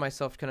I'll find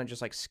myself kind of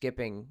just like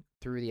skipping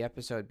through the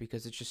episode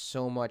because it's just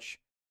so much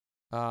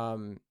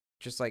um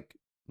just like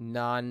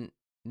non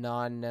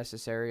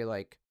necessary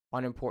like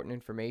unimportant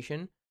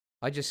information.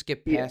 I just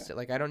skip Yeah. past it.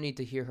 Like I don't need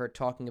to hear her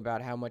talking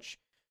about how much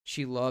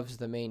she loves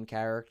the main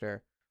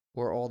character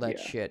or all that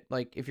Yeah. shit.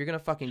 Like if you're going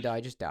to fucking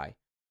die, just die.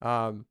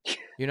 Um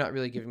you're not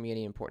really giving me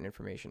any important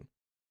information.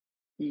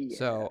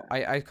 So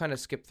Yeah. I kind of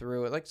skip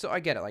through it. Like so I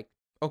get it. Like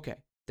okay,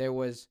 there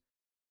was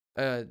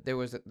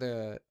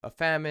the a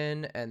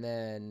famine and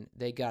then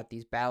they got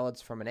these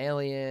ballads from an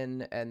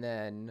alien and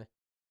then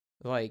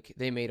like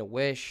they made a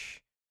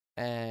wish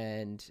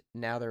and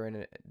now they're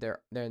in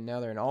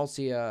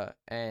Alcia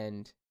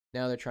and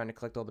now they're trying to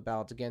collect all the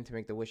ballads again to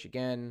make the wish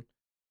again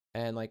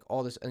and like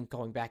all this and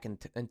going back in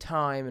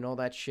time and all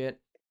that shit.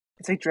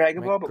 It's like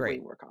Dragon I'm like, Ball, but way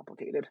great. more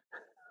complicated.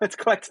 Let's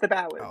collect the Oh,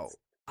 ballads.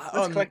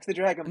 Let's collect the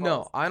Dragon no,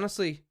 Balls.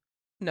 honestly,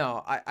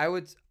 no.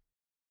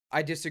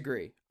 I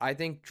disagree. I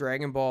think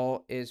Dragon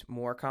Ball is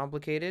more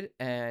complicated,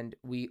 and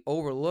we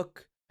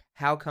overlook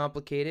how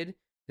complicated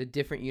the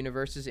different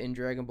universes in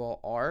Dragon Ball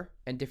are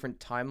and different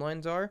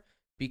timelines are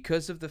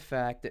because of the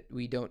fact that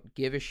we don't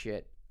give a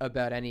shit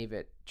about any of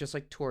it. Just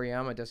like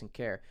Toriyama doesn't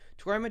care.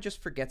 Toriyama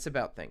just forgets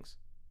about things,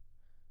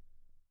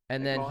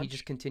 and Like then he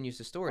just Launch. continues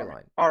the All right.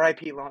 storyline.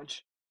 R.I.P.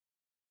 Launch.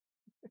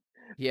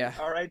 Yeah.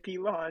 R.I.P.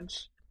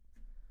 Launch.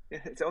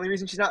 It's the only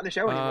reason she's not in the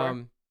show anymore.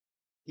 Um.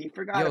 He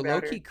forgot Yo,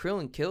 about low key, her.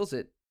 Krillin kills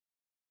it.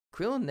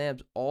 Krillin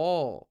nabs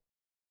all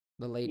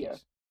the Yeah.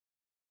 ladies.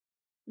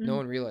 No Mm.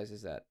 one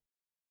realizes that.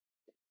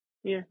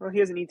 Yeah. Well, he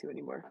doesn't need to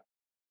anymore.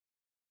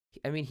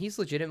 I mean, he's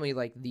legitimately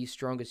like the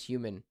strongest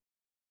human.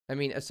 I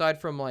mean,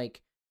 aside from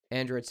like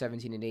Android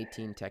 17 and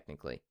 18,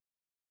 technically.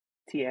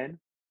 Tien.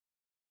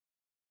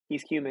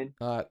 He's human.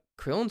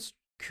 Krillin's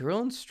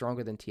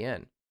stronger than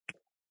Tien.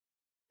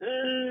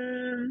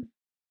 Um,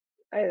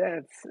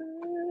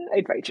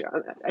 I'd fight you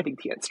on that. I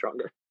think Tien's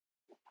stronger.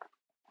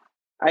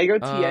 I go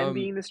Tien Um,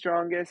 being the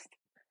strongest.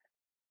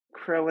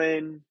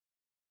 Krillin,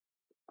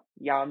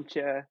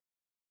 Yamcha.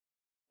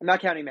 I'm not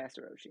counting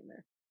Master Roshi in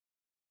there.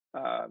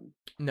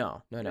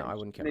 no, And I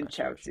wouldn't and count then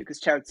Master Chaozu, Roshi. because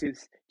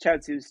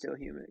Chaozu's still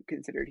human,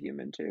 considered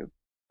human too.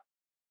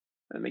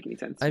 Doesn't make any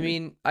sense I to me.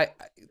 mean,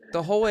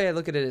 the whole way I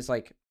look at it is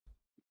like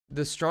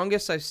the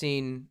strongest I've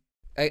seen.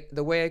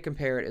 The way I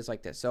compare it is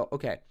like this. So,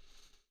 okay,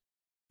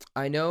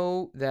 I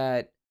know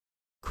that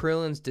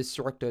Krillin's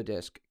Destructo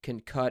Disc can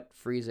cut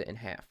Frieza in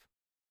half,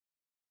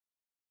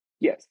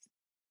 Yes.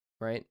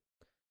 right?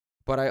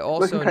 But I Well,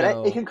 also it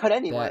know can cut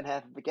anyone in that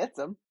half if it gets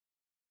them.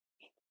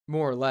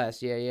 more or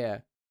less, yeah, yeah.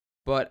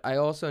 But I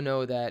also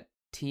know that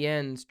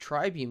Tien's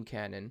Tribeam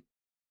Cannon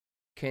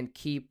can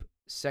keep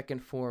second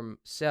form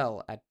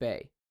Cell at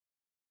bay.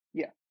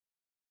 Yeah.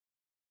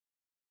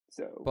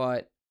 So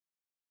But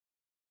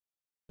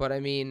I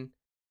mean,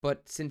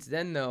 but since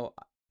then though,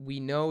 we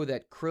know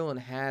that Krillin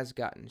has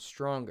gotten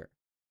stronger.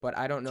 But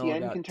I don't know Tien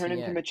can about turn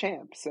into Tien.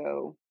 Machamp.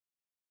 So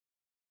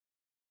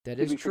That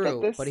did is we forget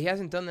true, but this? he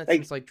hasn't done that Like,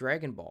 since like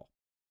Dragon Ball.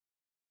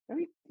 I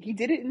mean, he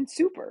did it in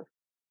Super.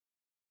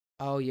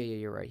 Oh yeah, yeah,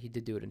 you're right. He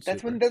did do it in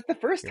That's Super. the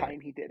first You're right.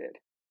 time he did it.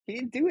 He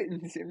didn't do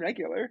it in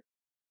regular.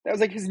 That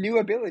was like his new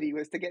ability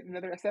was to get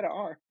another set of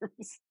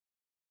arms.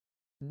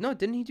 No,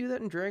 didn't he do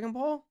that in Dragon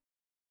Ball?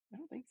 I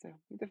don't think so.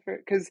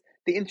 Because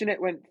the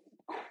internet went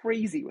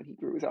crazy when he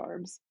grew his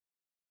arms.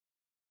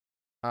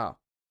 Oh,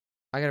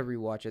 I gotta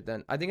rewatch it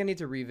then. I think I need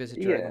to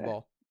revisit Dragon Yeah.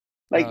 Ball.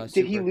 Like,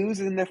 did he Super. lose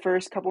in the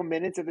first couple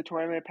minutes of the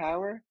Tournament of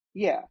Power?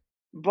 Yeah.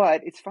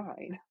 But it's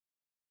fine.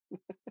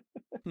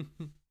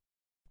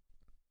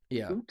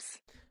 Yeah. Oops.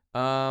 Like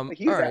All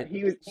right. I think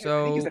he was the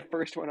So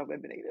first one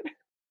eliminated.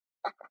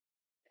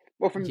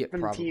 Well, yeah,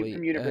 from probably.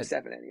 Universe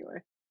 7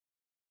 anyway.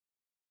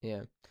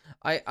 Yeah.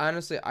 I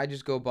honestly I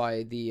just go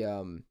by the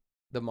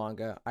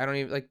manga. I don't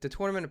even like the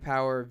Tournament of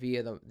Power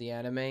via the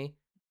anime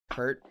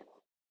hurt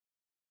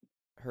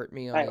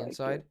me on I the liked it.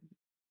 inside.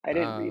 I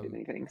didn't read Um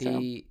anything, so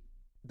the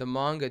the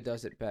manga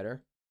does it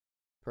better,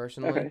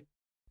 personally.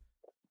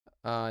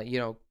 okay.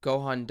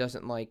 Gohan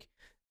doesn't like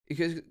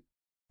because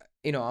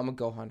I'm a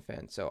Gohan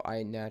fan, so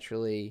I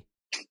naturally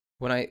It's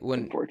when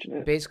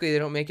unfortunate. basically they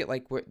don't make it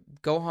like where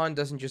Gohan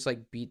doesn't just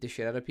like beat the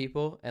shit out of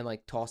people and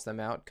like toss them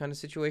out kind of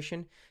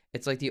situation.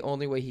 It's like the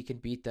only way he can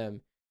beat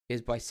them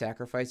is by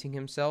sacrificing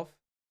himself.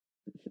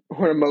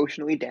 Or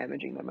emotionally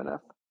damaging them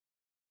enough.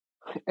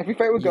 Every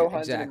fight with Yeah,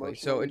 Gohan's an exactly.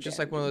 So emotionally it's just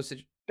like one of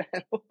damaging those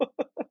battle.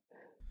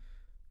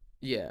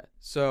 yeah.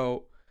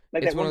 So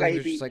Like it's that one one of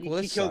those guy he things where it's just beat, like,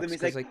 well, he this killed him. sucks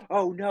He's because like, like,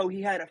 oh no,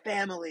 he had a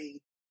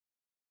family.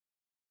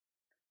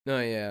 no,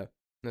 yeah,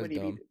 that's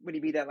dumb. When he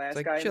beat that It's last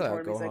like guy in the chill out,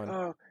 tournament, he's like, Gohan.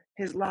 oh,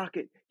 his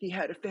locket, he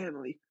had a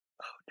family.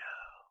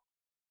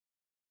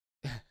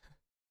 Oh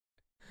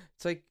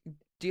It's like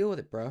deal with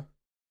it, bro. no.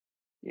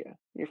 Yeah,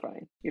 you're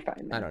fine. You're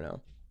fine I now. don't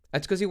know.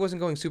 That's because he wasn't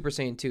going Super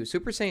Saiyan 2.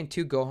 Super Saiyan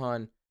 2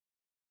 Gohan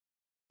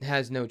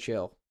has no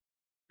chill.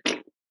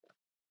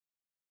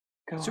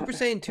 Super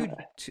Gohan. Saiyan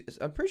 2,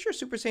 I'm pretty sure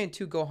Super Saiyan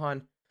 2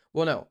 Gohan.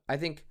 Well, no, I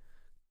think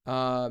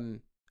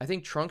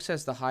Trunks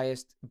has the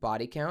highest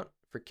body count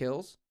for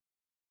kills.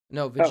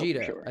 No, Oh, for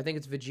Vegeta. I sure. think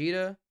it's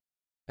Vegeta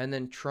and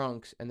then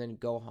Trunks and then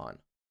Gohan.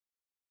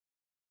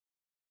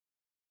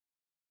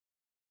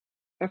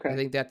 I Okay.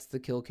 think that's the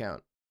kill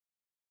count.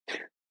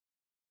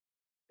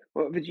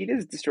 Well,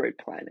 Vegeta's destroyed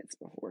planets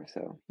before,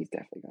 so he's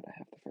definitely got to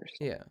have the first.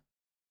 Yeah.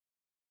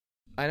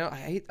 I know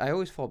I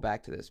always fall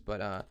back to this,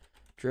 but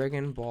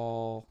Dragon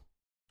Ball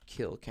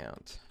kill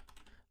count.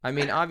 I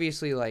mean,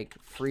 obviously like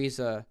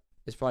Frieza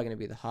is probably going to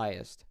be the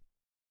highest.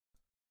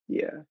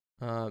 Yeah,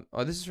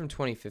 This is from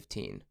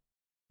 2015,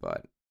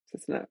 but so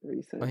it's not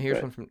recent, here's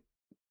but one from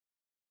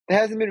there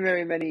hasn't been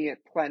very many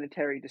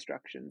planetary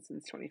destructions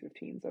since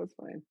 2015, so it's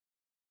fine.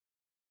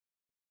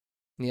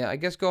 yeah, I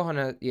guess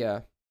Gohan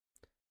yeah.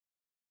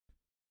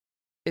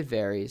 It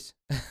varies.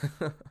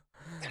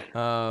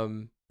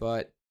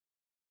 But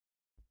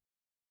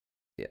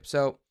Yeah.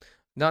 So,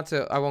 not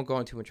to, I won't go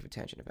on too much of a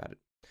tangent about it,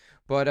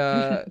 but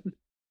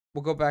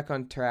we'll go back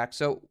on track.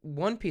 So,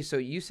 One Piece. So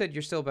you said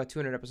you're still about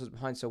 200 episodes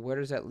behind. So where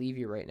does that leave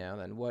you right now?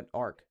 Then what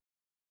arc?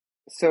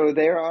 So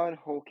they're on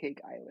Whole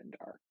Cake Island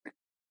arc.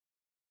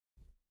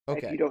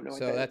 If you Okay. don't know what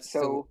So that is, that's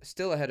still so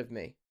still ahead of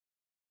me.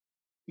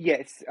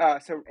 yes.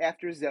 So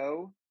after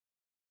Zoe,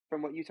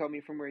 from what you told me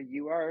from where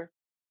you are,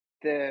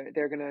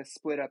 they're gonna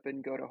split up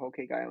and go to Whole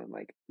Cake Island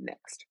like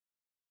next.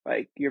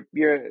 Like you're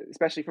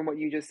especially from what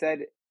you just said,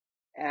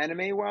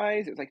 anime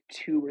wise, it was like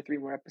 2 or 3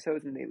 more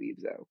episodes and they leave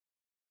Zoe.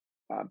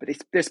 But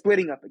they're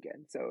splitting up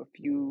again. So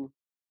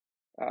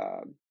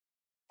um,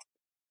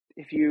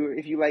 if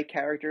you like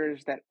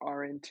characters that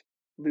aren't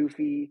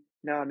Luffy,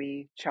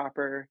 Nami,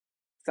 Chopper,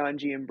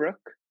 Sanji, and Brook,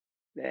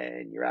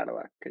 then you're out of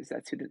luck because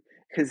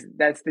because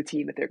that's the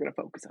team that they're going to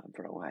focus on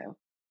for a while.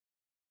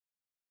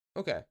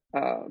 Okay.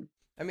 Um,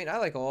 I mean, I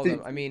like all of so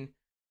them. I mean,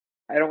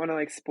 I don't want to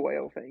like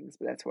spoil things,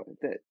 but that's what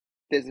that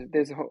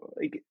there's a whole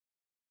like.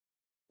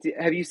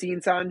 Have you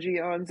seen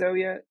Sanji on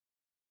Zoe yet?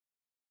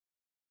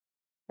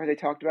 Or they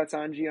talked about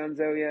Sanji on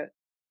Zoe yet?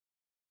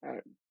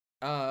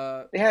 Uh,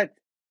 uh, they had,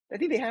 I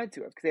think they had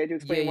to have because they had to yeah,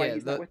 explain why yeah,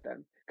 he's not with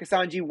them because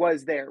Sanji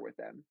was there with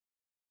them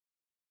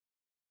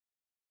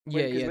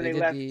yeah, because yeah. when They they did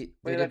left the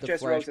when they they did left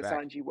the Dressrosa, flashback.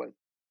 Sanji was.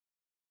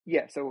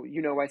 Yeah, so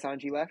you know why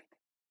Sanji left?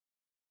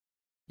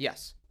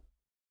 Yes.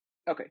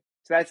 Okay,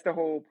 so that's the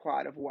whole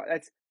plot of what.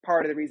 That's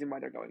part of the reason why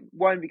they're going.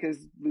 One, because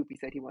Luffy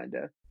said he wanted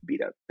to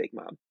beat up Big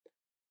Mom,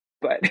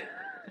 but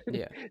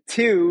Yeah.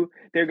 two,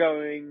 they're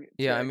going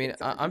Yeah. I to mean, get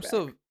Sanji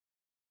back.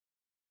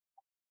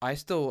 I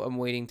still am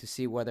waiting to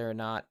see whether or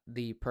not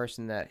the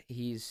person that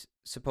he's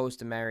supposed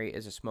to marry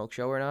is a smoke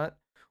show or not,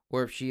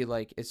 or if she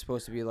like is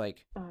supposed to be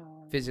like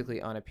Oh,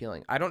 physically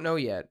unappealing. I don't know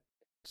yet,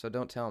 so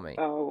don't tell me.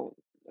 oh,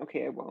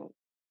 okay, I won't.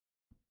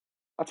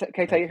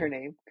 Can I tell you Thank her you.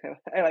 name?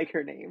 I like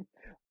her name.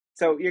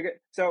 So you're good.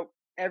 So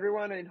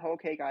everyone in Whole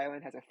Cake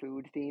Island has a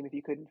food theme. If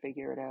you couldn't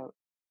figure it out,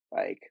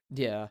 like,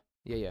 Yeah.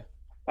 Yeah.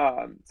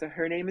 so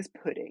her name is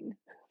Pudding.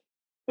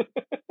 Yeah.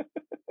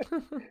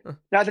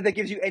 Not that that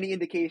gives you any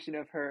indication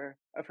of her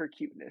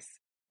cuteness,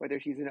 whether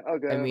she's an I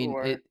Uga mean,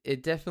 it or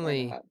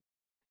definitely not.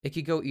 it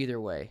could go either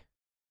way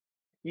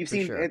for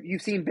sure.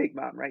 You've seen Big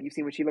Mom, right? You've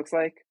seen what she looks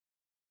like.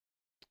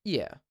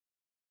 Yeah.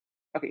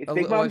 Okay, it's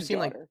Big Well, I've Mom's seen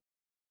like daughter.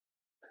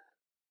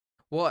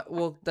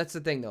 well, that's the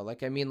thing though.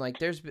 Like, I mean, like,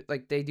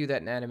 like they do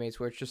that in animes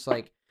where it's just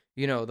like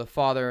the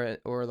father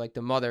or like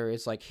the mother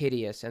is like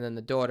hideous, and then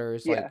the daughter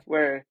is Yeah, like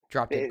where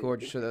drop dead it,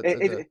 gorgeous, or the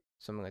it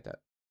something like that.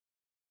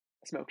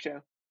 smoke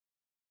show.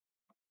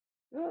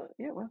 Oh,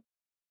 yeah,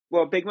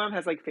 well, Big Mom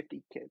has like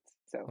 50 kids,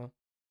 so Well,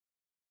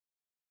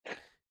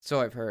 so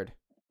I've heard.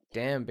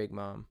 Damn, Big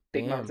Mom.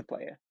 Big Mom's a Damn,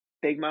 player.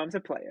 Big Mom's a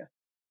player.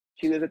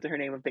 She lives up to her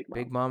name of Big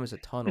Big Mom. Mom is a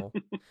tunnel.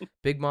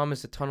 Big Mom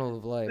is a tunnel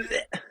of life.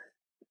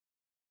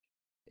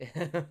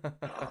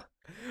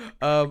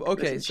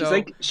 Okay, Listen,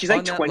 so she's like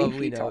on that 20 lovely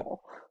feet note,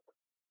 tall.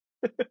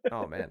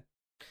 oh man,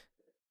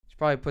 she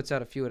probably puts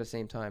out a few at the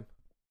same time.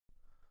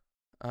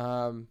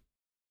 Um,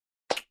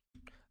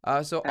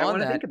 so I don't on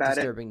want to think that about it.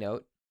 disturbing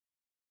note,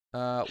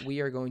 we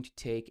are going to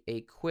take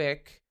a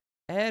quick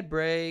ad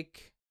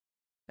break.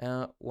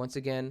 Once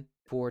again,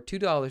 for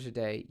 $2 a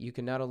day, you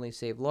can not only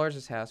save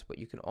Lars's house, but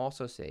you can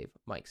also save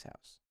Mike's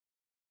house.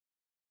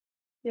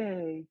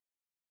 Yay.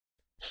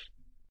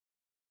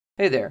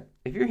 Hey there.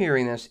 If you're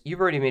hearing this, you've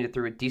already made it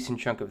through a decent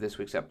chunk of this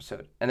week's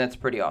episode, and that's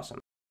pretty awesome.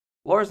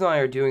 Lars and I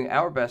are doing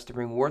our best to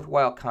bring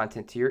worthwhile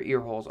content to your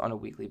earholes on a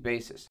weekly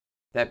basis.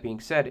 That being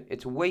said,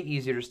 it's way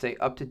easier to stay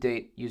up to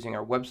date using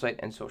our website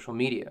and social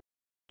media.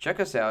 Check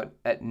us out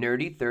at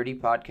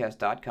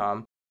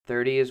nerdy30podcast.com.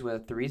 30 is with a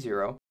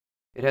 30.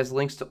 It has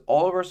links to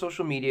all of our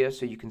social media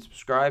so you can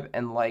subscribe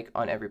and like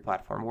on every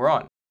platform we're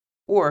on.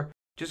 Or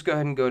just go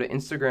ahead and go to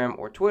Instagram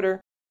or Twitter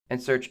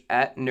and search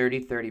at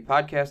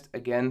Nerdy30Podcast.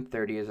 Again,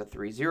 30 is a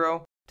 30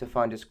 to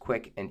find us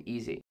quick and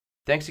easy.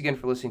 Thanks again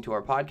for listening to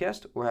our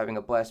podcast. We're having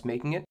a blast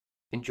making it.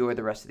 Enjoy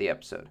the rest of the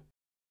episode.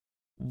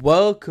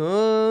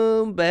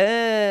 Welcome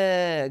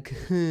back.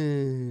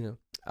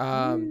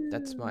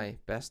 That's my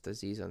best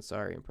Aziz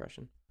Ansari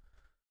impression.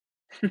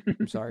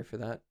 I'm sorry for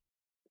that.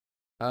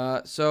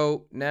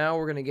 So now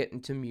we're gonna get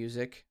into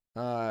music.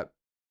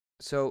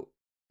 So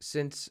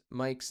since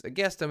Mike's a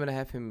guest, I'm gonna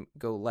have him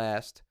go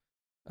last.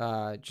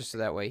 Just so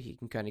that way he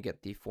can kind of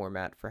get the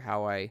format for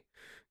how I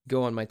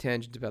go on my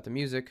tangents about the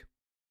music.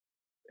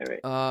 All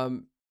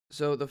right.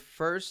 So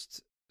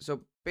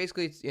so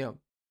basically it's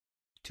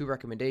two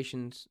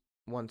recommendations,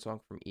 one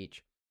song from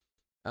each.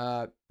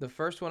 The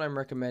first one I'm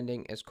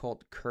recommending is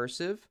called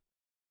Cursive.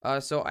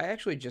 So I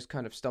actually just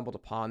kind of stumbled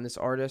upon this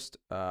artist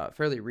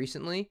fairly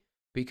recently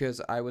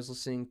because I was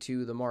listening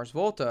to the Mars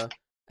Volta,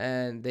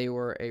 and they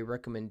were a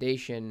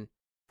recommendation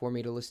for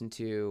me to listen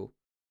to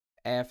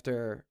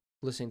after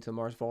listening to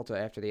Mars Volta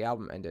after the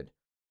album ended.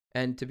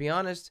 And to be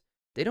honest,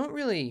 they don't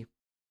really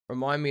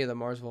remind me of the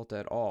Mars Volta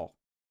at all.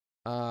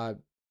 Uh,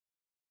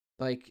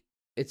 like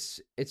it's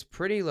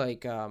pretty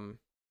like I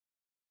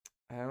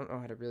don't know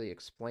how to really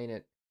explain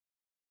it.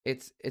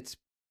 It's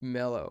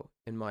mellow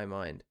in my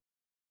mind.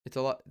 It's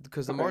a lot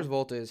because the Okay. Mars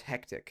Volta is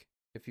hectic.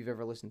 If you've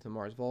ever listened to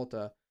Mars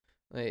Volta,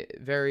 like,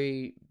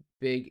 very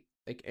big,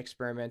 like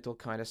experimental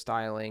kind of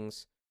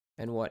stylings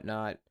and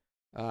whatnot.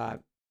 Uh,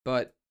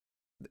 but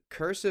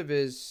Cursive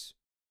is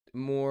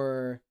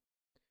more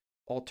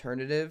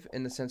alternative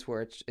in the sense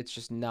where it's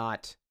just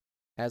not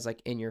as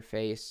like in your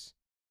face.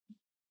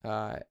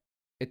 Uh,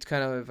 it's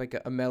kind of like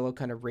a mellow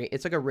kind of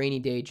it's like a rainy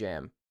day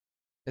jam.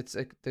 It's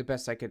like the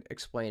best I could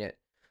explain it.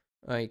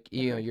 Like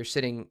Okay. you're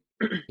sitting,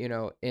 in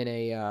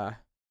a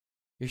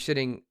you're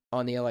sitting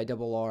on the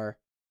LIRR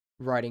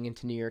riding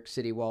into New York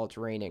City while it's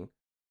raining,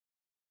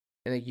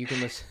 and like you can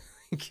listen.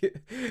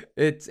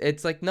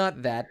 It's like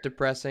not that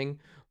depressing,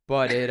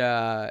 but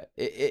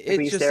Like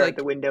when it's you just stare out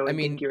the like, window I and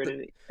think mean, you're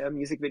in a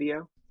music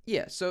video.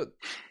 yeah. So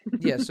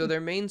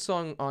their main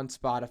song on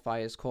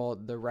Spotify is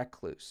called "The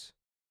Recluse,"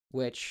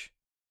 which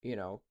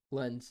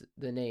lends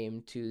the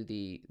name to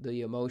the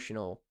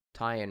emotional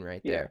tie-in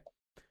right Yeah. there.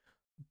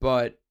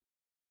 But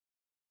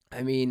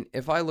I mean,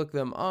 if I look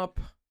them up,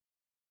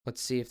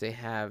 let's see if they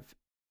have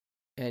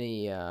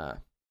any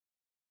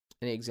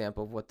any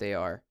example of what they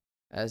are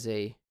as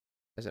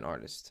an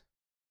artist.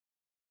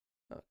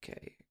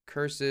 Okay,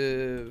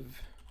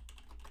 Cursive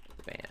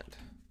band.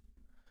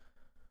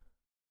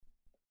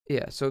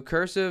 Yeah, so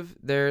Cursive,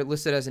 they're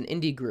listed as an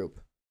indie group.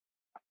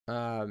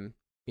 Um,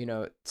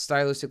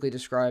 stylistically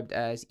described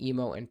as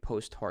emo and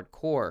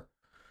post-hardcore.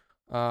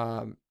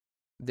 Um,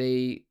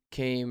 they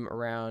came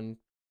around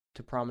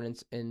to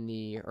prominence in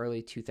the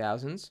early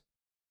 2000s,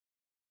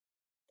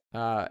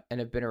 and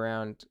have been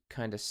around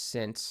kind of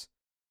since.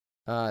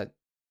 Uh,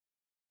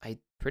 I'm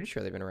pretty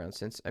sure they've been around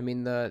since. I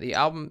mean, the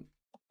album,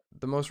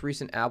 the most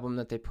recent album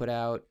that they put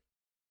out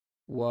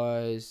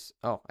was,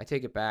 oh, I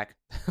take it back.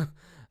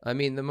 I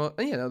mean, the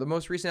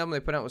most recent album they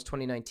put out was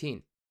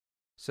 2019.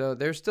 So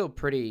they're still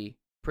pretty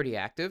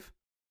active.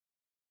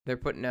 They're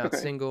putting out Okay.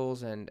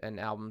 singles and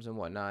albums and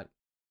whatnot.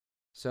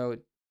 So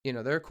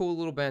they're a cool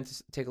little band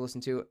to take a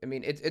listen to. I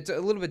mean, it's a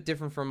little bit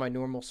different from my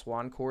normal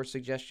Swancore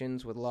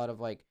suggestions with a lot of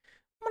like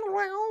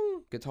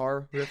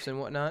guitar riffs and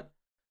whatnot.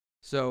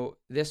 So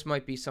this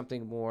might be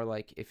something more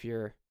like if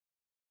you're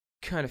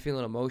kind of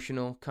feeling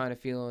emotional, kind of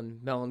feeling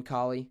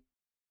melancholy,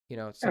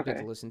 something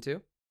to Okay. listen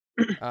to.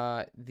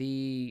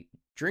 The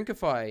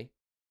Drinkify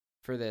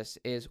for this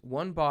is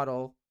one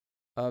bottle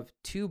of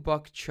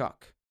 $2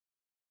 Chuck.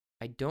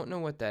 I don't know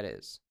what that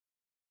is.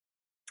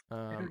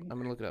 I don't I'm either.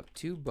 gonna look it up.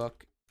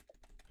 $2.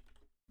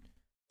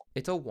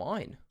 It's a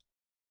wine.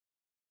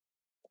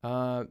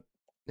 Uh,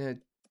 uh,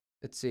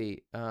 let's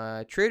see.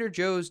 Trader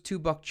Joe's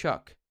 $2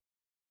 Chuck.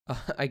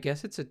 I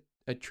guess it's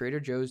a Trader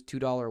Joe's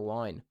 $2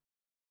 wine,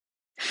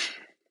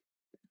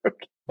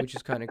 which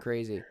is kind of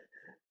crazy.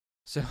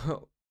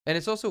 So, and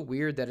it's also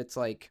weird that it's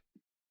like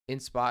in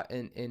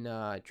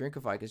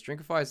Drinkify, because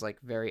Drinkify is like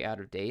very out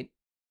of date.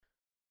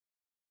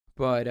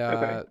 But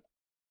Okay.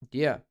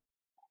 yeah,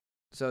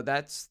 so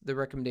that's the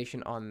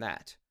recommendation on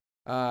that.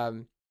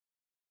 Um,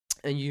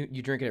 and you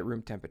drink it at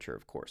room temperature,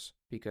 of course,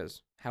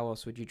 because how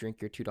else would you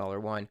drink your $2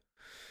 wine?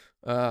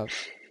 Uh,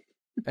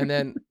 and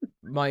then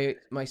my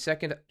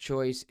second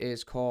choice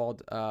is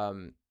called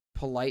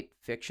Polite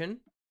Fiction.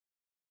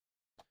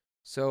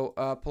 So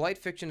Polite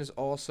Fiction is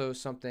also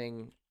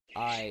something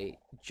I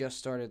just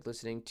started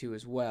listening to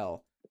as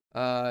well.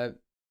 Uh,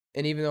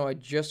 and even though I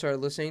just started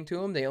listening to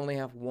them, they only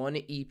have one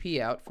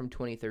EP out from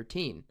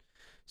 2013.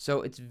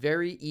 So it's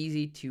very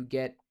easy to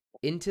get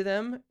into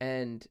them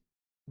and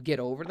get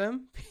over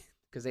them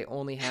because they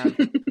only have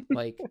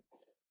like,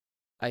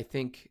 I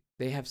think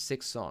they have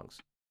 6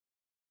 songs.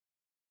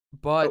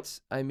 Oh, But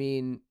I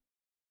mean,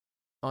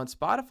 on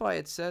Spotify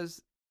it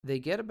says they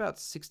get about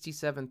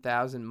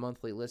 67,000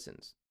 monthly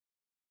listens,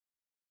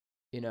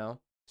 you know?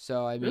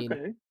 So I mean,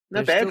 okay.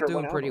 they're Not bad still for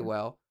one doing pretty album.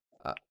 well.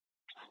 Uh,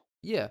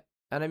 yeah.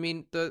 And I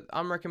mean, the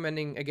I'm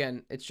recommending,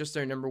 again, it's just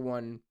their number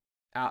one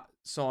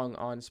song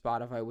on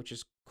Spotify, which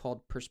is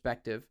called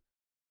Perspective.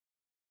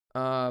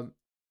 Um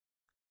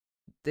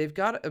they've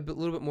got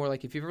little bit more,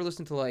 like if you've ever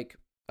listened to like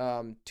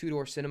Two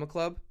Door Cinema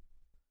Club,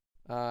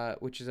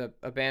 which is a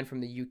band from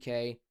the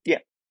UK, Yeah,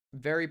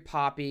 very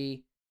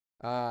poppy,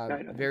 I know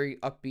them. very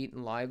upbeat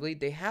and lively.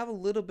 They have a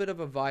little bit of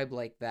a vibe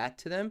like that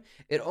to them.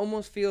 It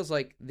almost feels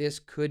like this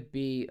could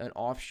be an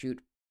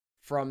offshoot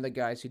from the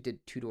guys who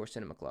did Two Door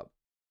Cinema Club.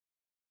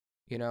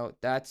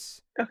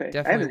 That's Okay.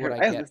 definitely what I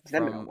I haven't get listened to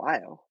them in a from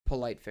while.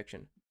 Polite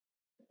Fiction.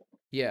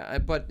 Yeah,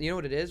 but you know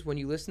what it is? When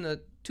you listen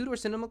to Two Door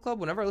Cinema Club,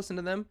 whenever I listen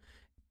to them,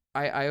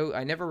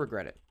 I never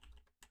regret it.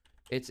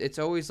 It's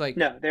always like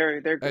No, they're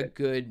a good.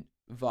 good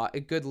a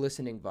good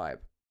listening vibe.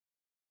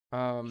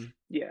 Um,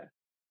 Yeah.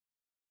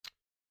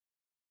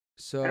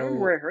 I don't remember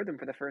so where I heard them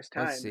for the first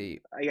let's time.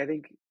 see. I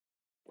think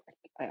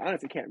I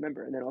honestly can't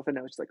remember. And then all of a sudden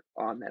I was just like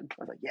on them. I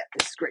was like, yeah,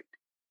 this is great.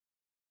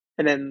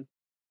 And then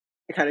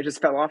it kind of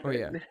just fell off Oh right.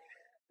 yeah.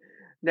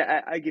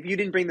 Now, if you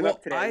didn't bring them up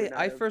Well, today, I would I not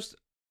I have. first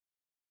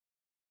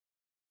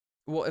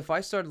well if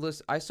I started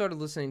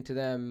listening to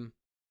them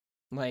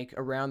like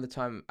around the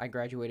time I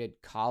graduated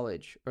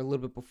college or a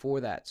little bit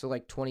before that, so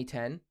like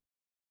 2010.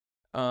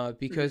 Hmm.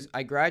 Because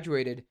I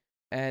graduated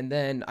And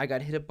then I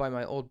got hit up by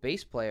my old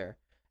bass player,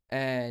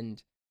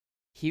 and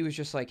he was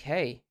just like,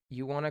 "Hey,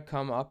 you want to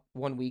come up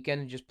one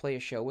weekend and just play a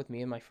show with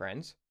me and my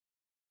friends?"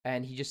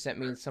 And he just sent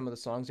me some of the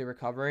songs they were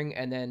covering,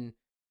 and then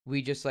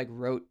we just like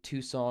wrote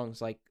two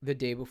songs like the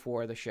day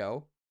before the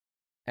show.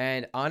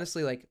 And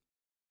honestly, like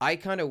I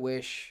kind of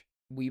wish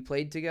we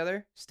played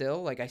together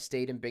still. Like I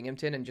stayed in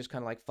Binghamton and just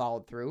kind of like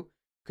followed through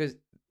because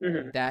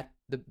Hmm.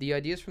 the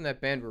ideas from that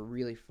band were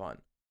really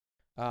fun.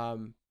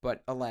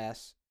 But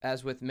alas,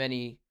 as with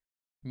many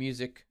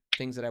music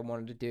things that I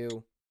wanted to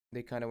do,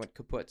 they kind of went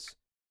kaputs.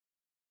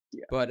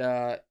 Yeah.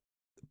 But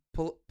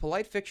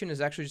Polite Fiction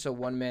is actually just a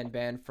one man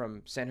band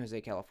from San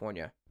Jose,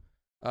 California.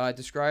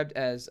 Described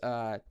as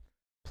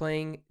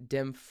playing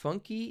dem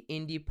funky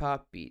indie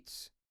pop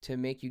beats to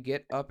make you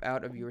get up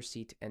out of your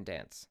seat and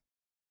dance.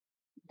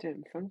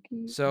 Dim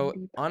funky So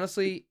indie pop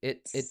honestly,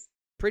 it beats.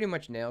 pretty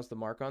much nails the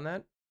mark on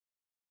that.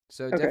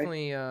 So Okay.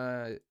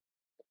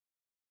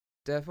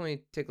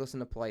 definitely take a listen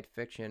to Polite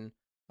Fiction,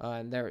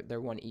 and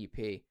their one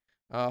EP.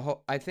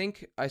 I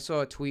think I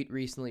saw a tweet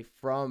recently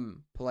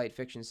from Polite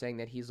Fiction saying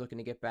that he's looking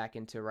to get back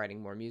into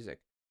writing more music.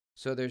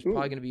 So there's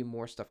probably Ooh, going to be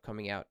more stuff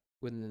coming out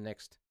within the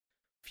next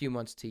few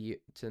months to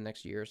the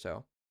next year or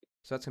so.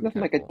 So that's gonna be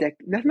kind of cool.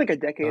 nothing like a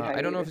decade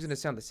I don't know if it's gonna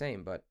hiatus. sound the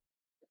same, but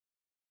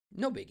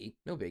no biggie,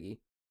 no biggie.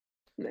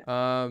 No.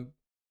 Um,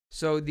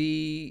 so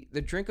the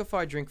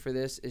drinkify drink for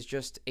this is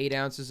just 8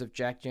 ounces of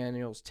Jack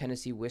Daniel's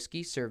Tennessee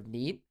whiskey served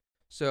neat.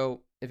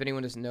 So if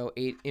anyone doesn't know,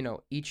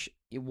 each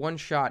one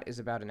shot is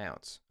about an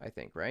ounce, I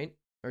think, right?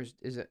 Or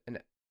is it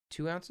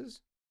 2 ounces?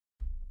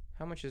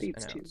 How much I is think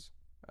an it's two. ounce?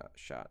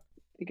 Shot.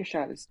 I think a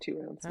shot is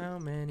 2 ounces. How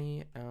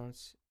many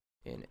ounce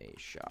in a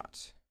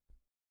shot?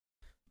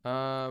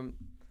 Um,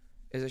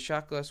 is a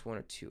shot glass 1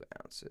 or 2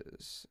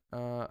 ounces?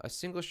 A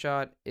single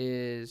shot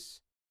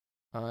is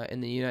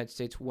in the United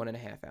States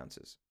 1.5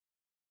 ounces.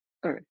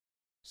 All right.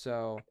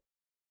 So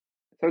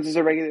So it's just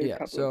a regular yeah,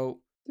 cup of, so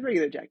it's a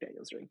regular Jack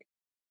Daniel's drink.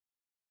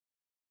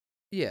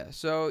 yeah,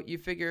 so you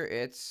figure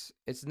it's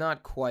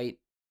not quite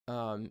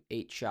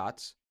 8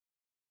 shots,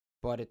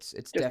 but it's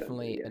Just under,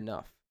 definitely yeah.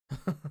 enough.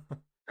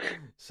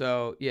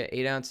 So yeah,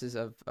 8 ounces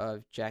of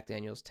Jack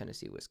Daniel's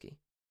Tennessee whiskey,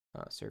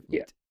 served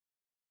Yeah.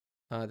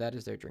 neat. That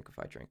is their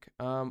drinkify drink.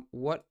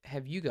 What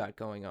have you got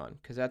going on?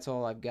 Because that's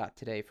all I've got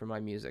today for my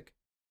music.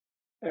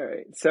 All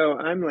right. So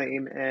I'm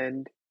lame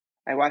and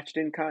I watched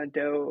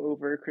Encanto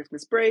over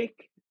Christmas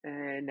break,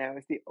 and now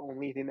it's the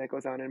only thing that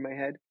goes on in my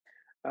head.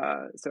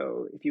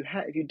 So if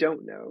you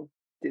don't know,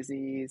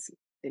 Disney's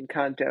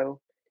Encanto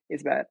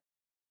is about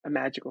a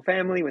magical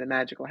family with a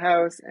magical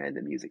house, and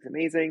the music's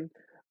amazing.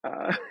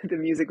 The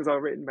music was all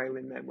written by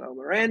Lin-Manuel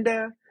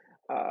Miranda,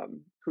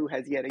 who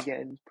has yet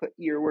again put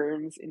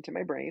earworms into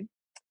my brain.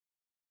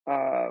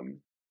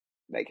 Um,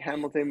 like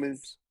Hamilton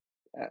was,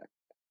 uh,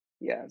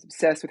 yeah, I was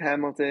obsessed with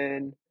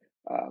Hamilton.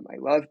 I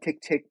love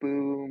Tick Tick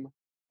Boom,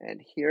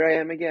 and here I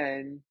am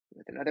again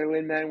with another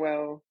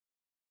Lin-Manuel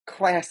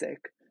classic.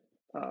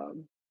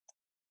 Um,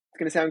 it's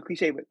gonna sound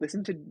cliche, but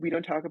listen to We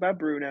Don't Talk About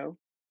Bruno.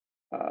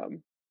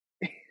 Um,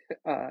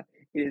 it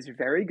is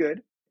very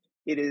good.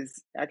 It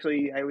is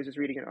actually, I was just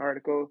reading an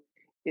article.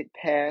 It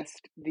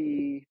passed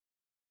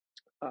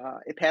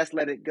it passed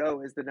Let It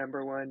Go as the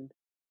number one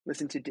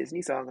listen to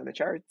Disney song on the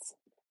charts.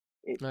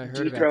 It I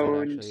heard about that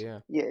dethroned, actually. Yeah.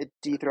 yeah, it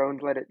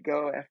dethroned Let It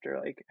Go after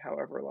like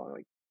however long,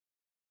 like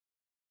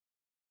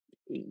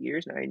 8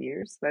 years, 9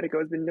 years. Let It Go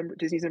has been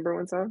Disney's number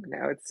one song.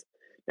 Now it's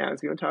going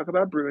to talk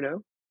about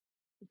Bruno,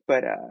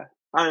 but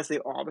honestly,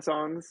 all the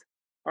songs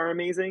are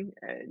amazing,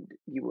 and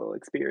you will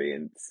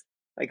experience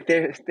like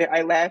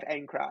I laugh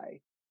and cry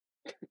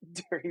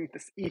during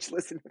each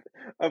listen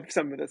of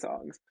some of the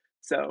songs.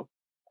 So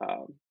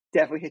um,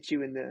 definitely hits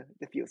you in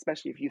the feel,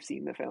 especially if you've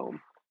seen the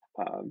film,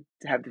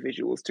 to have the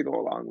visuals to go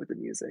along with the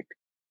music.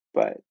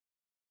 But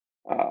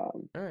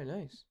um, All right,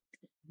 nice.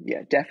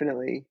 yeah,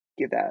 definitely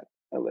give that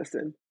a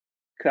listen.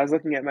 Because I was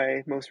looking at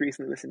my most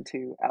recently listened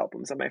to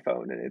albums on my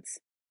phone, and it's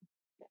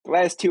the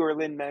last two are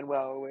Lin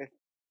Manuel with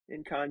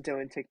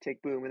Encanto and Tick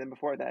Tick Boom, and then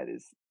before that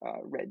is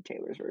Red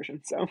Taylor's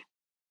version. So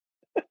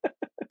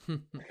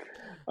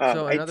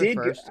So I another did.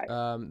 first. The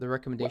Well,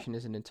 recommendation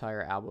is an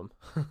entire album.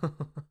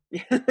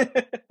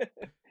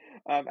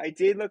 I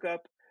did look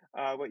up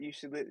what you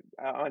should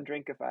on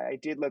Drinkify. I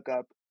did look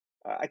up.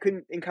 I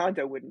couldn't.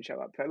 Encanto wouldn't show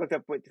up, so I looked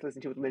up what to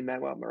listen to with Lin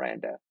Manuel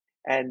Miranda,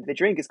 and the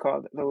drink is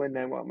called the Lin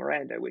Manuel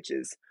Miranda, which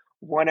is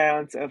 1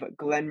 ounce of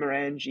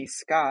Glenmorangie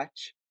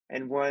Scotch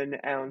and 1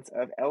 ounce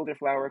of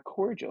elderflower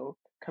cordial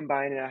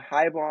combined in a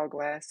highball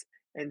glass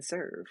and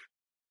serve.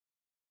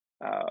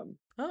 Um,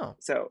 Oh,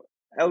 so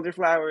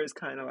elderflower is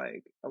kind of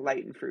like a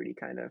light and fruity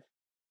kind of,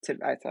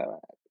 I thought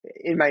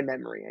in my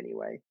memory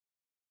anyway.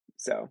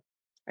 So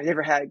I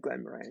never had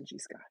Glenmorangie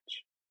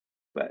Scotch,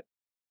 but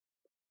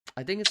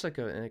I think it's like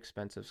an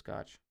expensive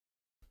scotch.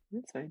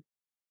 that's fine.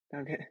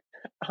 Okay,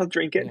 I'll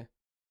drink it.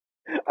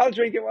 Yeah. I'll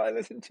drink it while I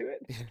listen to it.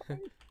 It's fine.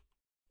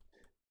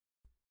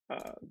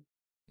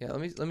 Yeah,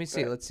 let me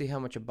see. But Let's see how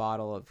much a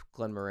bottle of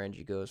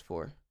Glenmorangie goes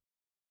for.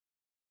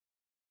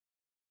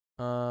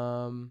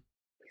 Um,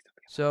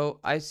 So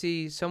I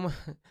see someone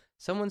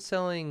someone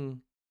selling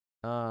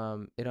it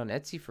on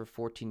Etsy for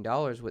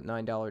 $14 with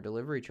 $9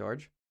 delivery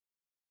charge.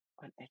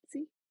 On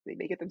Etsy? They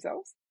make it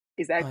themselves?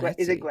 On Is it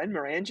Etsy. Glenn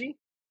Morangi?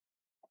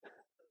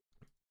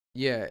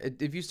 Yeah,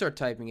 if you start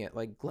typing it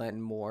like Glenn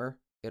Moore,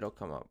 it'll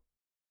come up.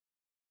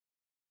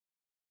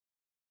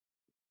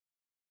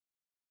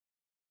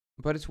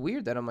 But it's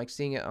weird that I'm like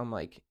seeing it on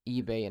like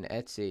eBay and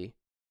Etsy,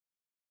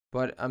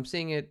 but I'm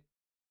seeing it.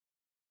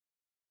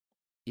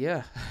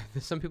 Yeah,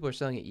 some people are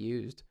selling it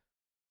used.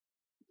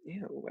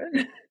 Yeah,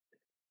 what?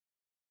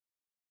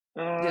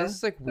 Yeah, this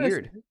is like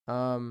weird.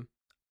 Listen,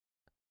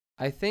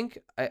 I think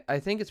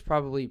it's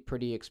probably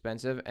pretty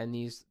expensive, and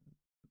these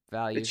the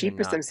values are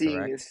cheapest I'm not seeing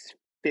correct. is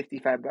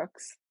 $55.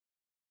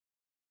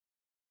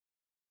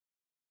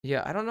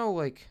 Yeah, I don't know.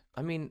 Like,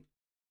 I mean,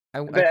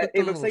 I But clicked it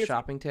on the looks little like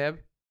shopping tab.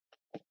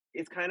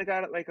 it's kind of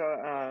got like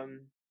a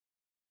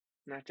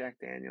not Jack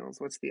Daniels.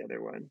 What's the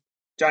other one?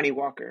 Johnny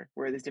Walker,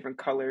 where there's different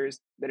colors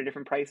that are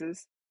different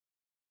prices.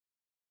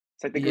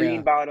 It's like the green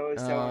Yeah. bottle is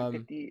selling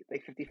Um.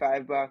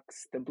 55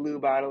 bucks. The blue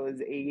bottle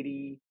is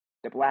 80.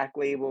 The black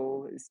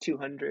label is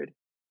 200.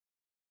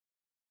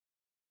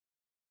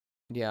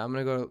 Yeah, I'm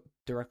gonna go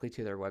directly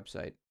to their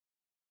website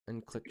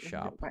and click I wonder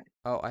shop.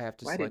 Oh, I have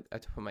to why did select. I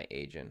have to put my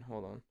age in.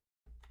 Hold on.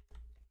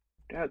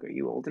 Doug, are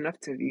you old enough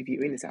to be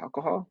viewing this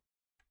alcohol?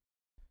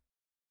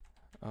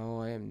 Oh,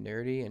 I am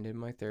nerdy and in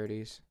my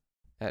 30s.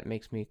 That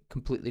makes me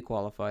completely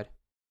qualified.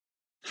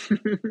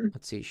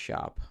 Let's see,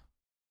 shop.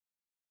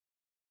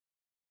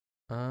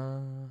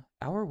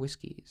 Our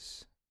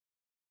whiskeys.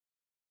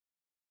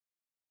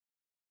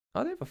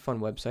 Oh, they have a fun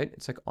website.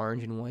 It's like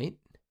orange and white.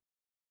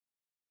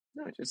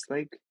 No, just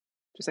like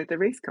the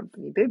race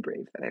company, Bib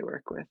Brave, that I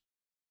work with.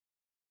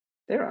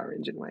 They're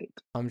orange and white.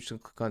 I'm just gonna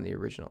click on the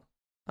original.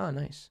 Oh,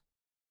 nice.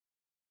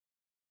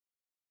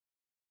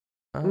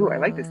 Ooh, Uh, I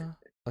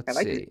let's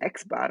like this see.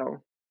 X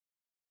bottle.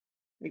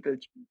 Like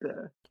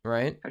the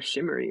Right? how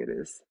shimmery it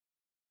is.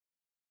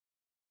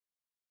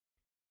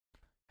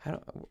 How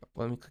do,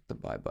 let me click the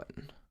buy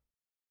button.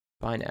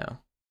 Buy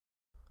now.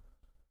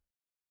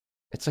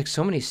 It's like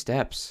so many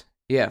steps.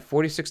 Yeah,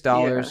 $46,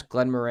 Yeah.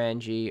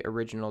 Glenmorangie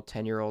original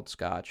 10-year-old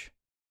Scotch.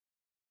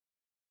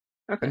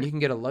 And Okay. you can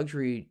get a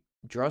luxury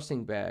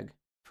drawstring bag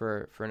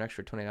for an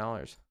extra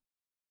 $20.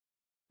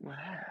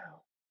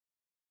 Wow.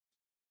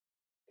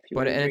 If you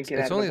But want to and drink it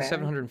it's out of a only a bag.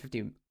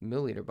 750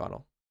 milliliter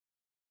bottle.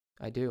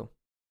 I do.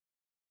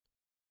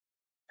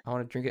 I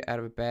want to drink it out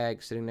of a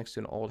bag sitting next to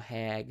an old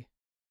hag.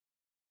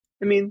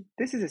 I mean,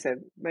 this is a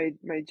my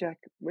Jack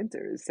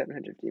Winter is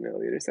 750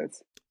 milliliters, so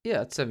it's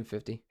Yeah, it's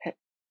 750. he-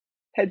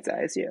 head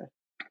size. Yeah.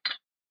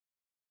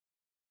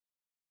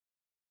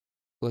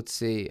 Let's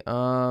see.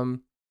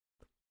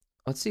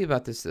 Let's see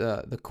about this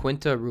the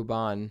Quinta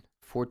Ruban,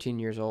 14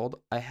 years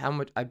old. I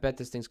bet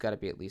this thing's got to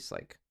be at least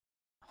like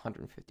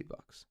 150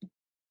 bucks.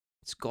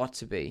 It's got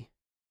to be.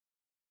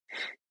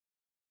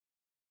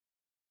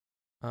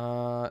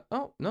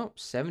 Oh, no,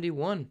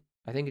 71.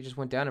 I think it just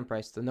went down in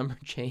price. The number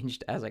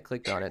changed as I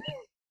clicked on it.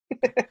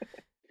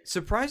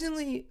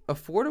 Surprisingly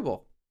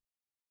affordable.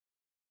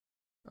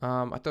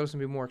 I thought it was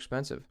gonna be more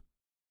expensive.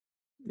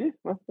 Yeah.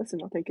 Well, listen,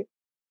 I'll take it.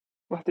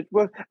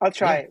 I'll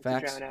try Yeah, it to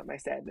drown facts. out my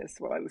sadness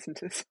while I listen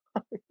to this.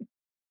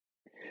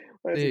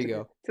 While I There listen you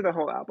go. to the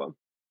whole album.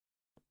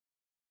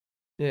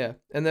 Yeah,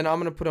 and then I'm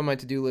gonna put on my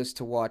to-do list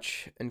to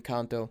watch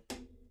Encanto.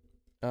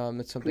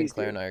 That's something Please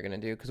Claire do. and I are gonna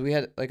do because we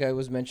had, like I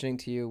was mentioning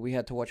to you, we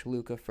had to watch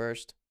Luca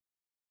first,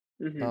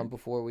 Hmm.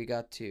 before we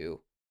got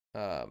to,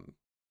 um,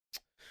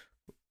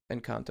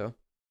 Encanto.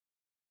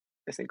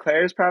 Listen,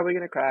 Claire's probably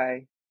gonna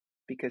cry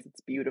because it's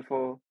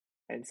beautiful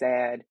and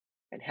sad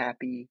and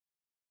happy,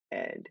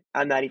 and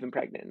I'm not even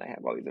pregnant, and I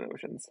have all these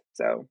emotions.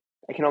 So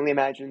I can only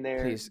imagine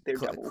Please, they're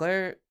doubled.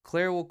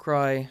 Claire will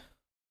cry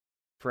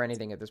for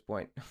anything at this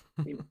point.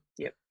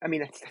 Yep. I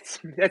mean,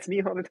 that's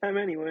me all the time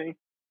anyway.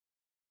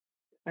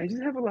 I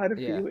just have a lot of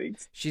Yeah,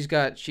 feelings. she's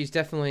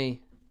definitely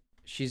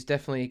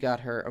got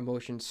her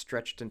emotions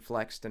stretched and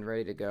flexed and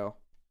ready to go.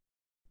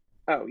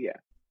 Oh yeah,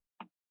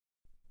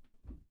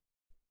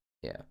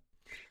 Yeah.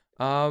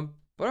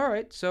 But all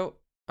right, so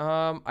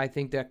I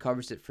think that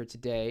covers it for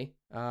today.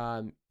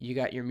 You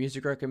got your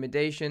music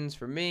recommendations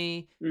from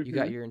me. You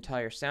got mm-hmm. your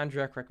entire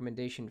soundtrack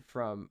recommendation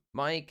from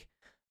Mike.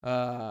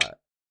 Uh,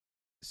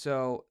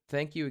 so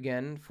thank you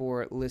again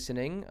for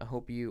listening. I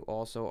hope you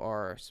also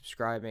are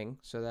subscribing,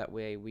 so that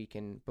way we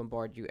can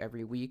bombard you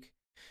every week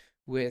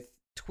with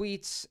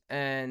tweets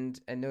and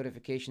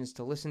notifications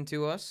to listen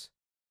to us.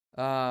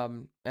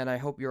 And I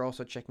hope you're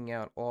also checking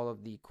out all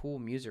of the cool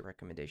music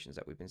recommendations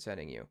that we've been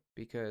sending you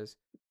because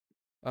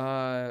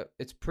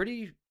it's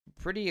pretty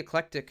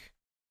eclectic,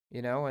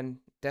 and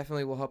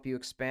definitely will help you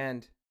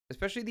expand,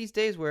 especially these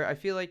days where I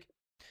feel like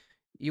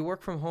you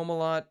work from home a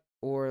lot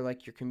or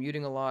like you're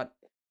commuting a lot.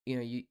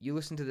 You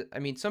listen to I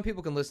mean, some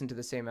people can listen to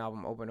the same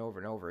album over and over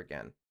and over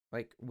again,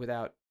 like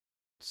without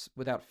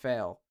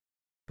fail.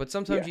 But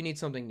sometimes Yeah, you need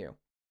something new.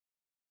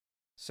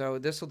 So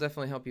this will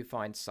definitely help you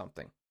find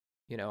something.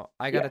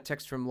 I got yeah. a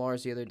text from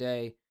Lars the other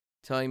day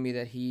telling me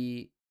that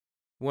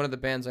one of the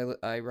bands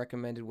I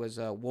recommended was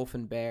Wolf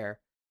and Bear,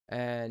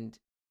 and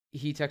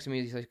he texted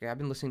me. He's like, I've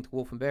been listening to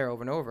Wolf and Bear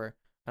over and over.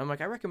 And I'm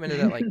like, I recommended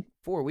that like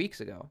 4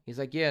 weeks ago. He's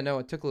like, yeah, no,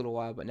 it took a little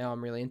while, but now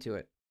I'm really into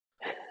it.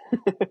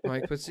 I'm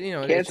like, but it's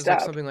Can't just like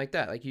stop. something like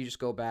that. Like you just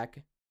go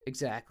back.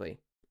 Exactly.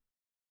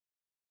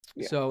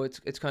 Yeah. So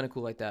it's kind of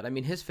cool like that. I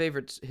mean, his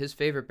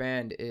favorite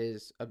band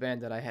is a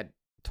band that I had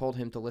told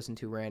him to listen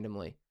to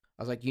randomly.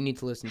 I was like, you need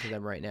to listen to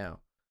them right now,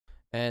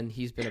 and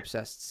he's been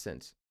obsessed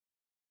since.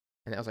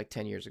 And that was like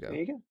 10 years There ago.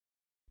 you go.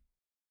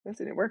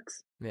 Listen, it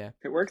works. Yeah.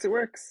 If it works, it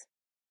works.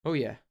 Oh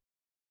yeah.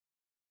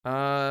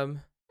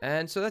 Um,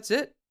 and so that's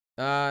it.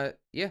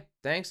 Yeah.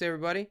 Thanks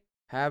everybody.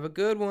 Have a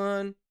good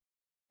one.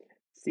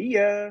 See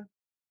ya.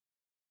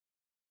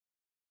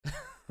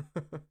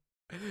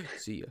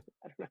 See ya.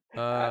 I don't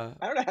know. Uh,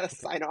 I don't know how to okay.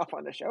 sign off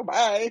on the show.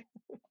 Bye.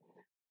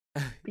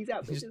 Peace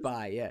out, Just bitches.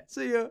 bye. Yeah.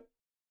 See ya.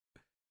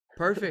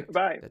 Perfect.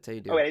 Bye. That's how you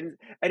Oh do wait, it.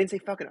 I didn't say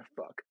fuck enough.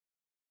 Fuck.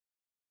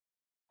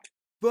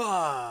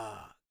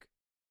 Fuck.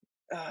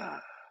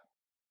 Ah,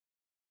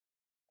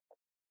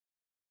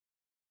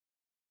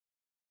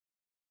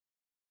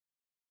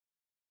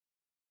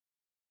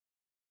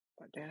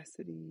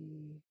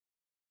 Audacity.